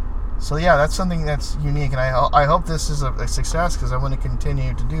 So yeah, that's something that's unique, and I hope this is a success, because I want to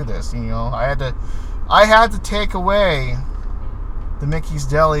continue to do this. I had to take away the Mickey's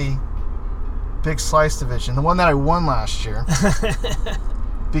Deli Big Slice division, the one that I won last year,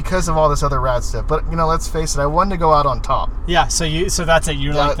 because of all this other rad stuff. But let's face it, I wanted to go out on top. Yeah. So that's it.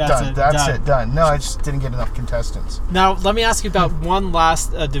 You're like, that's done. it. That's it. Done. No, I just didn't get enough contestants. Now let me ask you about one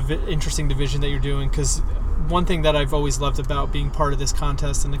last interesting division that you're doing, because one thing that I've always loved about being part of this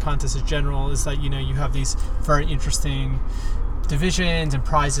contest and the contest in general is that you have these very interesting divisions and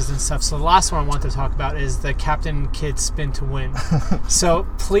prizes and stuff. So the last one I want to talk about is the Captain Kidd Spin to Win. So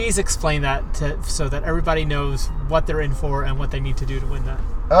please explain that so that everybody knows what they're in for and what they need to do to win that.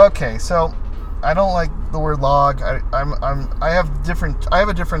 Okay, so I don't like the word log. I have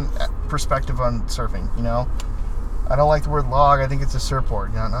a different perspective on surfing. You know, I don't like the word log. I think it's a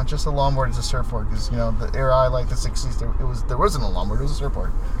surfboard. You know, not just a longboard. It's a surfboard because you know the era I like the '60s. There wasn't a longboard. It was a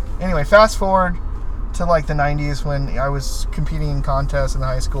surfboard. Anyway, fast forward to like the 90s when I was competing in contests in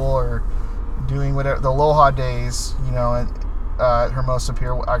high school or doing whatever, the Aloha days, you know, at Hermosa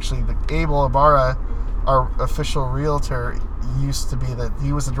Pier. Actually, Abel Ibarra, our official realtor, used to be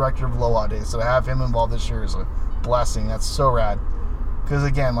he was the director of Aloha days. So to have him involved this year is a blessing. That's so rad. Because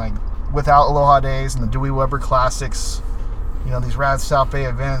again, like without Aloha days and the Dewey Weber Classics, you know, these rad South Bay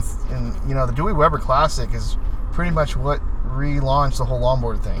events, and you know, the Dewey Weber Classic is pretty much what relaunched the whole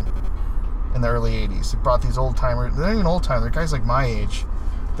longboard thing in the early 80s. It brought these old-timers, they're not even old-timers, they're guys like my age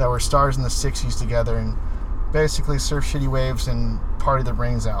that were stars in the 60s together and basically surf shitty waves and party their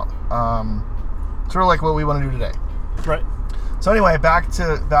brains out. Sort of like what we want to do today. Right. So anyway, back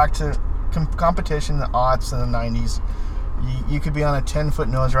to competition in the aughts and the 90s. You could be on a 10-foot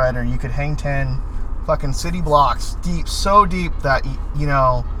nose rider, you could hang 10 fucking city blocks deep, so deep that, you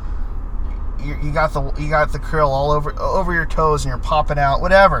know, you got the krill all over your toes and you're popping out,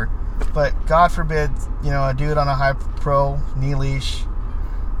 whatever. But God forbid, you know, a dude on a high pro knee leash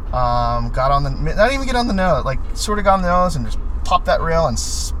got on not even get on the nose, like sort of got on the nose and just popped that rail and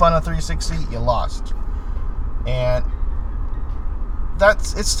spun a 360. You lost, and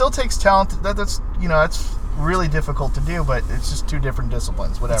it still takes talent. That's you know, it's really difficult to do, but it's just two different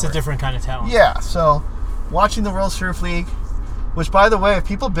disciplines. Whatever. It's a different kind of talent. Yeah. So watching the World Surf League, which by the way, if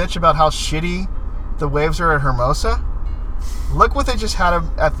people bitch about how shitty the waves are at Hermosa, look what they just had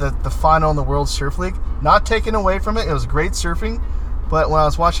at the final in the World Surf League. Not taken away from it. It was great surfing. But when I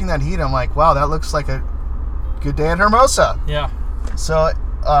was watching that heat, I'm like, wow, that looks like a good day at Hermosa. Yeah. So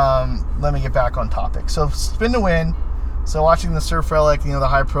let me get back on topic. So spin to win. So watching the Surf Relic, you know, the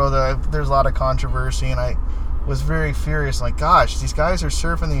high pro, there's a lot of controversy. And I was very furious. Like, gosh, these guys are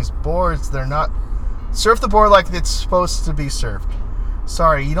surfing these boards. They're not... Surf the board like it's supposed to be surfed.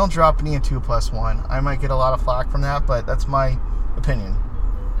 Sorry, you don't drop any in 2+1. I might get a lot of flack from that, but that's my opinion.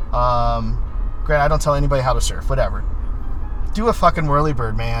 Granted, I don't tell anybody how to surf, whatever. Do a fucking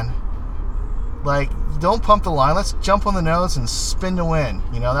whirlybird, man. Like, don't pump the line. Let's jump on the nose and spin to win.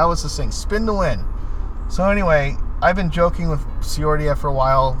 You know, that was the thing. Spin to win. So anyway, I've been joking with Ciordia for a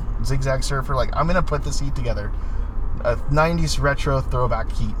while, Zigzag Surfer, like, I'm going to put this heat together. A 90s retro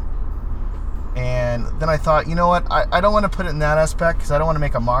throwback heat. And then I thought, you know what, I don't want to put it in that aspect because I don't want to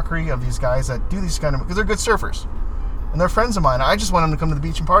make a mockery of these guys that do these kind of, because they're good surfers and they're friends of mine. I just want them to come to the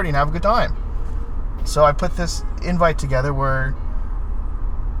beach and party and have a good time. So I put this invite together where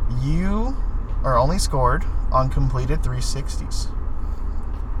you are only scored on completed 360s.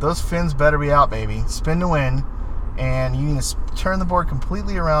 Those fins better be out, baby. Spin to win, and you need to turn the board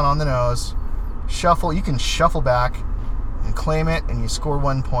completely around on the nose, shuffle. You can shuffle back and claim it, and you score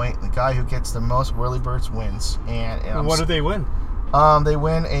 1 point. The guy who gets the most whirlybirds wins. And what do they win? They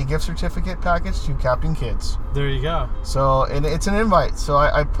win a gift certificate package to Captain Kids. There you go. So, and it's an invite. So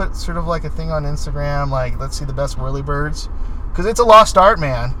I put sort of like a thing on Instagram, like, let's see the best whirlybirds. Because it's a lost art,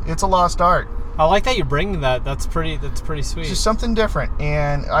 man. It's a lost art. I like that you're bringing that. That's pretty sweet. It's just something different.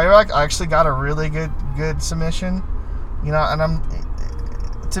 And I actually got a really good submission. You know, and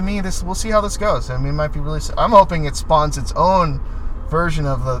to me, we'll see how this goes. I mean, it might be really... I'm hoping it spawns its own version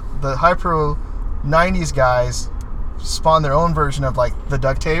of the High Pro 90s guys spawn their own version of, like, the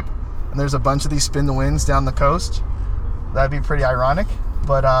duct tape. And there's a bunch of these spin the wins down the coast. That'd be pretty ironic.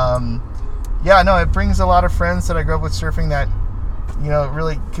 But, yeah, no, it brings a lot of friends that I grew up with surfing that, you know,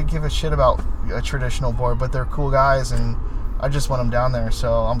 really could give a shit about a traditional board. But they're cool guys, and I just want them down there.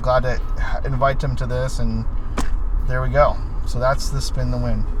 So I'm glad to invite them to this, and there we go. So that's the spin the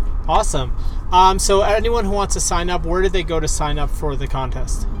win. Awesome. So anyone who wants to sign up, where did they go to sign up for the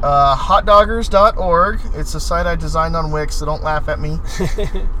contest? Hotdoggers.org. It's a site I designed on Wix, so don't laugh at me.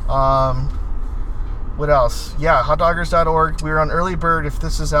 What else? Yeah, hotdoggers.org. We're on early bird. If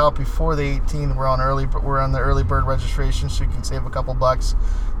this is out before the 18th, we're on the early bird registration, so you can save a couple bucks.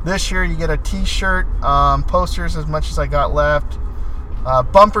 This year you get a t-shirt, posters as much as I got left,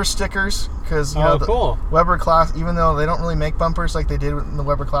 bumper stickers, because cool. Weber Classic, even though they don't really make bumpers like they did in the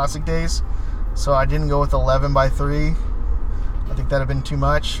Weber Classic days, so I didn't go with 11x3. I think that'd have been too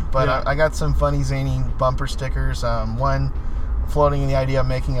much, but yeah. I got some funny zany bumper stickers. One floating in the idea of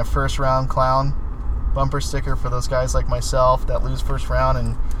making a first round clown bumper sticker for those guys like myself that lose first round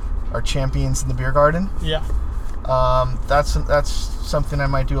and are champions in the beer garden. Yeah. That's something I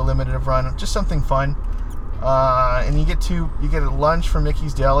might do a limited run, just something fun. And you get a lunch from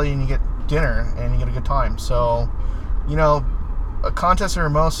Mickey's Deli, and you get dinner, and you get a good time. So, a contest in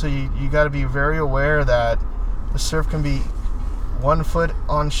Hermosa, you got to be very aware that the surf can be 1 foot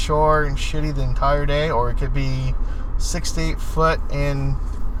on shore and shitty the entire day, or it could be 6 to 8 foot in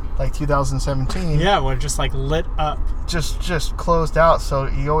like 2017. Yeah, when just like lit up, just closed out. So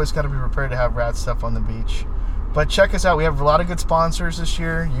you always got to be prepared to have rad stuff on the beach. But check us out. We have a lot of good sponsors this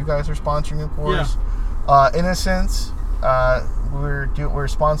year. You guys are sponsoring, of course. Yeah. Innocence. We're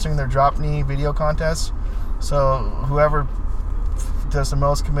sponsoring their drop knee video contest. So whoever does the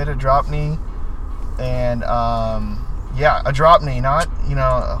most committed drop knee, and a drop knee, not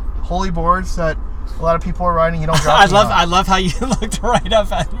holy boards that a lot of people are riding. You don't drop. I love how you looked right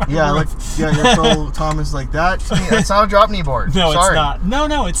up at my roof. So Tom is like that. To me, it's not a drop knee board. No, Sorry. It's not.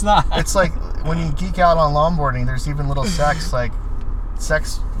 No, it's not. It's like when you geek out on longboarding, there's even little sex.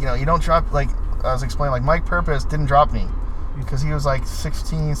 You don't drop. Like I was explaining, like Mike Purpose didn't drop knee because he was like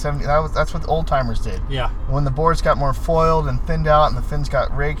 16, 17. That's what the old timers did. Yeah. When the boards got more foiled and thinned out, and the fins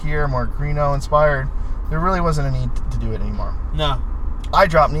got rakier, more Greeno inspired, there really wasn't a need to do it anymore. No. I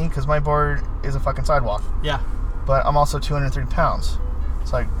drop knee because my board is a fucking sidewalk. Yeah. But I'm also 203 pounds.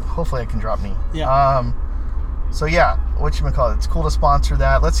 So hopefully I can drop knee. Yeah. So yeah, whatchamacallit, it's cool to sponsor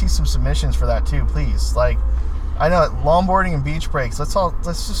that. Let's see some submissions for that too, please. Like, I know longboarding and beach breaks, let's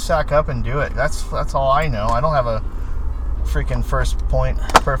just sack up and do it. That's all I know. I don't have a freaking first point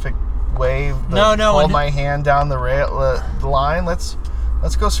perfect wave. Hold my hand down the line. Let's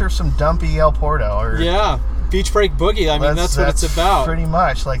go surf some dumpy El Porto or beach break boogie. I mean, that's what it's about. Pretty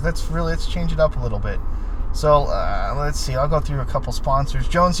much. Like, let's change it up a little bit. So let's see. I'll go through a couple sponsors.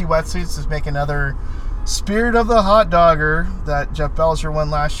 Jonesy Wetsuits is making another Spirit of the Hot Dogger that Jeff Belzer won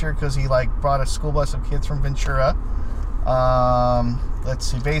last year because he brought a school bus of kids from Ventura. Let's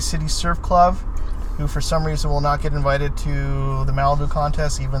see. Bay City Surf Club, who for some reason will not get invited to the Malibu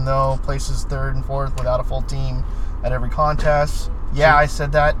contest, even though places 3rd and 4th without a full team at every contest. Yeah, I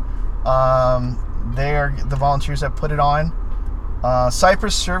said that. They are the volunteers that put it on.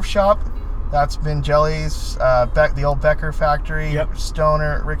 Cypress Surf Shop, that's been Jelly's, the old Becker factory. Yep. Rick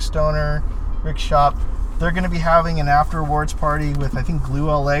Stoner, Rick Shop. They're going to be having an after awards party with, I think,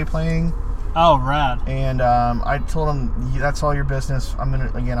 Glue LA playing. Oh, rad. And I told them, that's all your business.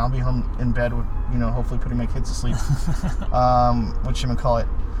 I'll be home in bed with, hopefully putting my kids to sleep. Whatchamacallit.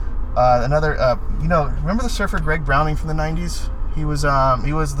 Remember the surfer Greg Browning from the 90s? He was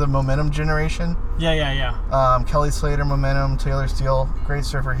the Momentum generation. Yeah. Kelly Slater, Momentum, Taylor Steele, great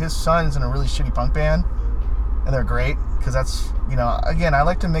surfer. His son's in a really shitty punk band, and they're great because that's, again, I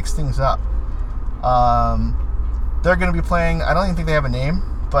like to mix things up. They're going to be playing. I don't even think they have a name,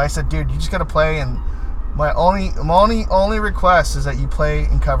 but I said, dude, you just got to play, and my only request is that you play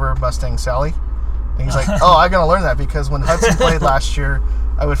and cover Mustang Sally. And he's like, oh, I got to learn that because when Hudson played last year,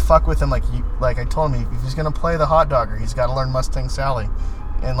 I would fuck with him like I told him, if he's gonna play the Hot Dogger, he's got to learn Mustang Sally.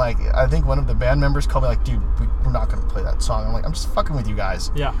 And I think one of the band members called me like, dude, we're not gonna play that song. I'm like, I'm just fucking with you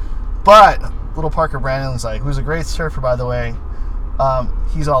guys. Yeah. But little Parker Brandon's who's a great surfer, by the way.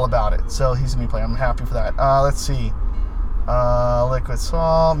 He's all about it, so he's gonna be playing. I'm happy for that. Let's see. Liquid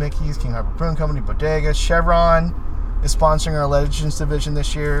Salt, Mickey's, King Harbor Brewing Company, Bodega, Chevron is sponsoring our Legends division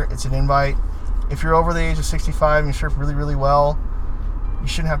this year. It's an invite. If you're over the age of 65 and you surf really, really well, you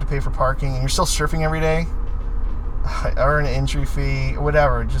shouldn't have to pay for parking, and you're still surfing every day, or an entry fee, or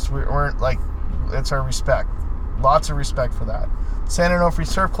whatever. Just we're it's our respect. Lots of respect for that. San Onofre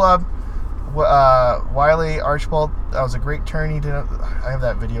Surf Club, Wiley Archibald, that was a great tourney. I have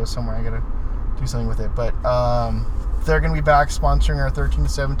that video somewhere. I gotta do something with it. But they're gonna be back sponsoring our 13 to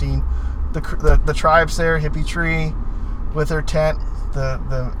 17. The tribes there, Hippie Tree, with their tent.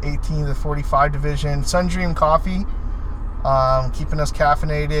 The 18 to 45 division. Sundream Coffee. Keeping us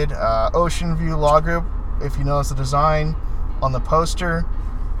caffeinated. Ocean View Law Group, if you notice the design on the poster.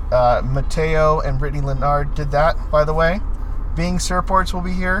 Mateo and Brittany Lennard did that, by the way. Being Surfboards will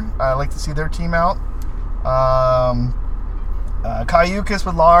be here. I like to see their team out. Cayucas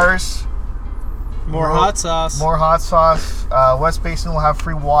with Lars. More hot sauce. West Basin will have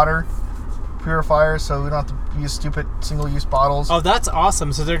free water purifiers, so we don't have to use stupid single-use bottles. Oh, that's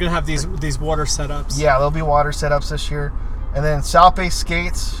awesome. So they're going to have these water setups. Yeah, there'll be water setups this year. And then South Bay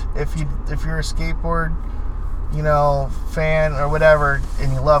Skates, if you're a skateboard, fan or whatever,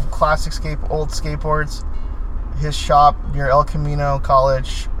 and you love classic old skateboards, his shop near El Camino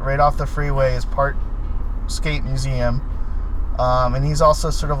College, right off the freeway, is part skate museum. And he's also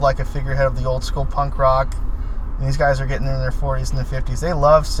sort of like a figurehead of the old school punk rock, And these guys are getting in their 40s and their 50s. They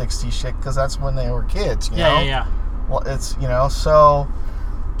love 60s shit because that's when they were kids, you know? Yeah. Well, it's, you know, so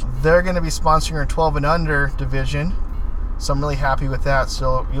they're going to be sponsoring our 12 and under division. So I'm really happy with that.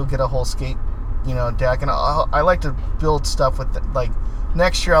 So you'll get a whole skate, you know, deck. And I like to build stuff with, like,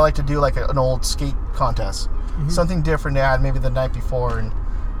 next year I like to do like an old skate contest. Something different to add maybe the night before. And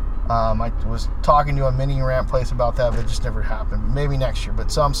I was talking to a mini ramp place about that, but it just never happened. Maybe next year.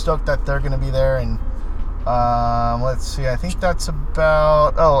 But so I'm stoked that they're going to be there. And let's see, I think that's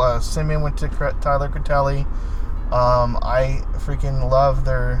about, Simeon went to Tyler Critelli. I freaking love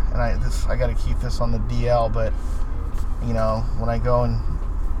their, and I got to keep this on the DL, but you know, when I go and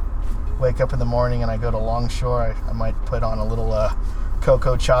wake up in the morning and I go to Longshore, I might put on a little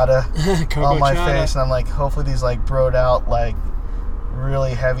Coco Chata on my face, and I'm like, hopefully these like broed out, like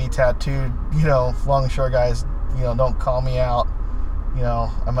really heavy tattooed, you know, Longshore guys, you know, don't call me out. You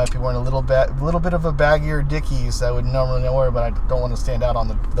know, I might be wearing a little bit of a baggier Dickies that I would normally wear, but I don't want to stand out on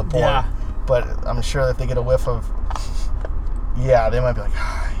the board. Yeah. But I'm sure if they get a whiff of, they might be like,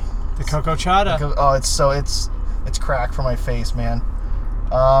 the Coco Chata. It's crack for my face, man.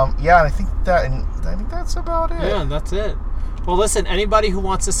 I think that's about it. Yeah, that's it. Well, listen, anybody who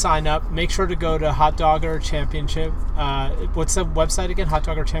wants to sign up, make sure to go to Hot Dogger Championship. What's the website again? Hot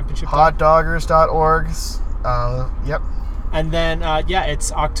Dogger Championship. Hotdoggers.org. Yep. And then,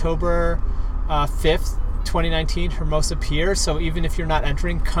 it's October 5th, 2019, Hermosa Pier. So even if you're not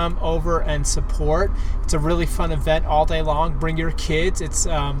entering, come over and support. It's a really fun event all day long. Bring your kids. It's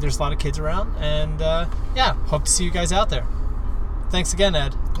there's a lot of kids around. And, hope to see you guys out there. Thanks again,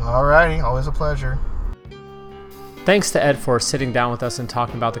 Ed. All righty. Always a pleasure. Thanks to Ed for sitting down with us and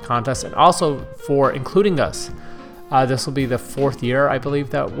talking about the contest, and also for including us. This will be the 4th year, I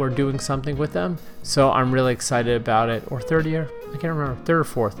believe, that we're doing something with them. So I'm really excited about it. Or 3rd year? I can't remember.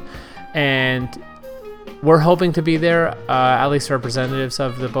 3rd or 4th. And we're hoping to be there, at least representatives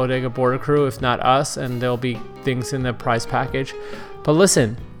of the Bodega Border Crew, if not us, and there'll be things in the prize package. But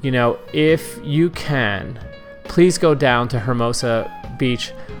listen, you know, if you can, please go down to Hermosa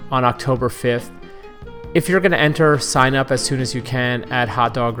Beach on October 5th. If you're going to enter, sign up as soon as you can at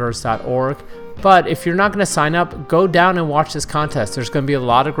hotdoggers.org. But if you're not going to sign up, go down and watch this contest. There's going to be a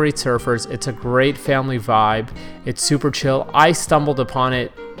lot of great surfers. It's a great family vibe. It's super chill. I stumbled upon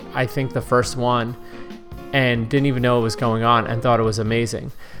it, I think the first one, and didn't even know it was going on and thought it was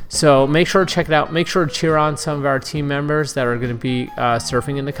amazing. So make sure to check it out. Make sure to cheer on some of our team members that are going to be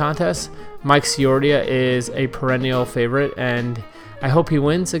surfing in the contest. Mike Ciordia is a perennial favorite, and I hope he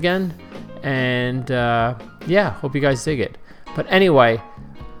wins again. And hope you guys dig it. But anyway,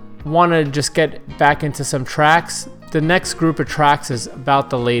 want to just get back into some tracks. The next group of tracks is about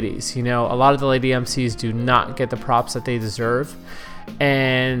the ladies. You know, a lot of the lady MCs do not get the props that they deserve,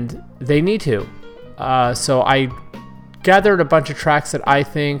 and they need to. So I gathered a bunch of tracks that I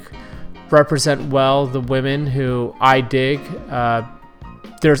think represent well the women who I dig.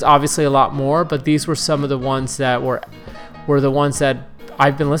 There's obviously a lot more, but these were some of the ones that were the ones that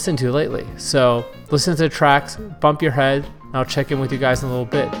I've been listening to lately. So listen to the tracks, bump your head, and I'll check in with you guys in a little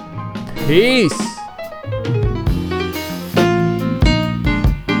bit. Peace!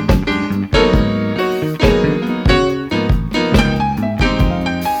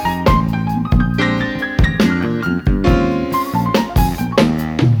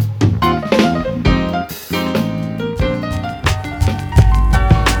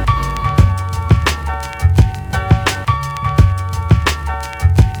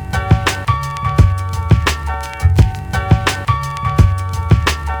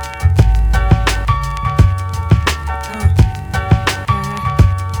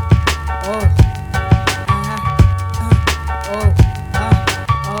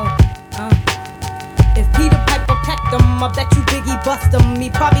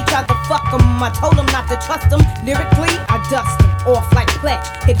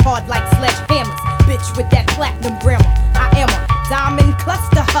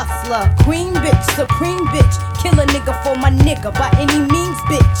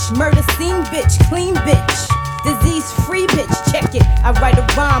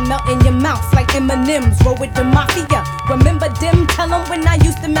 Roll with the mafia. Remember them? Tell them when I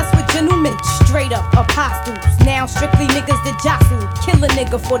used to mess with gentlemen. Straight up apostles. Now strictly niggas that jostle. Kill a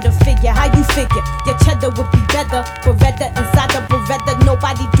nigga for the figure. How you figure? Your cheddar would be better. Beretta inside the Beretta.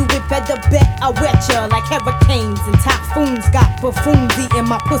 Nobody do it better. Bet I wet ya like hurricanes and typhoons. Got buffoons eating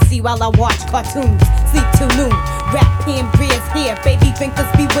my pussy while I watch cartoons. Sleep till noon. Rap hand beers here. Baby drinkers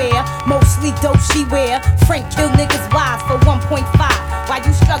beware. Mostly dope she wear. Frank kill niggas wives for 1.5. While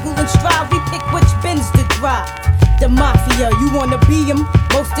you struggle and strive, we pick which bins to drive. The mafia, you wanna be him?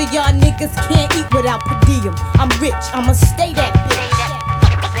 Most of y'all niggas can't eat without per diem. I'm rich, I'ma stay that bitch.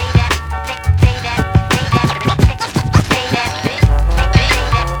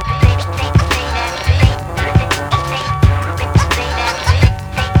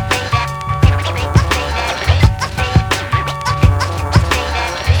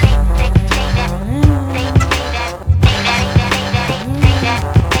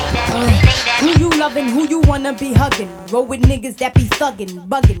 Who you wanna be hugging? Roll with niggas that be thuggin',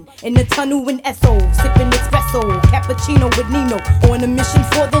 buggin'. In the tunnel in Esso, sippin' espresso, cappuccino with Nino. On a mission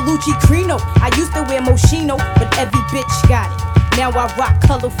for the Lucci Crino. I used to wear Moschino, but every bitch got it. Now I rock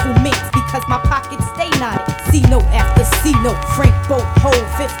colorful mints because my pockets stay knotted. C-note after C-note, Frank Boat, Hole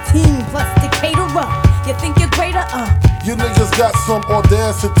 15 plus the caterer. You think you're greater? You niggas got some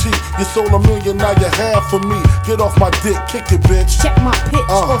audacity. You sold $1 million, now you half for me. Get off my dick, kick it, bitch. Check my pitch,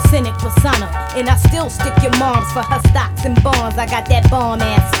 authentic persona. And I still stick your moms for her stocks and bonds. I got that bomb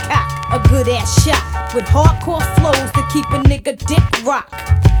ass cock, a good ass shot. With hardcore flows to keep a nigga dick rock.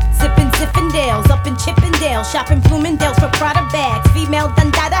 Sippin' Zippendales up in Chippendale. Shopping Bloomingdale's for Prada bags. Female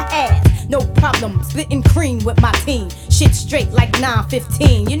Dundada has no problem splitting cream with my team. Shit straight like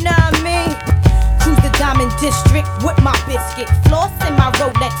 915, you know what I mean? Cruise the Diamond District with my biscuit. Floss in my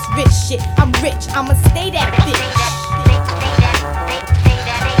Rolex rich shit. I'm rich, I'ma stay that bitch.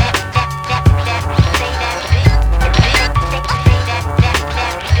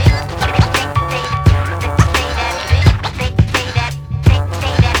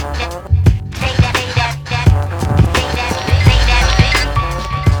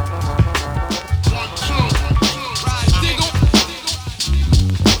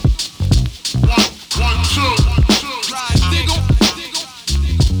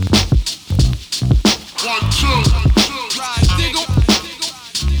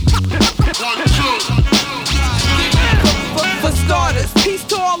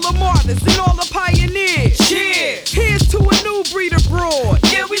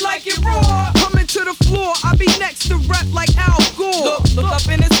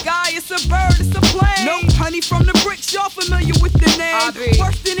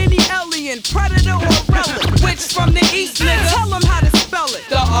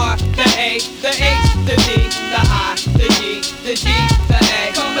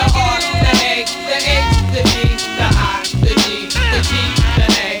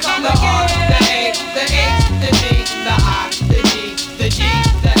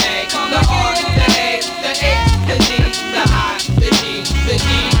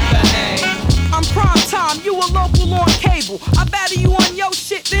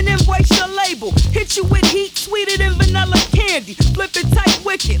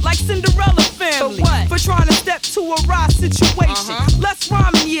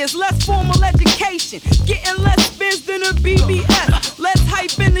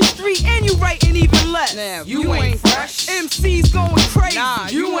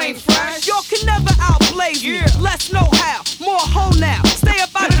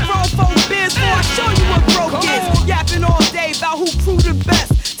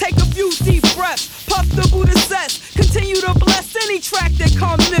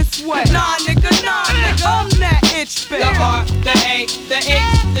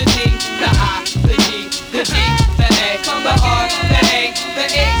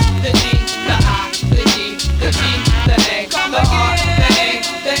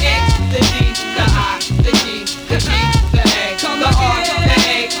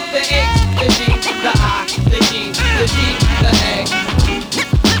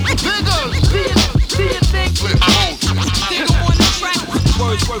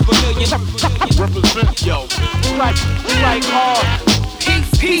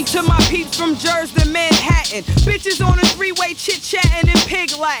 Peace to my peeps from Jersey to Manhattan. Bitches on a three-way chit-chatting in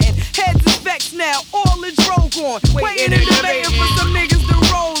pig Latin. Heads is vexed now, all is rogue on. Waiting and debating for some niggas to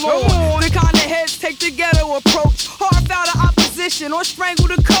roll on. The kind of heads take the ghetto approach. Hard out of opposition or strangle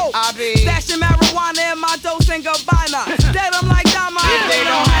the coat. Stashing marijuana in my dose and Gabbana. Dead I'm like Dama if they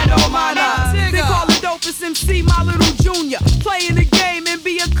don't have no mana. They call the dopest MC my little junior. Playing the game and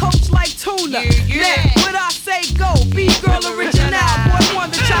be a coach like Tuna. Next, what I say go, B-girl original. Boy,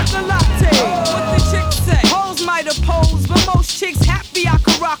 want the chocolate latte. What the chicks say? Hoes might oppose, but most chicks happy I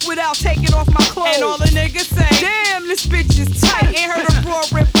could rock without taking off my clothes. And all the niggas say, damn, this bitch is tight. Ain't heard a raw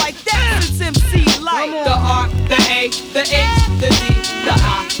rip like that since MC Light. The R, the A, the H, the D, the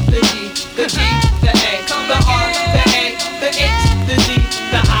I, the G, the G, the A. The R, the A, the H, the D,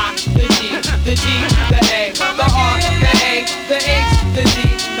 the I, the G, the G, the A. The R, the A, the H, the D,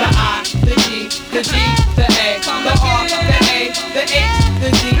 the I, the G, the G, the A. The R, the A, the H, the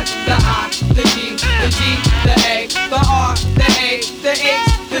D, the I, the G, the G, the A. The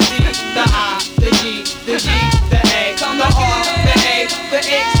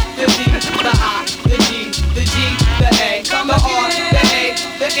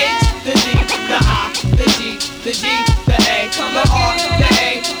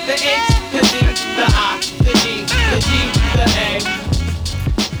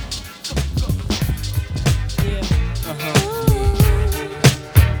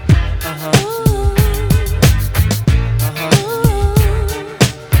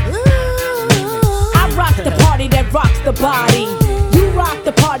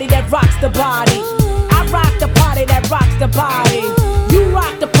body. You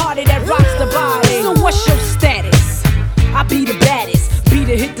rock the party that rocks the body. So what's your status? I be the baddest. Be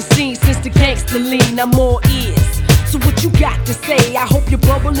to hit the scene since the gangster lean. I'm all ears. So what you got to say? I hope you're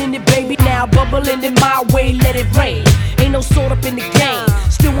bubbling it, baby. Now bubbling it my way, let it rain. Ain't no sort up in the game.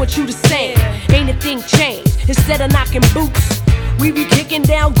 Still want you to sing. Ain't a thing changed. Instead of knocking boots, we be kicking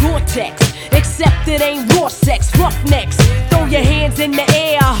down Gore-Tex. Except it ain't raw sex, roughnecks. Throw your hands in the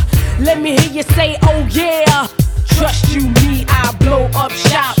air. Let me hear you say, oh yeah. Trust you, me, I blow up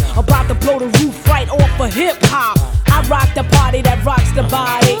shop. About to blow the roof right off of hip-hop. I rock the party that rocks the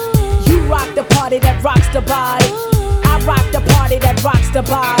body. You rock the party that rocks the body. I rock the party that rocks the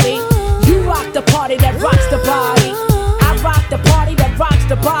body. You rock the party that rocks the body. I rock the party that rocks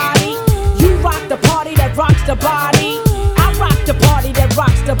the body. You rock the party that rocks the body. I rock the party that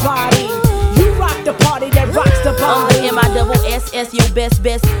rocks the body. You rock the party that rocks the body. I'm the MISSS, your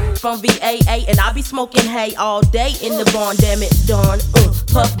best from VAA, and I be smoking hay all day in the barn. Damn it, darn.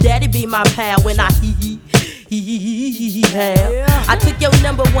 Puff Daddy be my pal when I I took your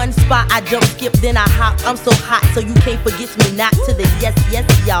number one spot, I jump, skip, then I hop. I'm so hot, so you can't forget me not to the yes,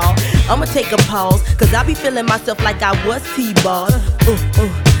 y'all. I'ma take a pause, cause I be feeling myself like I was T-ball.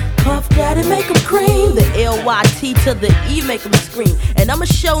 Puff Daddy make 'em cream. The L-Y-T to the E make 'em scream. And I'ma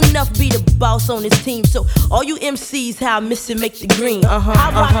show enough be the boss on this team. So all you MCs, how I miss it, make the green. I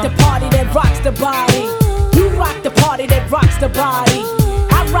rock the party that rocks the body. You rock the party that rocks the body.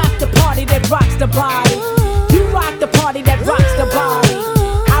 I rock the party that rocks the body. You rock the party that rocks the body.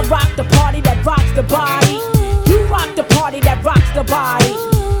 I rock the party that rocks the body. You rock the party that rocks the body.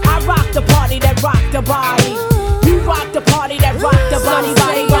 I rock the party that rocks the body. You rock the party that rocks the body.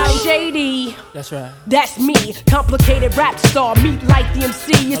 Body shady. That's right. That's me, complicated rap star, meet like the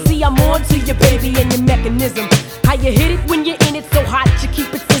MC. You see, I'm on to your baby and your mechanism. How you hit it when you're in it so hot, you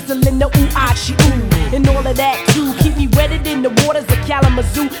keep it sizzling, the ooh-ah-chi ooh. And all of that too, keep me wetted in the waters of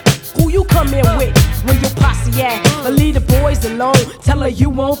Kalamazoo. Who you come in with, when your posse at? Or leave the boys alone, tell her you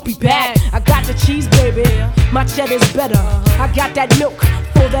won't be back. I got the cheese, baby, my cheddar's better. I got that milk,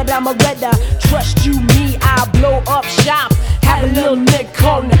 for that I'm a redder. Trust you, me, I'll blow up shop. Have a little nick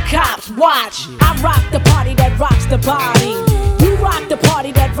calling the cops, watch. I rock the party that rocks the body. You rock the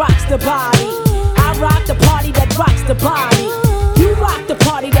party that rocks the body. I rock the party that rocks the body. You rock the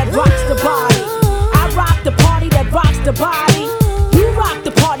party that rocks the body. I rock the party that rocks the body. You rock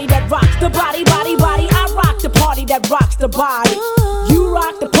the party that rocks the body, body, body. I rock the party that rocks the body. You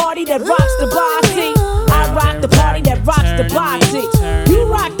rock the party that rocks the body. I rock the party that rocks the body. You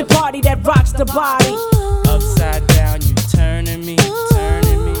rock the party that rocks the body. Upside down, you turning me,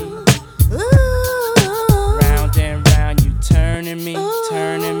 turning me. Round and round, you turning me,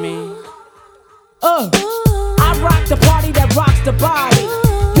 turning me. I rock the party that rocks the body.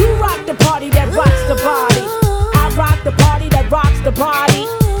 You rock the party that rocks the body. I rock the party that rocks the body.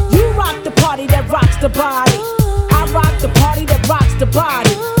 You rock the party that rocks the body. I rock the party that rocks the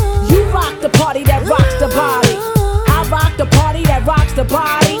body. You rock the party that rocks the body. I rock the party that rocks the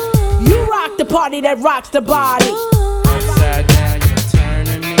body. You rock the party that rocks the body. Upside down, you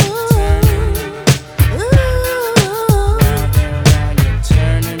turning me, turning me. Round and round, you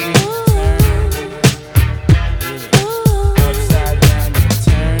turning me, turning me. Yeah. Upside down, you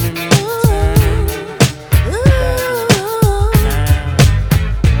turning me, turning me.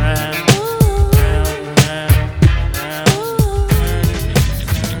 Round,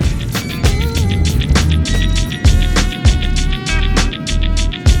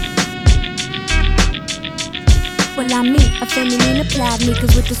 Well, I meet a feminine applied me,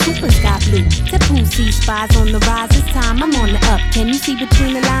 cause with the super sky blue, the pussy spies on the rise, it's time I'm on the up. Can you see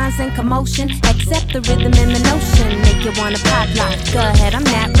between the lines and commotion? Accept the rhythm and the notion, make you wanna pop lock. Go ahead, I'm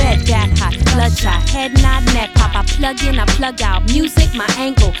that red, jack hot, bloodshot, head nod, neck pop. I plug in, I plug out, music, my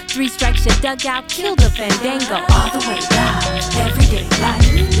ankle. 3 strikes, your dugout, kill the fandango. All the way live, everyday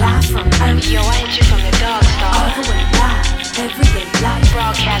live from Earth. Yo, I hit you from the dog star. All the way live, everyday life.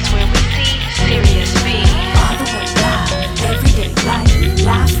 Broadcast where we see Sirius B. All the way live, everyday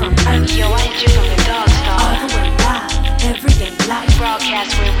live from Earth. Yo, I hit you from the dog star. All the way live, everyday life.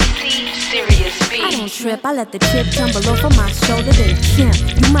 Broadcast where we see Sirius B. I don't trip, I let the chip tumble over my shoulder, then chimp.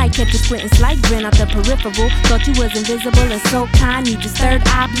 You might catch a squinting slight grin out the peripheral. Thought you was invisible and so kind. You just third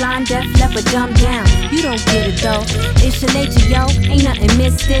eye blind, deaf, leopard, dumb down. You don't get it though, it's your nature, yo, ain't nothing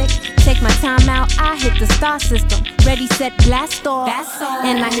mystic. Take my time out, I hit the star system. Ready, set, blast off.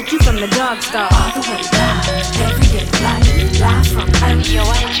 And I hit you from the dog star. All the way live, everyday live from Earth. Yo,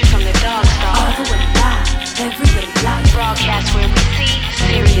 I hit you from the dog star. All the way live, everyday life. Broadcast where we see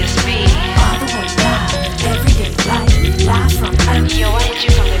Sirius B. All the way live, everyday live from Earth. Yo, I hit you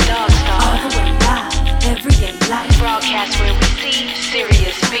from the dog star. All the way live, everyday life. Broadcast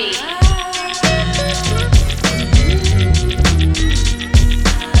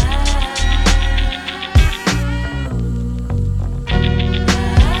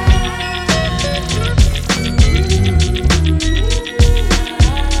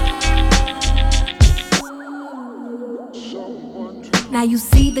Now you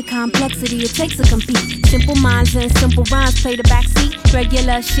see the complexity it takes to compete. Simple minds and simple rhymes play the backseat.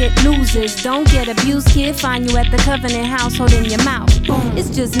 Regular shit loses. Don't get abused, kid. Find you at the Covenant House holding your mouth.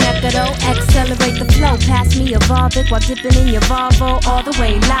 It's just Mecca though. Accelerate the flow. Pass me a Volvic while dipping in your Volvo. All the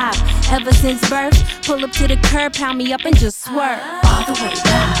way live. Ever since birth, pull up to the curb, pound me up and just swerve. All the way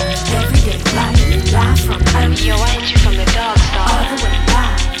live. Everyday life. Live from Earth. Yo, I hit you from the dog star. All the way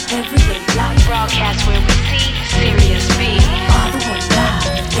live. Everyday life. Broadcast where we see Sirius B. All the way live.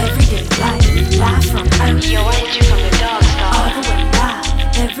 Everyday life. Live from Earth. Yo, I hit you from the dog star. All the way live.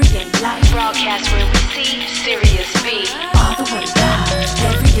 Everyday life. Broadcast where we see Sirius B. All the way live.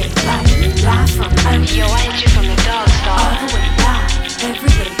 Everyday life. Live from Earth. Yo, I hit you from the dog star. All the way live.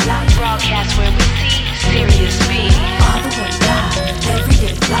 Everyday life. Broadcast where we see Sirius B. All the way live.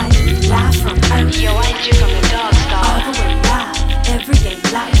 Everyday life. Live from Earth. Yo, I hit you from the dog star. All the way live. Everyday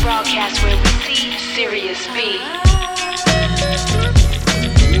life. Broadcast where we see Sirius B.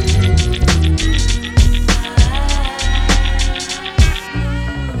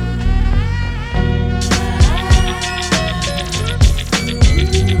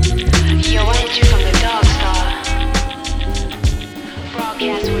 Yo, I hit you from the dog star.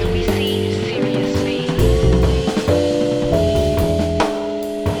 Broadcast where we see Sirius B.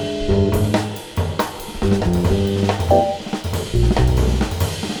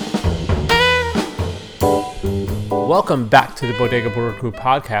 Welcome back to the Bodega Border Crew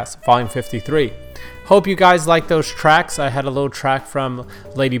podcast, volume 53. Hope you guys like those tracks. I had a little track from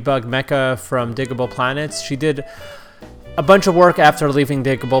Ladybug Mecca from Diggable Planets. She did a bunch of work after leaving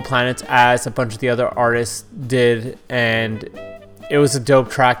Diggable Planets, as a bunch of the other artists did, and it was a dope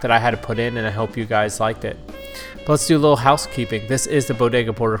track that I had to put in, and I hope you guys liked it. But let's do a little housekeeping. This is the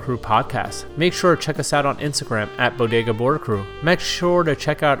Bodega Border Crew podcast. Make sure to check us out on Instagram at Bodega Border Crew. Make sure to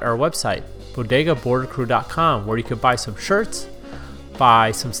check out our website, bodegabordercrew.com, where you can buy some shirts,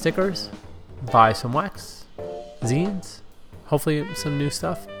 buy some stickers, buy some wax, zines, hopefully some new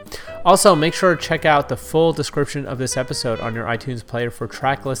stuff. Also, make sure to check out the full description of this episode on your iTunes player for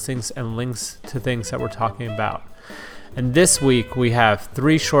track listings and links to things that we're talking about. And this week we have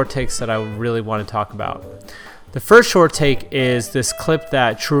 3 short takes that I really want to talk about. The first short take is this clip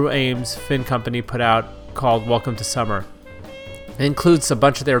that True Aim's Fin Company put out called Welcome to Summer. It includes a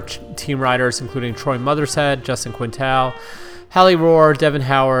bunch of their team riders, including Troy Mothershead, Justin Quintal, Hallie Rohr, Devin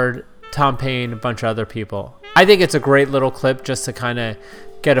Howard, Tom Payne, a bunch of other people. I think it's a great little clip just to kind of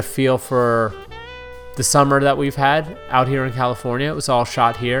get a feel for the summer that we've had out here in California. It was all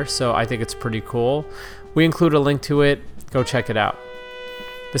shot here, so I think it's pretty cool. We include a link to it. Go check it out.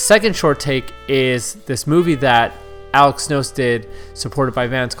 The second short take is this movie that Alex Knost did, supported by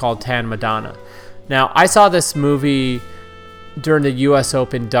Vans, called Tan Madonna. Now, I saw this movie during the US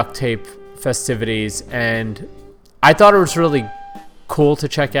Open duct tape festivities, and I thought it was really cool to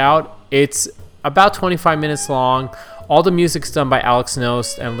check out. It's about 25 minutes long. All the music's done by Alex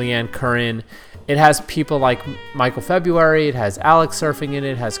Knost and Leanne Curran. It has people like Michael February, it has Alex surfing in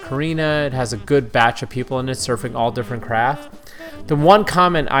it, it has Karina, it has a good batch of people in it surfing all different craft. The one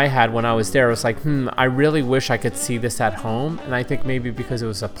comment I had when I was there was like, I really wish I could see this at home. And I think maybe because it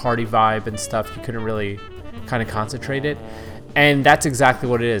was a party vibe and stuff, you couldn't really kind of concentrate it. And that's exactly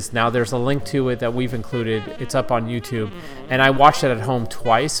what it is. Now there's a link to it that we've included. It's up on YouTube. And I watched it at home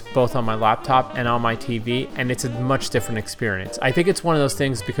twice, both on my laptop and on my TV. And it's a much different experience. I think it's one of those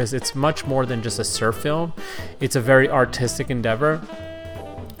things because it's much more than just a surf film. It's a very artistic endeavor.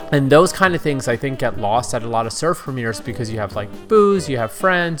 And those kind of things, I think, get lost at a lot of surf premieres because you have like booze, you have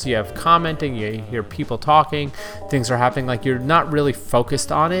friends, you have commenting, you hear people talking, things are happening. Like you're not really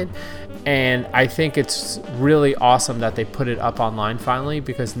focused on it. And I think it's really awesome that they put it up online finally,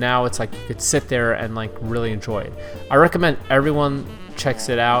 because now it's like you could sit there and like really enjoy it. I recommend everyone checks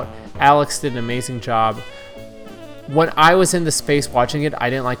it out. Alex did an amazing job. When I was in the space watching it, I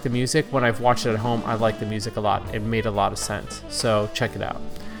didn't like the music. When I've watched it at home, I like the music a lot. It made a lot of sense. So check it out.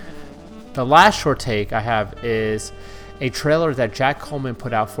 The last short take I have is a trailer that Jack Coleman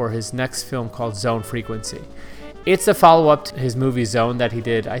put out for his next film called Zone Frequency. It's a follow-up to his movie Zone that he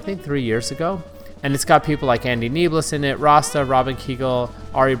did, I think, 3 years ago. And it's got people like Andy Nieblas in it, Rasta, Robin Kegel,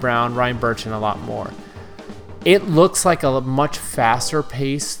 Ari Brown, Ryan Birch, and a lot more. It looks like a much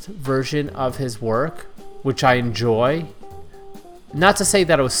faster-paced version of his work, which I enjoy. Not to say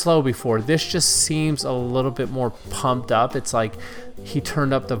that it was slow before. This just seems a little bit more pumped up. It's like he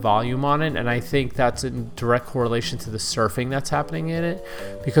turned up the volume on it, and I think that's in direct correlation to the surfing that's happening in it.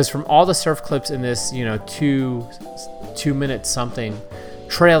 Because from all the surf clips in this, 2 minute something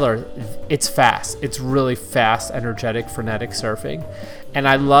trailer, it's fast. It's really fast, energetic, frenetic surfing. And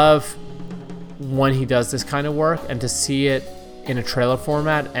I love when he does this kind of work, and to see it in a trailer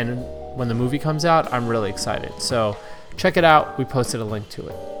format, and when the movie comes out, I'm really excited. So check it out. We posted a link to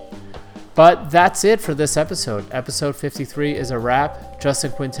it. But that's it for this episode. Episode 53 is a wrap.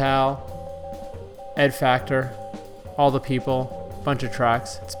 Justin Quintal, Ed Factor, all the people, bunch of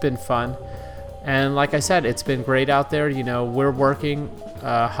tracks. It's been fun. And like I said, it's been great out there. You know, we're working,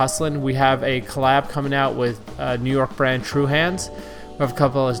 hustling. We have a collab coming out with New York brand True Hands. We have a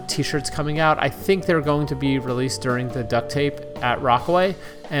couple of t-shirts coming out. I think they're going to be released during the Duct Tape at Rockaway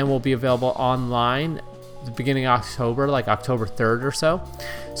and will be available online the beginning of October, like October 3rd or so.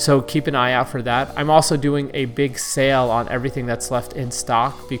 So keep an eye out for that. I'm also doing a big sale on everything that's left in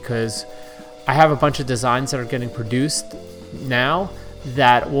stock because I have a bunch of designs that are getting produced now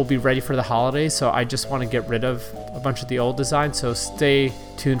that will be ready for the holidays. So I just want to get rid of a bunch of the old designs. So stay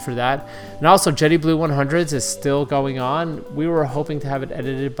tuned for that. And also Jetty Blue 100s is still going on. We were hoping to have it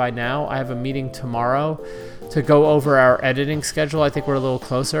edited by now. I have a meeting tomorrow to go over our editing schedule. I think we're a little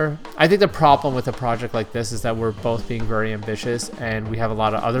closer. I think the problem with a project like this is that we're both being very ambitious and we have a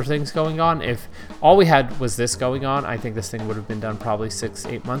lot of other things going on. If all we had was this going on, I think this thing would have been done probably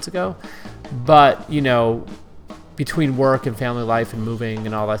 6-8 months ago. But, you know, between work and family life and moving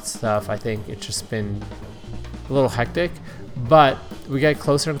and all that stuff, I think it's just been a little hectic. But we get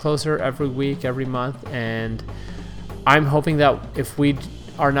closer and closer every week, every month, and I'm hoping that if we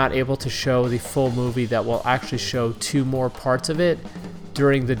are not able to show the full movie, that we'll actually show 2 more parts of it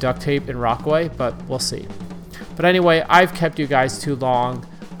during the Duct Tape in Rockaway, but we'll see. But anyway, I've kept you guys too long.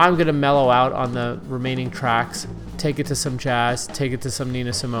 I'm gonna mellow out on the remaining tracks, take it to some jazz, take it to some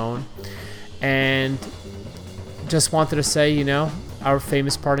Nina Simone, and just wanted to say, you know, our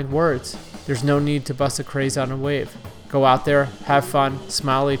famous parting words. There's no need to bust a craze on a wave. Go out there, have fun,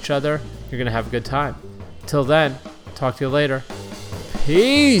 smile at each other. You're gonna have a good time. Till then, talk to you later.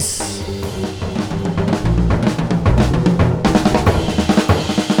 Peace.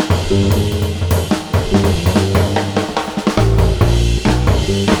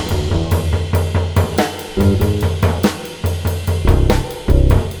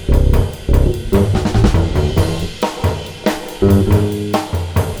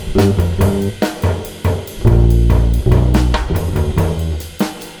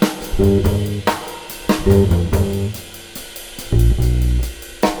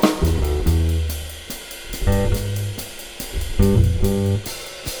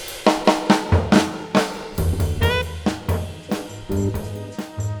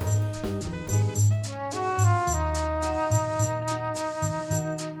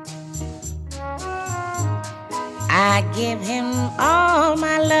 I give him all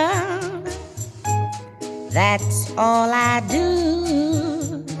my love, that's all I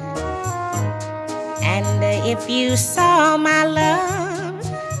do. And if you saw my love,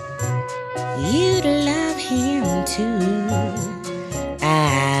 you'd love him too.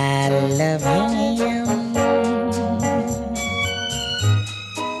 I love him.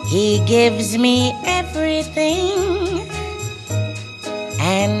 He gives me everything,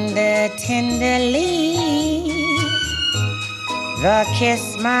 and tenderly the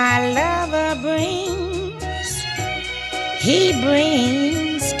kiss my lover brings, he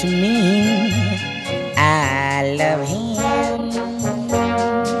brings to me. I love him.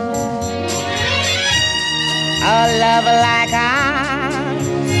 A love like ours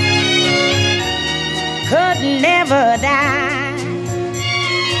could never die,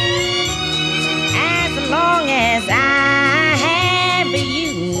 as long as I have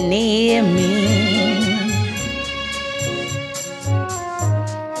you near me.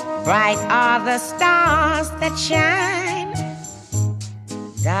 Bright are the stars that shine,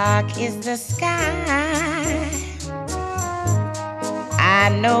 dark is the sky. I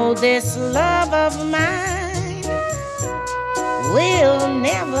know this love of mine will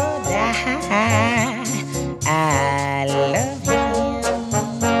never die. I love him.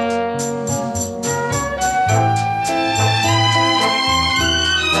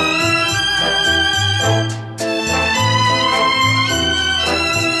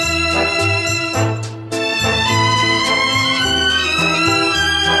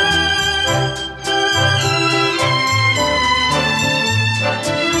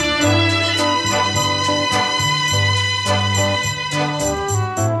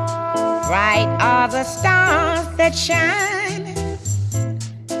 The stars that shine,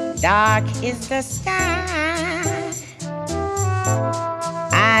 dark is the sky.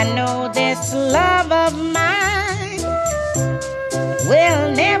 I know this love of mine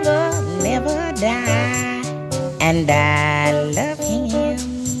will never, never die, and I love him,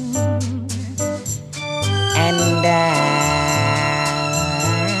 and I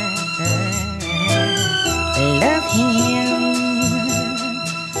love him.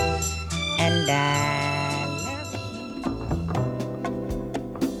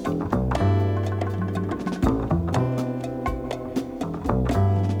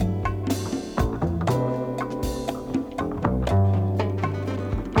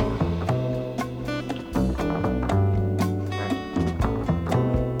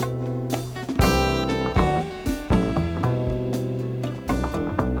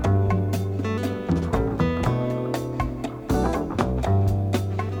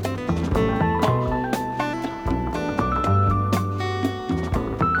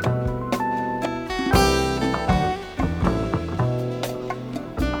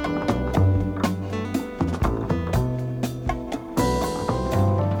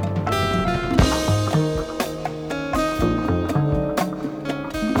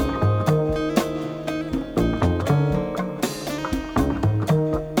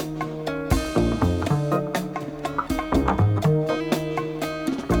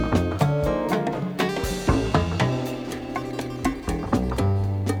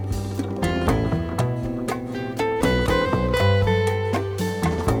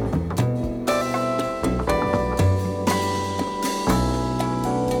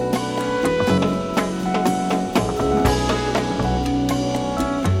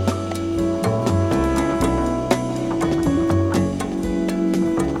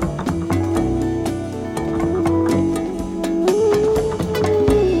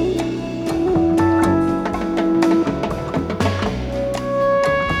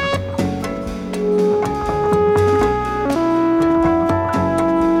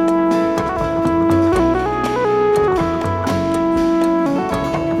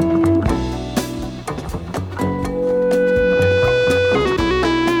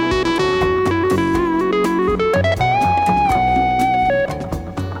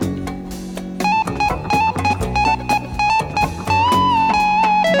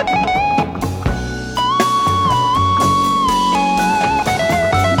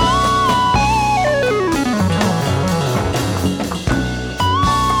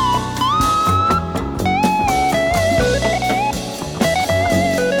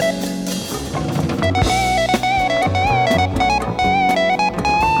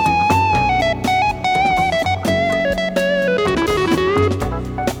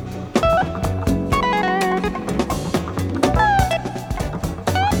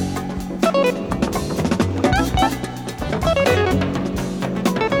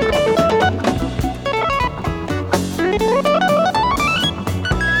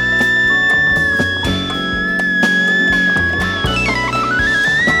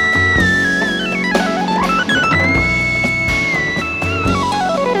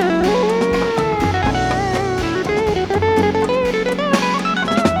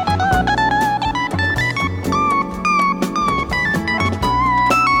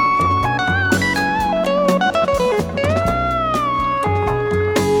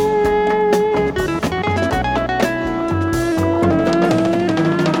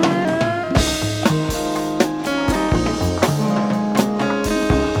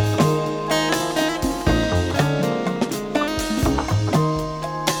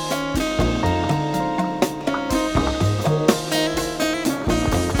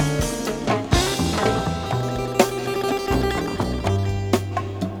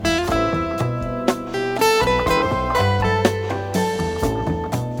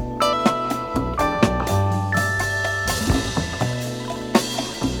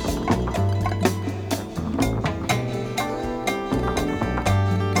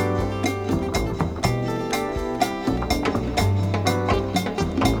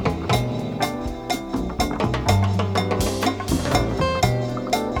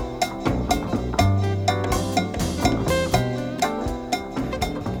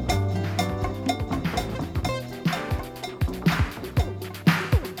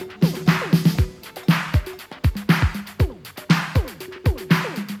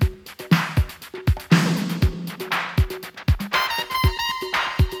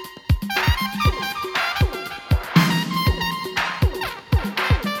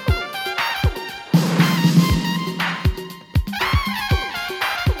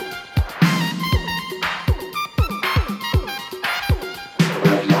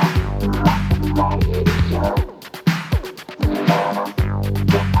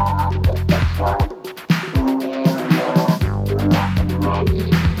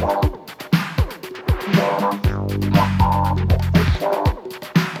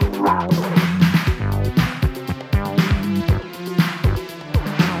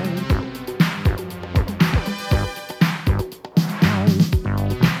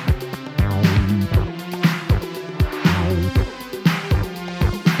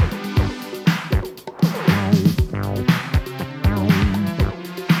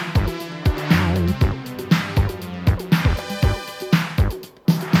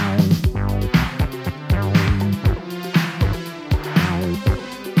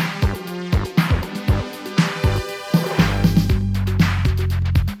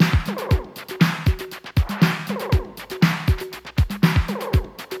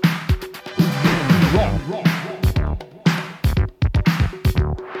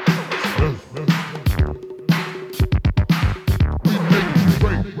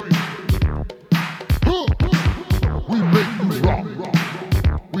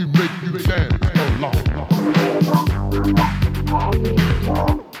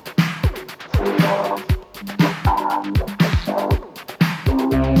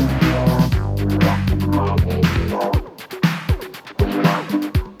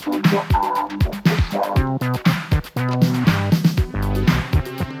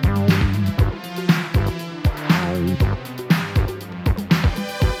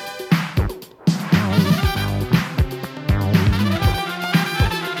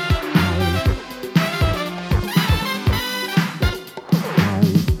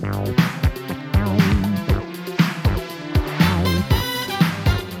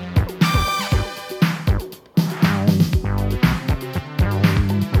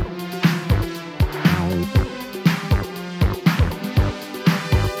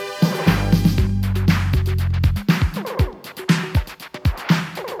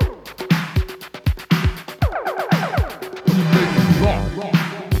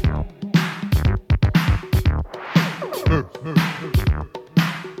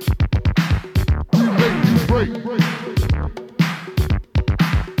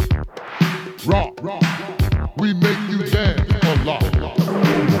 rock. We make you dance a lot.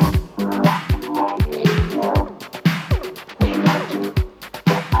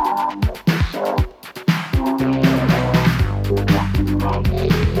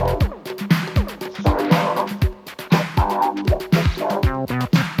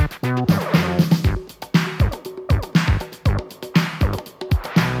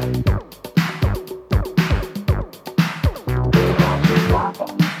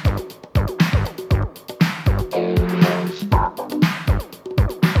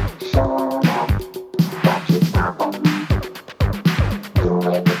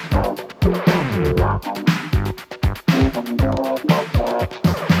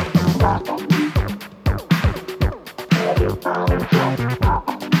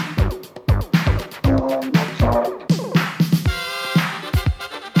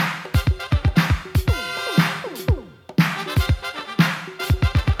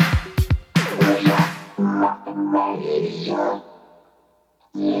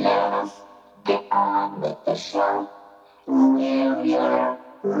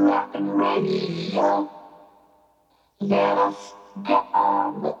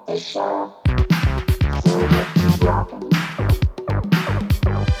 Show.